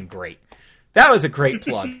fucking great. That was a great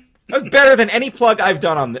plug. That was better than any plug I've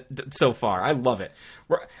done so far. I love it.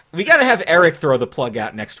 We got to have Eric throw the plug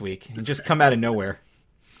out next week and just come out of nowhere.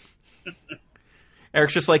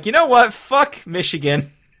 Eric's just like, you know what? Fuck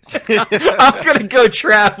Michigan. I'm going to go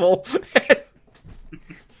travel.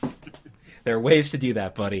 There are ways to do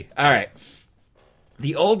that, buddy. All right.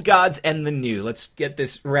 The old gods and the new. Let's get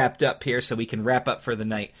this wrapped up here so we can wrap up for the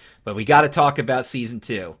night. But we got to talk about Season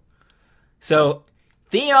 2. So,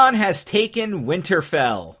 Theon has taken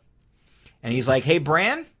Winterfell. And he's like, hey,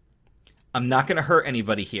 Bran, I'm not going to hurt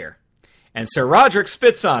anybody here. And Sir Roderick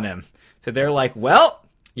spits on him. So they're like, well,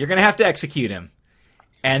 you're going to have to execute him.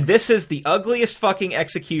 And this is the ugliest fucking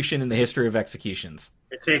execution in the history of executions.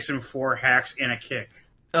 It takes him 4 hacks and a kick.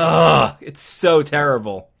 Ugh, it's so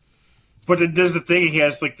terrible. But it does the thing, he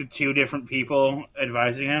has like the 2 different people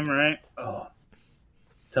advising him, right? Oh.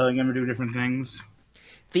 Telling him to do different things.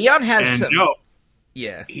 Theon has and some... no,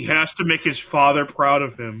 Yeah. he has to make his father proud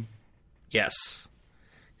of him. Yes.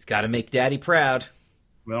 He's got to make Daddy proud.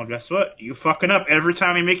 Well, guess what? You fucking up every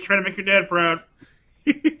time you try to make your dad proud.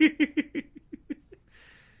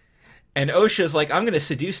 And Osha's like, I'm going to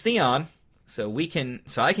seduce Theon so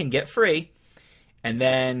I can get free. And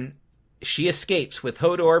then she escapes with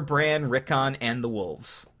Hodor, Bran, Rickon, and the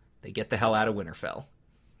wolves. They get the hell out of Winterfell.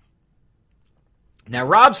 Now,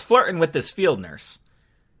 Robb's flirting with this field nurse.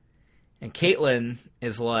 And Catelyn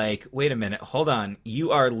is like, wait a minute, hold on.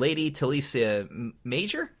 You are Lady Talisa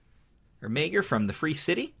Major? Or Mager from the Free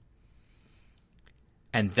City?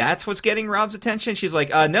 And that's what's getting Robb's attention? She's like,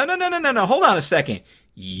 no, hold on a second.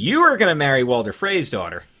 You are going to marry Walder Frey's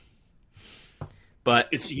daughter.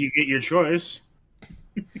 But You get your choice.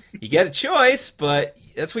 you get a choice, but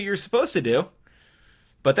that's what you're supposed to do.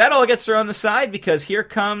 But that all gets thrown aside because here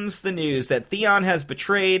comes the news that Theon has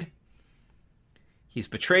betrayed. He's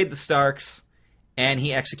betrayed the Starks, and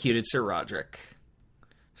he executed Sir Roderick.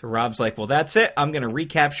 So Robb's like, well, that's it. I'm going to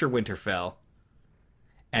recapture Winterfell.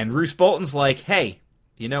 And Roose Bolton's like, hey,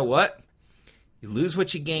 you know what? You lose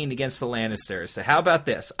what you gained against the Lannisters. So how about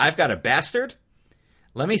this? I've got a bastard.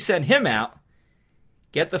 Let me send him out.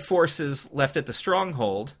 Get the forces left at the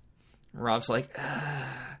stronghold. And Robb's like,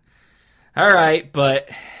 all right, but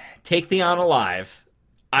take Theon alive.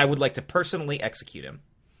 I would like to personally execute him.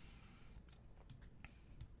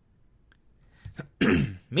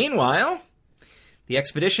 Meanwhile, the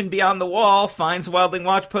expedition beyond the wall finds Wildling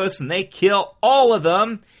Watchposts, and they kill all of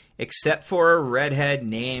them, except for a redhead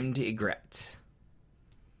named Ygritte.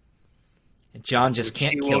 And Jon just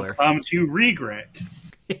can't kill her. Come to regret.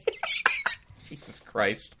 Jesus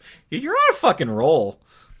Christ. Dude, you're on a fucking roll.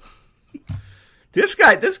 This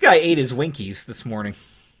guy ate his Winkies this morning.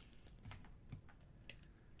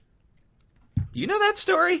 Do you know that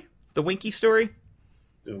story? The Winky story?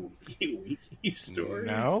 The Winky story?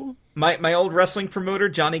 No? My old wrestling promoter,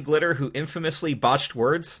 Johnny Glitter, who infamously botched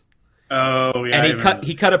words. Oh, yeah. And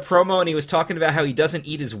he cut a promo and he was talking about how he doesn't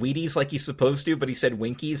eat his Wheaties like he's supposed to, but he said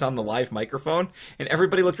Winkies on the live microphone. And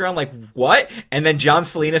everybody looked around like, what? And then John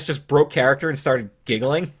Salinas just broke character and started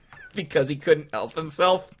giggling because he couldn't help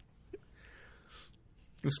himself.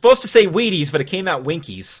 He was supposed to say Wheaties, but it came out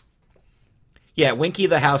Winkies. Yeah, Winky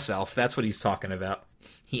the house elf. That's what he's talking about.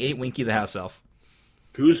 He ate Winky the house elf.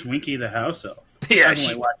 Who's Winky the house elf? Yeah, I've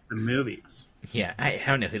only watched the movies. Yeah, I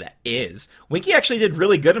don't know who that is. Winky actually did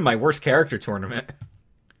really good in my worst character tournament.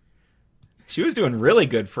 She was doing really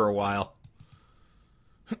good for a while.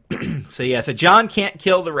 So Jon can't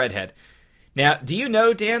kill the redhead. Now, do you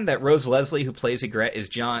know, Dan, that Rose Leslie, who plays Ygritte, is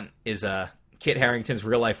Kit Harington's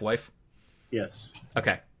real life wife? Yes.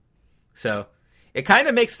 Okay. So it kind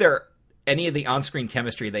of makes any of the on-screen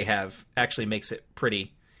chemistry they have actually makes it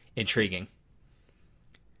pretty intriguing.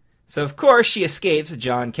 So, of course, she escapes.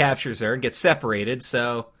 Jon captures her and gets separated.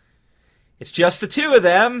 So it's just the two of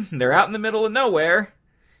them. They're out in the middle of nowhere.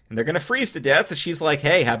 And they're going to freeze to death. And she's like,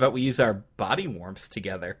 hey, how about we use our body warmth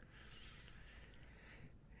together?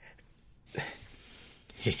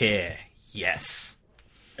 Yeah, yes.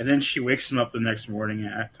 And then she wakes him up the next morning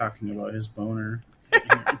talking about his boner.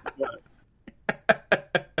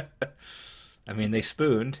 I mean, they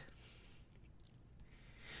spooned.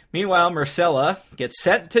 Meanwhile, Myrcella gets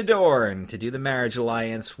sent to Dorne to do the marriage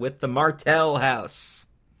alliance with the Martell house.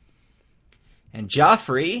 And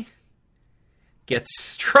Joffrey gets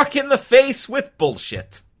struck in the face with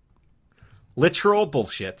bullshit. Literal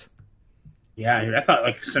bullshit. Yeah, I thought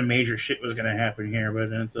like some major shit was going to happen here, but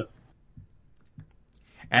then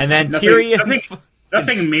and then nothing, Tyrion...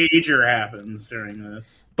 Nothing major happens during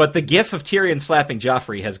this. But the gif of Tyrion slapping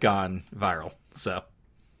Joffrey has gone viral, so...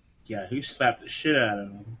 Yeah, he slapped the shit out of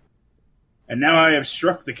him. And now I have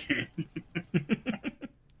struck the king.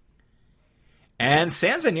 And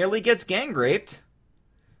Sansa nearly gets gang raped,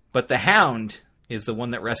 but the Hound is the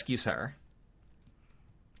one that rescues her.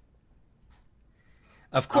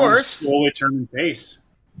 Of course... Slowly turning face.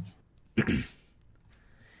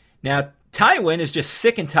 Now, Tywin is just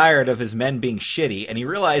sick and tired of his men being shitty, and he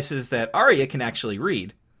realizes that Arya can actually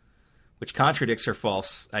read, which contradicts her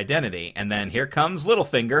false identity. And then here comes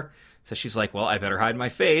Littlefinger. So she's like, well, I better hide my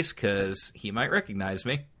face, because he might recognize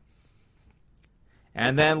me.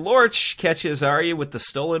 And then Lorch catches Arya with the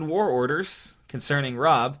stolen war orders concerning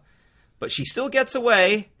Robb, but she still gets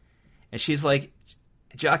away, And she's like,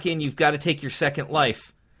 Jaqen, you've got to take your second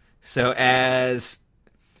life. So as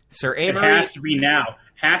Sir Amory... It has to be now.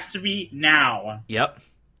 Has to be now. Yep.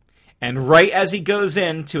 And right as he goes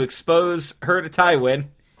in to expose her to Tywin,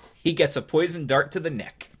 he gets a poison dart to the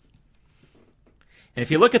neck. And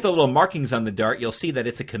if you look at the little markings on the dart, you'll see that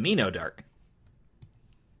it's a Camino dart.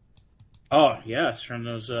 Oh, yes, from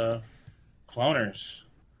those cloners.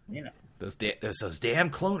 You know. Those damn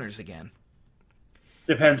cloners again.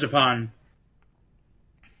 Depends upon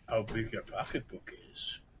how big your pocketbook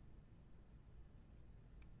is.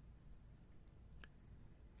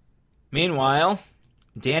 Meanwhile,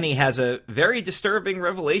 Dany has a very disturbing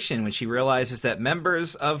revelation when she realizes that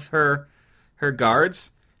members of her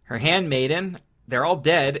guards, her handmaiden, they're all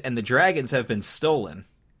dead, and the dragons have been stolen.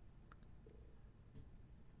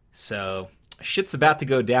 So, shit's about to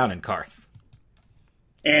go down in Qarth.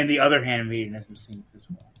 And the other handmaiden has been seen as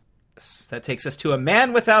well. That takes us to A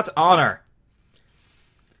Man Without Honor,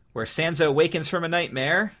 where Sansa awakens from a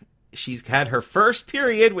nightmare. She's had her first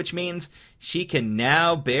period, which means she can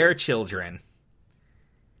now bear children.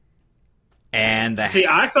 And See,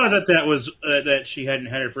 I thought that was that she hadn't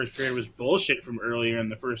had her first period was bullshit from earlier in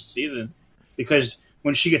the first season, because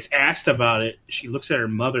when she gets asked about it, she looks at her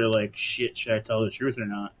mother like, "Shit, should I tell the truth or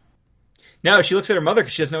not?" No, she looks at her mother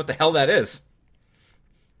because she doesn't know what the hell that is.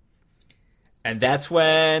 And that's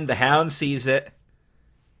when the Hound sees it.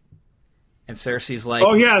 And Cersei's like...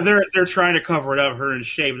 Oh, yeah, they're trying to cover it up, her and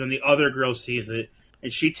Shay, but then the other girl sees it,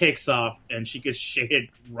 and she takes off, and she gets Shay to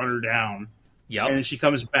run her down. Yep. And then she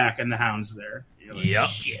comes back, and the Hound's there. You're like, yep.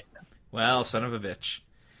 Shit. Well, son of a bitch.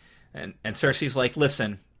 And Cersei's like,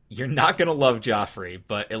 listen, you're not going to love Joffrey,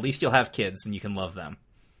 but at least you'll have kids, and you can love them.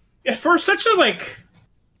 Yeah, for such a,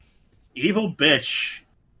 evil bitch...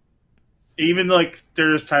 Even,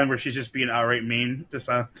 there's time where she's just being outright mean to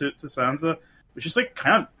Sansa, which is,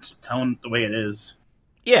 kind of just telling the way it is.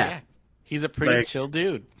 Yeah. He's a pretty chill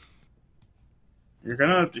dude. You're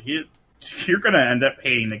gonna end up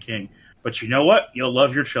hating the king. But you know what? You'll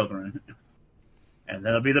love your children. And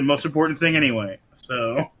that'll be the most important thing anyway.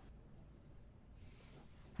 So...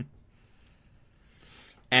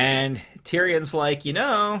 And Tyrion's like,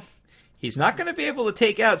 he's not going to be able to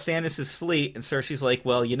take out Stannis' fleet. And Cersei's like,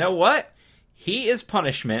 well, you know what? He is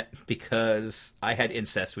punishment because I had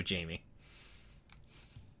incest with Jaime.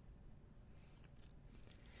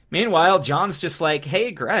 Meanwhile, Jon's just like,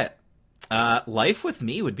 hey, Gret, life with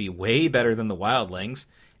me would be way better than the wildlings.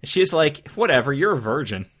 And she's like, whatever, you're a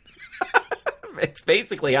virgin. It's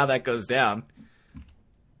basically how that goes down.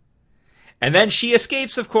 And then she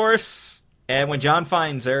escapes, of course. And when Jon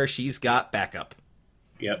finds her, she's got backup.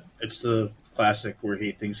 Yep, it's the classic where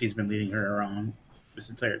he thinks he's been leading her around this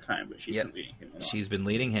entire time, but she's been leading him along. She's been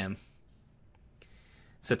leading him.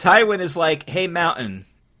 So Tywin is like, hey, Mountain,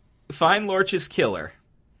 find Lorch's killer.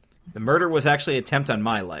 The murder was actually an attempt on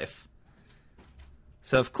my life.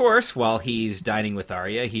 So, of course, while he's dining with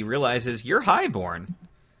Arya, he realizes you're highborn.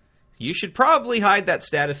 You should probably hide that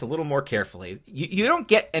status a little more carefully. You don't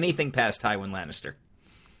get anything past Tywin Lannister.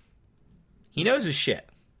 He knows his shit.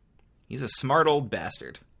 He's a smart old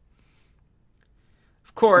bastard.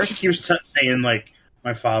 Of course. He was saying,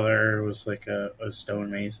 my father was, a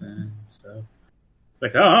stonemason and stuff. I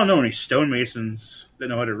don't know any stonemasons that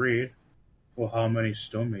know how to read. Well, how many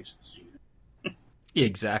stonemasons do you know?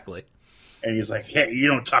 Exactly. And he's like, hey, you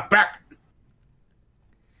don't talk back.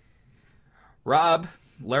 Robb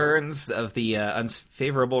learns of the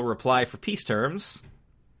unfavorable reply for peace terms.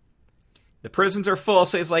 The prisons are full,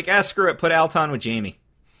 so he's like, screw it, put Alton with Jaime.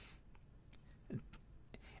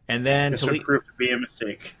 And then... This would prove to be a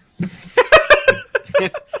mistake.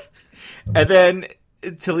 And then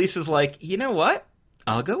Talisa's like, you know what?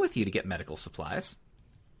 I'll go with you to get medical supplies.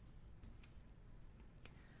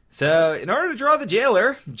 So, in order to draw the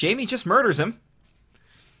jailer, Jaime just murders him.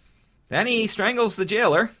 Then he strangles the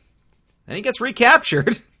jailer. Then he gets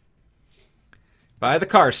recaptured by the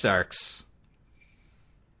Karstarks.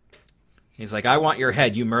 He's like, I want your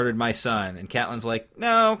head. You murdered my son. And Catelyn's like,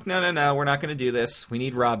 no. We're not going to do this. We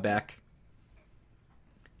need Robb back.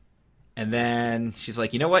 And then she's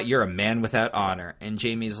like, you know what? You're a man without honor. And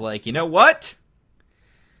Jaime's like, you know what?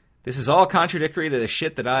 This is all contradictory to the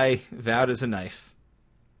shit that I vowed as a knife.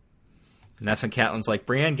 And that's when Catelyn's like,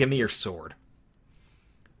 Brienne, give me your sword.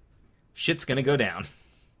 Shit's going to go down.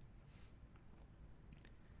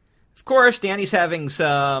 Of course, Dany's having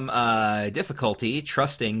some difficulty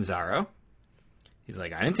trusting Xaro. He's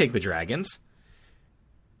like, I didn't take the dragons.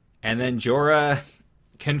 And then Jorah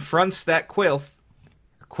confronts that Quaithe,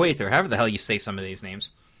 or however the hell you say some of these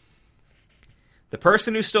names. The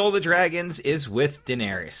person who stole the dragons is with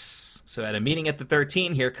Daenerys. So at a meeting at the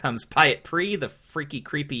 13, here comes Pyat Pri, the freaky,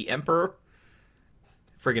 creepy emperor.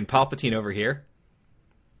 Friggin' Palpatine over here.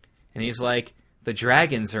 And he's like, the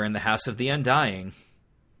dragons are in the House of the Undying. And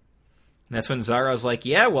that's when Zara's like,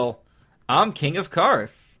 yeah, well, I'm King of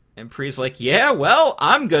Karth. And Pri's like, yeah, well,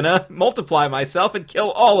 I'm gonna multiply myself and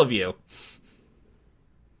kill all of you.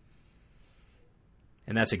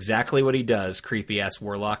 And that's exactly what he does, creepy-ass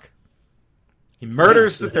warlock. He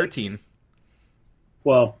murders the 13.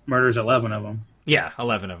 Well, murders 11 of them. Yeah,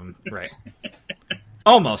 11 of them, right.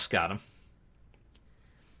 Almost got him.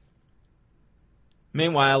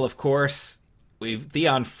 Meanwhile, of course,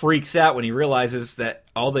 Theon freaks out when he realizes that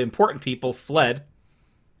all the important people fled.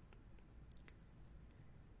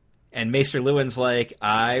 And Maester Luwin's like,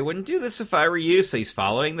 I wouldn't do this if I were you, so he's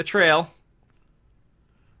following the trail.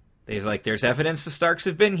 He's like, there's evidence the Starks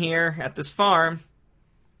have been here at this farm.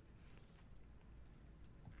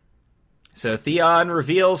 So Theon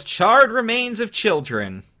reveals charred remains of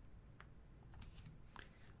children.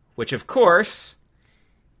 Which, of course,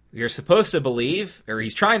 you're supposed to believe, or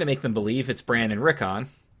he's trying to make them believe, it's Bran and Rickon.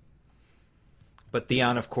 But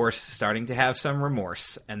Theon, of course, is starting to have some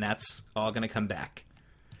remorse, and that's all going to come back.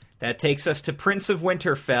 That takes us to Prince of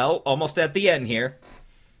Winterfell, almost at the end here.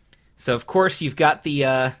 So, of course, you've got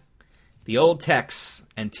the old texts,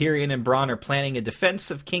 and Tyrion and Bronn are planning a defense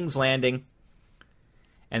of King's Landing.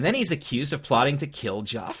 And then he's accused of plotting to kill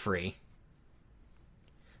Joffrey.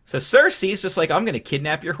 So Cersei's just like, I'm going to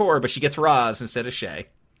kidnap your whore, but she gets Raz instead of Shae.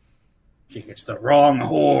 She gets the wrong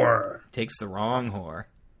whore. Takes the wrong whore.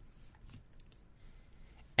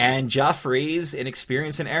 And Joffrey's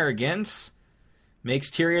inexperience and arrogance makes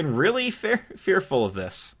Tyrion really fearful of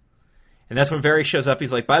this. And that's when Varys shows up.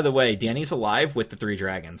 He's like, by the way, Dany's alive with the 3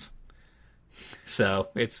 dragons. So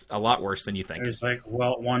it's a lot worse than you think. It's like,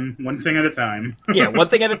 well, one thing at a time. Yeah, one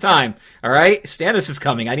thing at a time. All right? Stannis is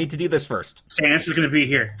coming. I need to do this first. Stannis is going to be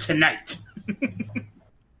here tonight.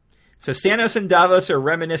 So Stannis and Davos are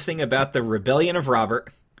reminiscing about the rebellion of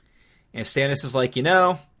Robert. And Stannis is like,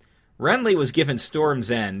 Renly was given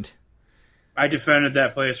Storm's End. I defended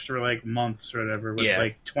that place for like months or whatever with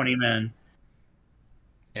like 20 men.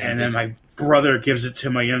 And then my brother gives it to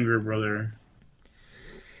my younger brother.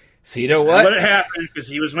 So you know what? Let it happen because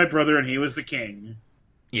he was my brother and he was the king.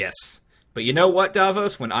 Yes. But you know what,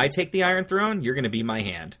 Davos? When I take the Iron Throne, you're going to be my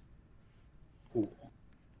hand.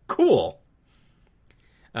 Cool.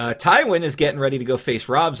 Tywin is getting ready to go face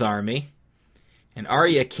Robb's army. And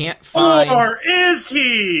Arya can't find... Or is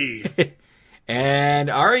he?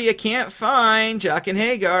 And Arya can't find Jaqen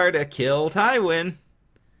Hagar to kill Tywin.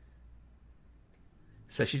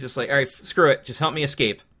 So she's just like, all right, screw it. Just help me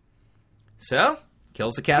escape. So...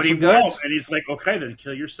 kills the castle guards. And he's like, okay, then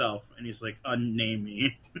kill yourself. And he's like, unname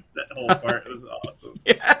me. That whole part was awesome.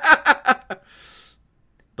 Yeah.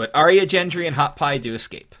 But Arya, Gendry, and Hot Pie do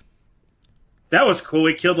escape. That was cool.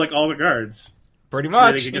 He killed like all the guards. Pretty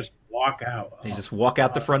much. So they could just walk out. They just walk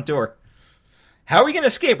out the front door. How are we going to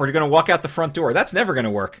escape? We're going to walk out the front door. That's never going to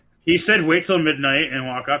work. He said wait till midnight and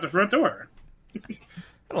walk out the front door.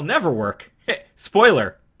 That'll never work.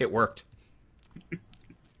 Spoiler, it worked.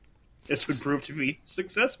 This would prove to be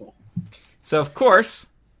successful. So, of course,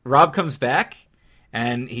 Robb comes back,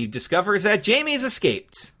 and he discovers that Jaime's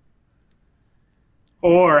escaped.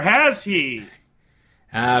 Or has he?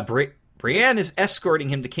 Brienne is escorting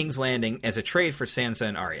him to King's Landing as a trade for Sansa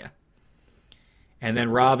and Arya. And then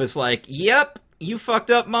Robb is like, yep, you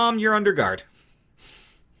fucked up, Mom, you're under guard.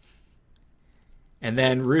 And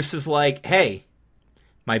then Roose is like, hey,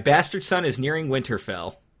 my bastard son is nearing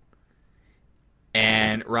Winterfell.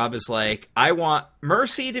 And Robb is like, I want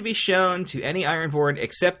mercy to be shown to any Ironborn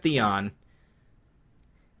except Theon.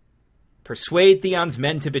 Persuade Theon's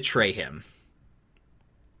men to betray him.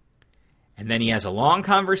 And then he has a long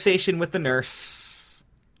conversation with the nurse.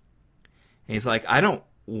 And he's like, I don't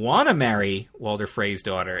want to marry Walder Frey's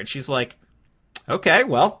daughter. And she's like, okay,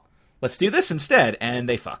 well, let's do this instead. And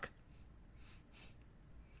they fuck.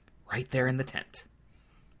 Right there in the tent.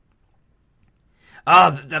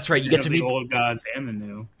 Ah, that's right. You get to meet the old gods and the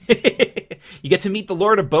new. You get to meet the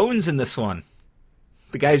Lord of Bones in this one.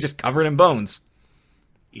 The guy's just covered in bones.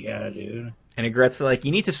 Yeah, dude. And Ygritte's like,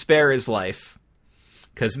 you need to spare his life,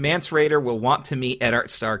 because Mance Rayder will want to meet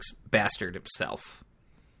Eddard Stark's bastard himself.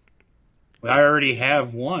 Well, I already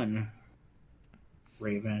have one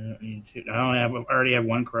Raven. I don't need two. I already have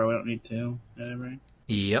one Crow. I don't need two. Is that right?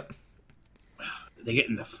 Yep. They get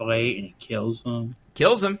in the fight and he kills them.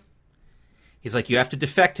 Kills him. He's like, you have to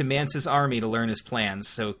defect to Mance's army to learn his plans,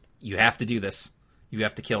 so you have to do this. You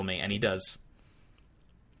have to kill me, and he does.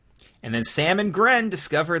 And then Sam and Gren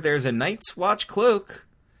discover there's a Night's Watch cloak.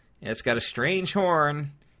 It's got a strange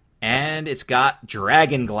horn, And it's got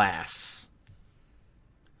dragon glass.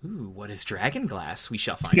 Ooh, what is dragon glass? We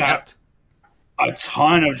shall find out. A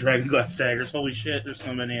ton of dragon glass daggers. Holy shit, there's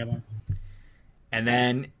so many of them. And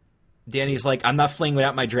then Danny's like, I'm not fleeing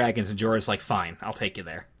without my dragons. And Jorah's like, fine, I'll take you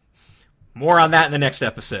there. More on that in the next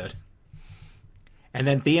episode. And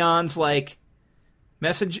then Theon's like,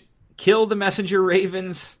 kill the messenger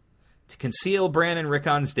ravens to conceal Bran and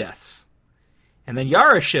Rickon's deaths. And then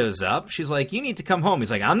Yara shows up. She's like, you need to come home. He's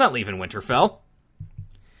like, I'm not leaving Winterfell.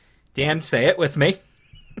 Dan, say it with me.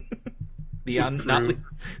 Theon, not leaving.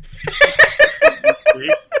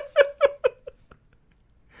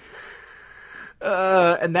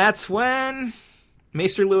 And that's when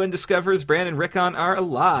Maester Luwin discovers Bran and Rickon are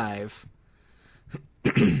alive.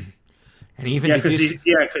 And even because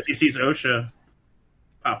he sees Osha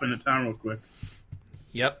pop into town real quick.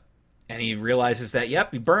 Yep. And he realizes that,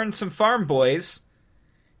 he burned some farm boys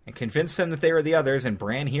and convinced them that they were the others, and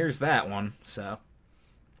Bran hears that one. So,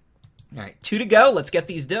 all right, 2 to go. Let's get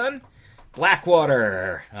these done.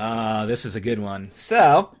 Blackwater. This is a good one.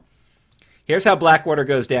 So, here's how Blackwater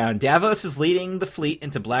goes down. Davos is leading the fleet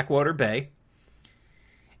into Blackwater Bay.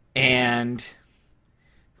 And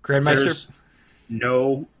Grandmaster... There's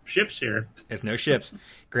no ships here. There's no ships.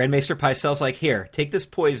 Grandmaster Pycelle's like, here, take this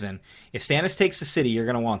poison. If Stannis takes the city, you're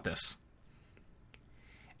going to want this.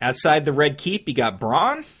 Outside the Red Keep, you got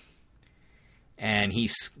Bronn. And you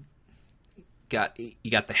got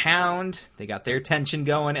the Hound. They got their tension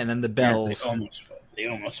going, and then the bells. They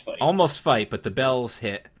almost fight. Almost fight, but the bells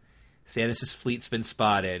hit. Stannis' fleet's been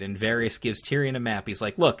spotted, and Varys gives Tyrion a map. He's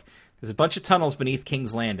like, look, there's a bunch of tunnels beneath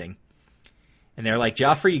King's Landing. And they're like,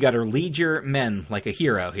 Joffrey, you got to lead your men like a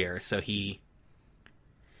hero here. So he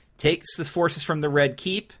takes the forces from the Red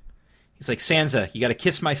Keep. He's like, Sansa, you got to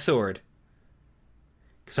kiss my sword.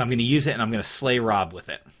 Because I'm going to use it, and I'm going to slay Robb with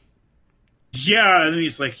it. Yeah, and then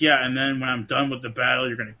he's like, and then when I'm done with the battle,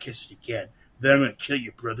 you're going to kiss it again. Then I'm going to kill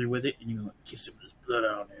your brother with it, and you're going to kiss it with his blood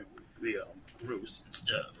on it. It'll be all gross and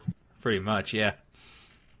stuff. Pretty much, yeah.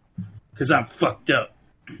 Because I'm fucked up.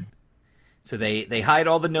 So they hide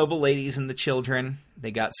all the noble ladies and the children.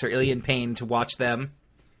 They got Sir Ilyn Payne to watch them.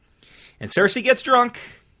 And Cersei gets drunk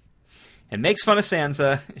and makes fun of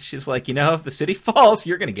Sansa. She's like, if the city falls,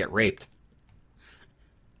 you're going to get raped.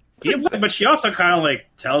 Yeah, but she also kind of like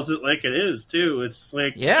tells it like it is too. It's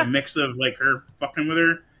like a mix of like her fucking with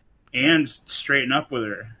her and straighten up with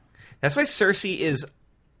her. That's why Cersei is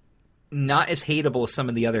not as hateable as some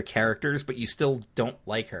of the other characters, but you still don't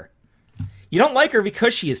like her. You don't like her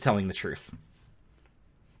because she is telling the truth.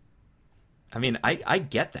 I mean, I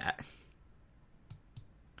get that.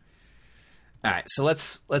 All right, so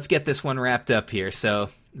let's get this one wrapped up here. So,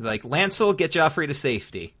 like, Lancel, get Joffrey to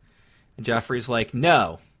safety. And Joffrey's like,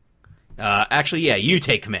 no. Actually, you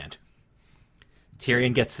take command.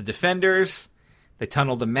 Tyrion gets the defenders. They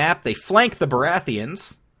tunnel the map. They flank the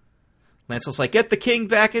Baratheons. Lancel's like, get the king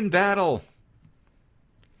back in battle.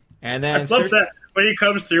 And then I love that when he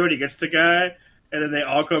comes through and he gets the guy, and then they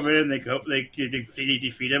all come in, they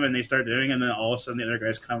defeat him, and they start doing, and then all of a sudden the other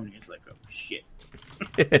guy's coming, and he's like, oh shit.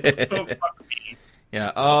 Oh, fuck me.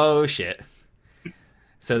 Yeah, oh shit.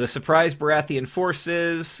 So the surprise Baratheon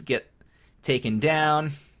forces get taken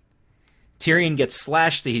down. Tyrion gets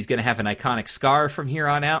slashed. He's going to have an iconic scar from here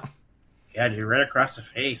on out. Yeah, dude, right across the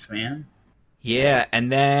face, man. Yeah,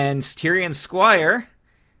 and then Tyrion's squire,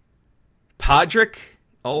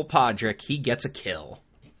 old Podrick, he gets a kill.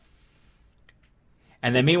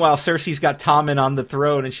 And then meanwhile, Cersei's got Tommen on the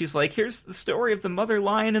throne, and she's like, here's the story of the mother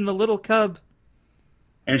lion and the little cub.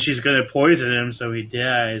 And she's going to poison him so he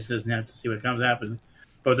dies. Doesn't have to see what comes happen.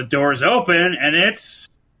 But the door's open, and it's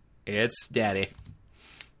Daddy.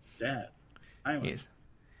 Dad.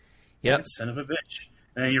 Yep. Son of a bitch.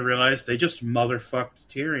 And then you realize they just motherfucked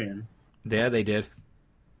Tyrion. Yeah, they did.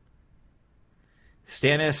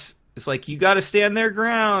 Stannis is like, you gotta stand their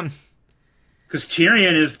ground. Because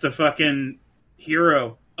Tyrion is the fucking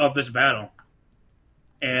hero of this battle.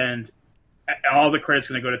 And all the credit's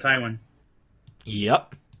going to go to Tywin.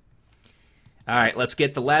 Yep. All right, let's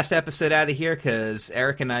get the last episode out of here because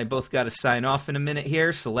Eric and I both got to sign off in a minute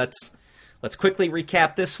here. So let's quickly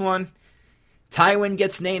recap this one. Tywin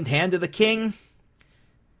gets named Hand of the King.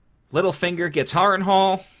 Littlefinger gets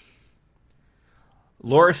Harrenhal.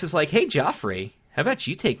 Loras is like, hey, Joffrey, how about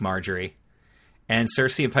you take Marjorie? And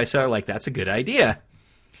Cersei and Pycelle are like, that's a good idea.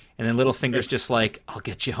 And then Littlefinger's just like, I'll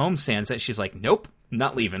get you home, Sansa. She's like, nope,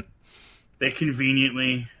 not leaving. They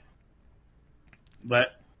conveniently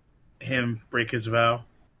let him break his vow.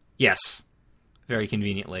 Yes, very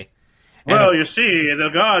conveniently. Well, you see, the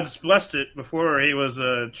gods blessed it before he was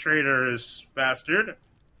a traitorous bastard.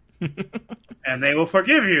 And they will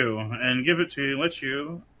forgive you and give it to you, let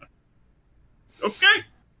you. Okay.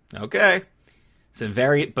 Okay. So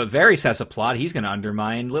Varys has a plot. He's going to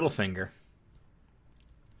undermine Littlefinger.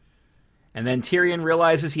 And then Tyrion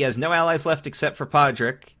realizes he has no allies left except for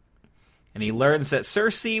Podrick. And he learns that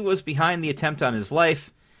Cersei was behind the attempt on his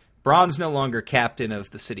life. Bronn's no longer captain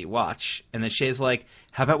of the City Watch. And then Shay's like,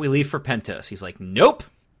 how about we leave for Pentos? He's like, nope.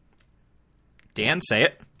 Dan, say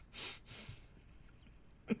it.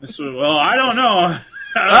 Well, I don't know.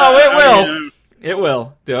 Oh, it will. It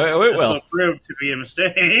will. It will. This will prove to be a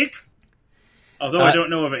mistake. Although I don't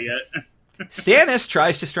know of it yet. Stannis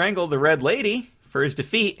tries to strangle the Red Lady for his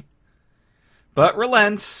defeat, but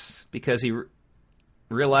relents because he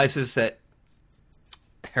realizes that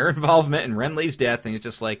her involvement in Renly's death, and he's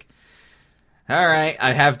just like, all right,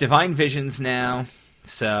 I have divine visions now,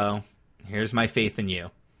 so here's my faith in you.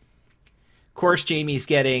 Of course, Jaime's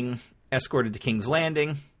getting escorted to King's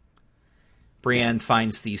Landing. Brienne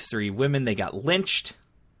finds these 3 women. They got lynched.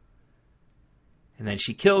 And then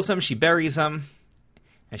she kills them. She buries them.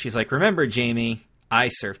 And she's like, remember, Jaime, I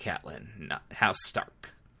serve Catelyn, not House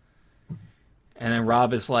Stark. And then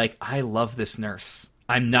Robb is like, I love this nurse.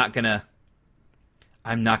 I'm not gonna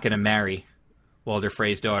marry Walder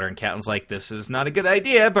Frey's daughter. And Catelyn's like, this is not a good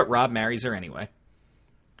idea, but Robb marries her anyway.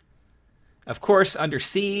 Of course, under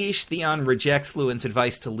siege, Theon rejects Lewin's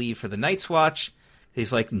advice to leave for the Night's Watch.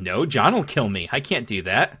 He's like, no, Jon will kill me. I can't do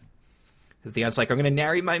that. Theon's like, I'm going to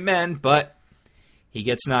marry my men, but he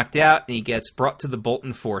gets knocked out and he gets brought to the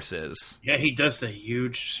Bolton forces. Yeah, he does the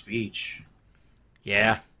huge speech.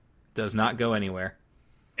 Yeah, does not go anywhere.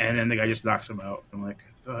 And then the guy just knocks him out. I'm like,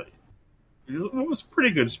 I thought it was a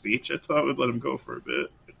pretty good speech. I thought I would let him go for a bit.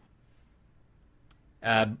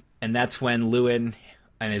 And that's when Lewin,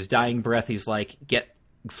 in his dying breath, he's like,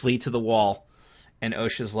 flee to the wall. And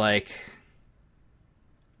Osha's like,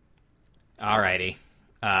 alrighty,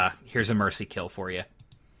 here's a mercy kill for you.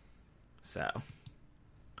 So,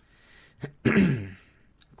 of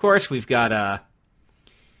course, we've got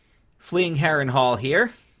fleeing Harrenhal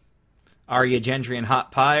here. Arya, Gendry, and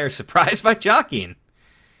Hot Pie are surprised by Jaqen.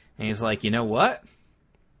 And he's like, you know what?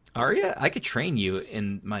 Arya, I could train you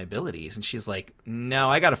in my abilities. And she's like, no,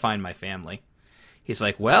 I gotta find my family. He's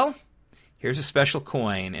like, well, here's a special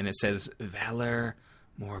coin, and it says Valor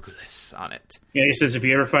Morgulis on it. Yeah, he says, if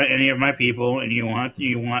you ever find any of my people and you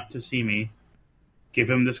want to see me, give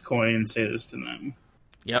him this coin and say this to them.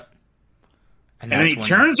 Yep. And then he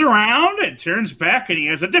turns around and turns back, and he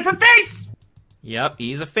has a different face! Yep,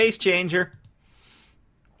 he's a face changer.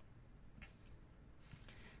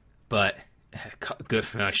 But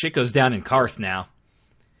shit goes down in Karth now.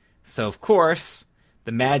 So, of course,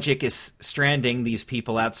 the magic is stranding these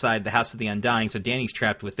people outside the House of the Undying, so Dany's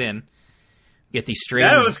trapped within. Get these strange...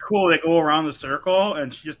 That was cool. They go around the circle,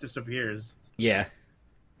 and she just disappears. Yeah.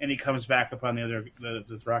 And he comes back upon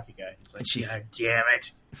this Rocky guy. He's like, God damn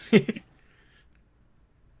it.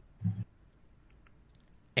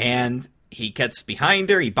 And he gets behind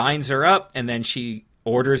her, he binds her up, and then she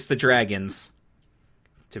orders the dragons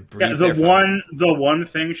to breathe the one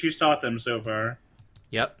thing she's taught them so far.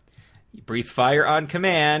 Yep. You breathe fire on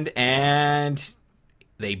command, and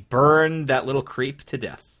they burn that little creep to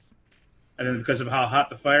death. And then because of how hot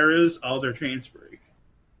the fire is, all their chains break.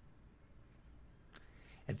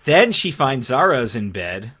 And then she finds Zara's in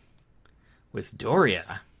bed with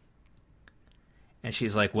Doria. And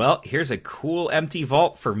she's like, well, here's a cool empty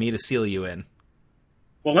vault for me to seal you in.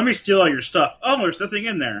 Well, let me steal all your stuff. Oh, there's nothing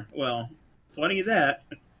in there. Well, funny that.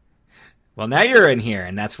 Well, now you're in here,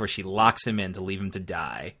 and that's where she locks him in to leave him to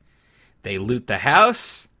die. They loot the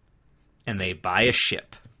house, and they buy a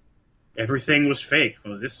ship. Everything was fake.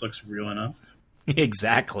 Well, this looks real enough.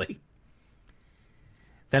 Exactly.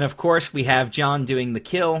 Then, of course, we have Jon doing the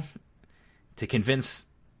kill to convince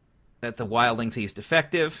that the wildlings he's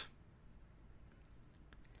defective.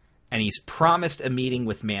 And he's promised a meeting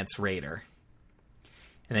with Mance Rayder.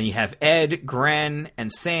 And then you have Ed, Gren, and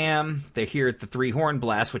Sam. They're here at the Three Horn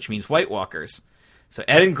Blast, which means White Walkers. So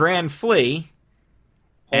Ed and Gren flee.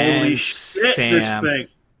 Holy shit, Sam, this thing.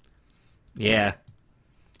 Yeah.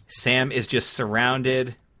 Sam is just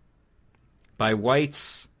surrounded by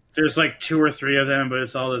whites. There's like 2 or 3 of them, but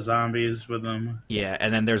it's all the zombies with them. Yeah,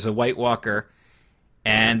 and then there's a White Walker.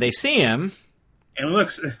 And they see him. And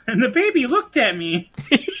the baby looked at me.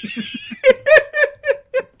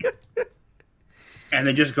 And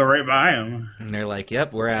they just go right by him. And they're like,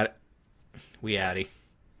 yep, we outie.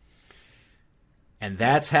 And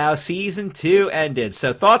that's how Season 2 ended.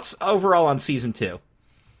 So thoughts overall on Season 2?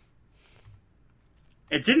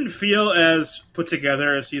 It didn't feel as put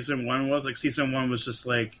together as Season 1 was. Like, Season 1 was just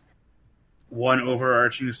like one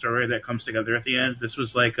overarching story that comes together at the end. This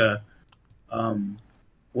was like a,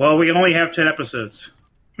 well, we only have 10 episodes.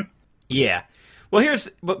 Yeah. Well,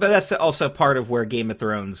 but that's also part of where Game of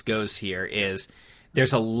Thrones goes here is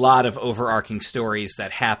there's a lot of overarching stories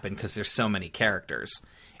that happen because there's so many characters.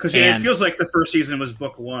 Because it feels like the first season was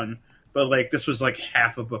book 1, but like this was like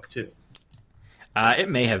half of book 2. It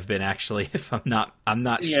may have been actually, if I'm not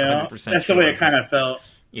Yeah, 100% that's sure. the way it kind of felt.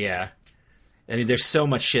 Yeah. I mean, there's so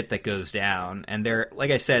much shit that goes down, and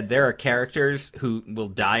like I said, there are characters who will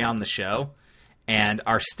die on the show and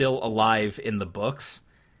are still alive in the books,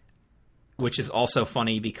 which is also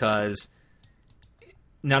funny because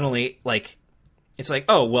not only, like, it's like,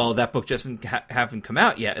 oh, well, that book just haven't come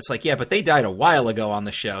out yet. It's like, yeah, but they died a while ago on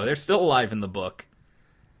the show. They're still alive in the book.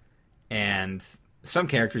 And some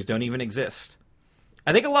characters don't even exist.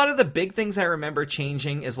 I think a lot of the big things I remember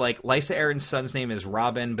changing is, like, Lysa Arryn's son's name is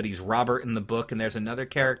Robin, but he's Robert in the book, and there's another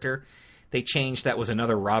character they changed that was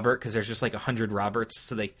another Robert, because there's just, like, 100 Roberts,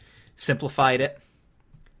 so they simplified it.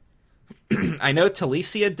 I know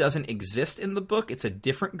Talicia doesn't exist in the book. It's a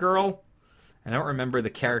different girl. I don't remember the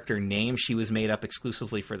character name. She was made up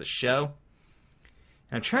exclusively for the show.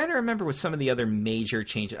 And I'm trying to remember what some of the other major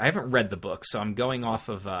changes... I haven't read the book, so I'm going off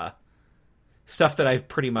of stuff that I've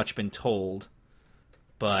pretty much been told.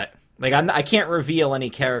 But like I can't reveal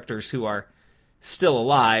any characters who are still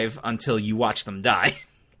alive until you watch them die.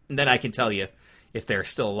 And then I can tell you if they're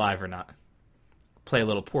still alive or not. Play a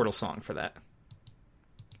little Portal song for that.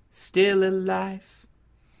 Still alive.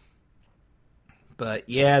 But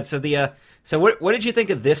yeah, so what did you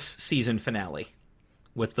think of this season finale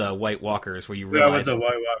with the White Walkers where you realized... Yeah, with the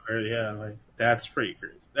White Walker, yeah, like that's pretty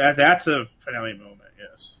crazy. That's a finale moment,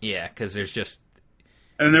 yes. Yeah, because there's just...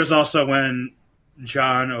 And there's also when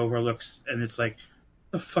Jon overlooks, and it's like,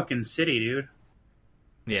 the fucking city, dude.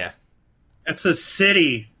 Yeah. That's a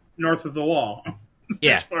city north of the wall.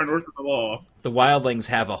 Yeah. That's far north of the wall. The wildlings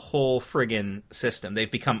have a whole friggin' system.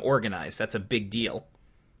 They've become organized. That's a big deal.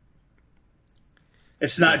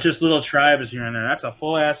 It's not just little tribes here and there. That's a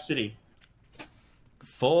full-ass city.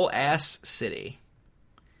 Full-ass city.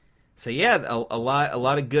 So yeah, a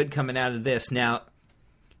lot of good coming out of this. Now,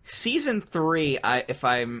 season 3, I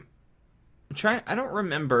don't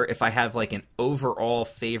remember if I have like an overall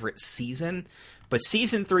favorite season, but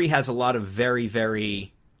season 3 has a lot of very,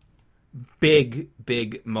 very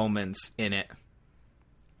big moments in it.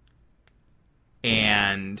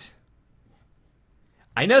 And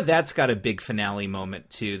I know that's got a big finale moment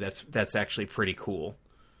too. That's actually pretty cool.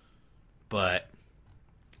 But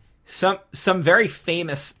some very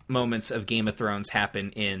famous moments of Game of Thrones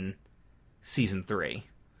happen in season 3.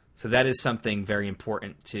 So that is something very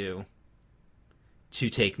important to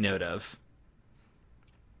take note of.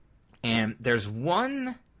 And there's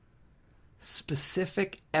one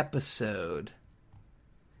specific episode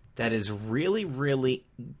that is really, really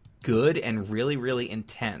good and really, really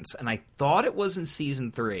intense. And I thought it was in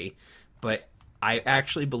season 3, but I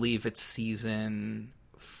actually believe it's season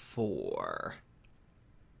 4.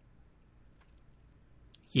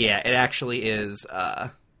 Yeah, it actually is.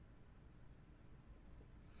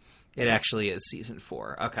 It actually is season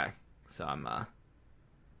 4. Okay, so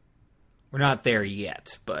we're not there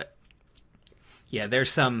yet, but yeah, there's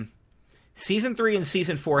some. Season 3 and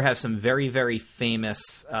season 4 have some very, very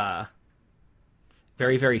famous,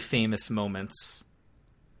 very, very famous moments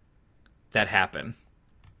that happen.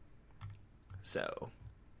 So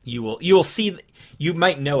you will see. You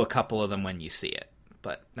might know a couple of them when you see it,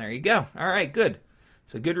 but there you go. All right, good.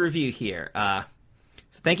 So good review here.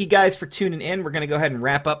 So thank you guys for tuning in. We're going to go ahead and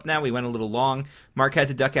wrap up now. We went a little long. Mark had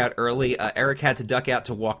to duck out early. Eric had to duck out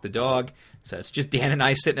to walk the dog. So it's just Dan and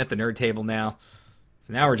I sitting at the nerd table now.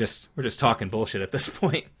 So now we're just talking bullshit at this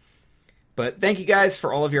point. But thank you guys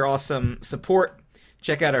for all of your awesome support.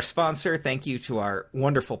 Check out our sponsor. Thank you to our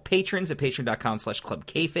wonderful patrons at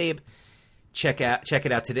patreon.com/clubkayfabe. Check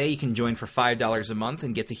it out today. You can join for $5 a month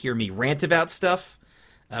and get to hear me rant about stuff.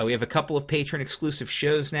 We have a couple of patron exclusive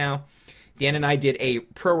shows now. Dan and I did a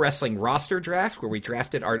pro wrestling roster draft where we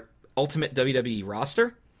drafted our ultimate WWE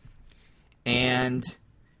roster. And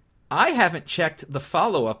I haven't checked the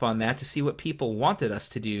follow-up on that to see what people wanted us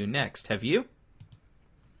to do next. Have you?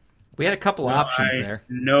 We had a couple options there.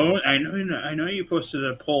 No, I know you posted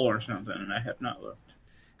a poll or something, and I have not looked.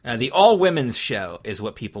 The all-women's show is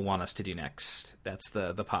what people want us to do next. That's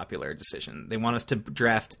the popular decision. They want us to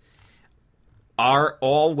draft our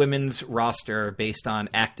all-women's roster based on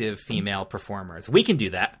active female performers. We can do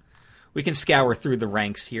that. We can scour through the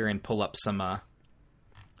ranks here and pull up some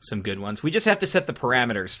good ones. We just have to set the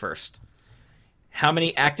parameters first. How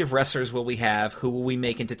many active wrestlers will we have? Who will we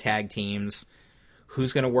make into tag teams?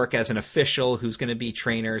 who's going to work as an official, who's going to be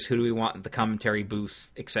trainers, who do we want in the commentary booth,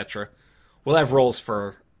 etc. We'll have roles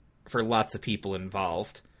for lots of people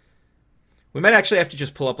involved. We might actually have to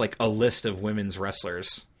just pull up like a list of women's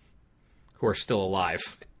wrestlers who are still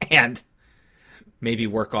alive and maybe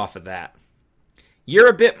work off of that. You're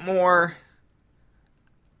a bit more...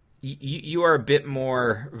 You are a bit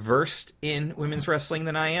more versed in women's wrestling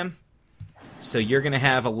than I am. So you're going to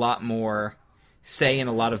have a lot more say in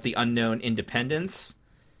a lot of the unknown independents.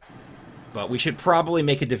 But we should probably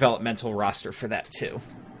make a developmental roster for that too.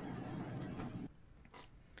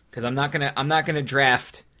 Because I'm not gonna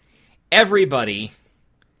draft everybody.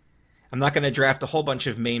 I'm not gonna draft a whole bunch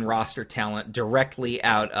of main roster talent directly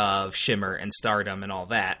out of Shimmer and Stardom and all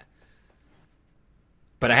that.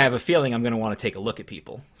 But I have a feeling I'm gonna want to take a look at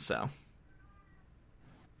people. So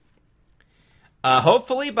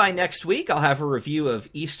hopefully by next week I'll have a review of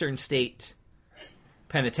Eastern State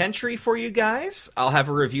Penitentiary for you guys. I'll have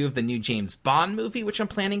a review of the new James Bond movie, which I'm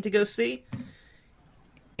planning to go see.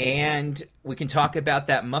 And we can talk about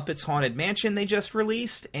that Muppets Haunted Mansion they just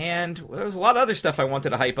released. And there was a lot of other stuff I wanted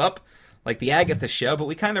to hype up, like the Agatha show, but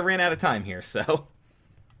we kind of ran out of time here, so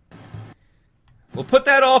we'll put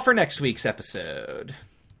that all for next week's episode.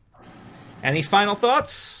 Any final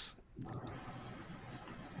thoughts?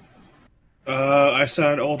 I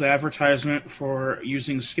saw an old advertisement for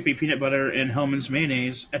using Skippy peanut butter and Hellman's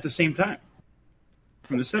mayonnaise at the same time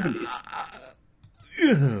from the 70s.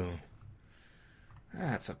 Ew.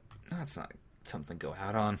 That's not something to go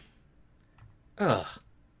out on. Ugh.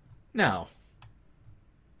 No.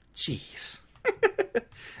 Jeez.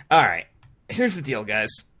 Alright. Here's the deal,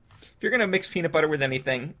 guys. If you're going to mix peanut butter with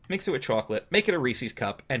anything, mix it with chocolate, make it a Reese's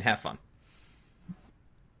cup, and have fun.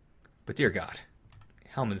 But dear God,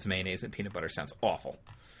 Hellman's mayonnaise and peanut butter sounds awful.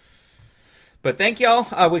 But thank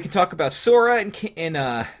y'all. We can talk about Sora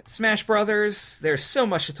in Smash Brothers. There's so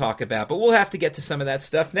much to talk about, but we'll have to get to some of that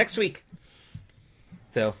stuff next week.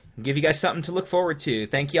 So, give you guys something to look forward to.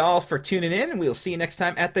 Thank y'all for tuning in, and we'll see you next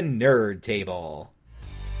time at the Nerd Table.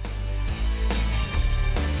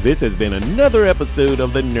 This has been another episode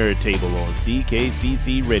of the Nerd Table on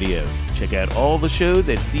CKCC Radio. Check out all the shows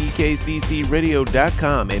at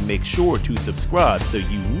ckccradio.com and make sure to subscribe so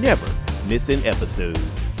you never miss an episode.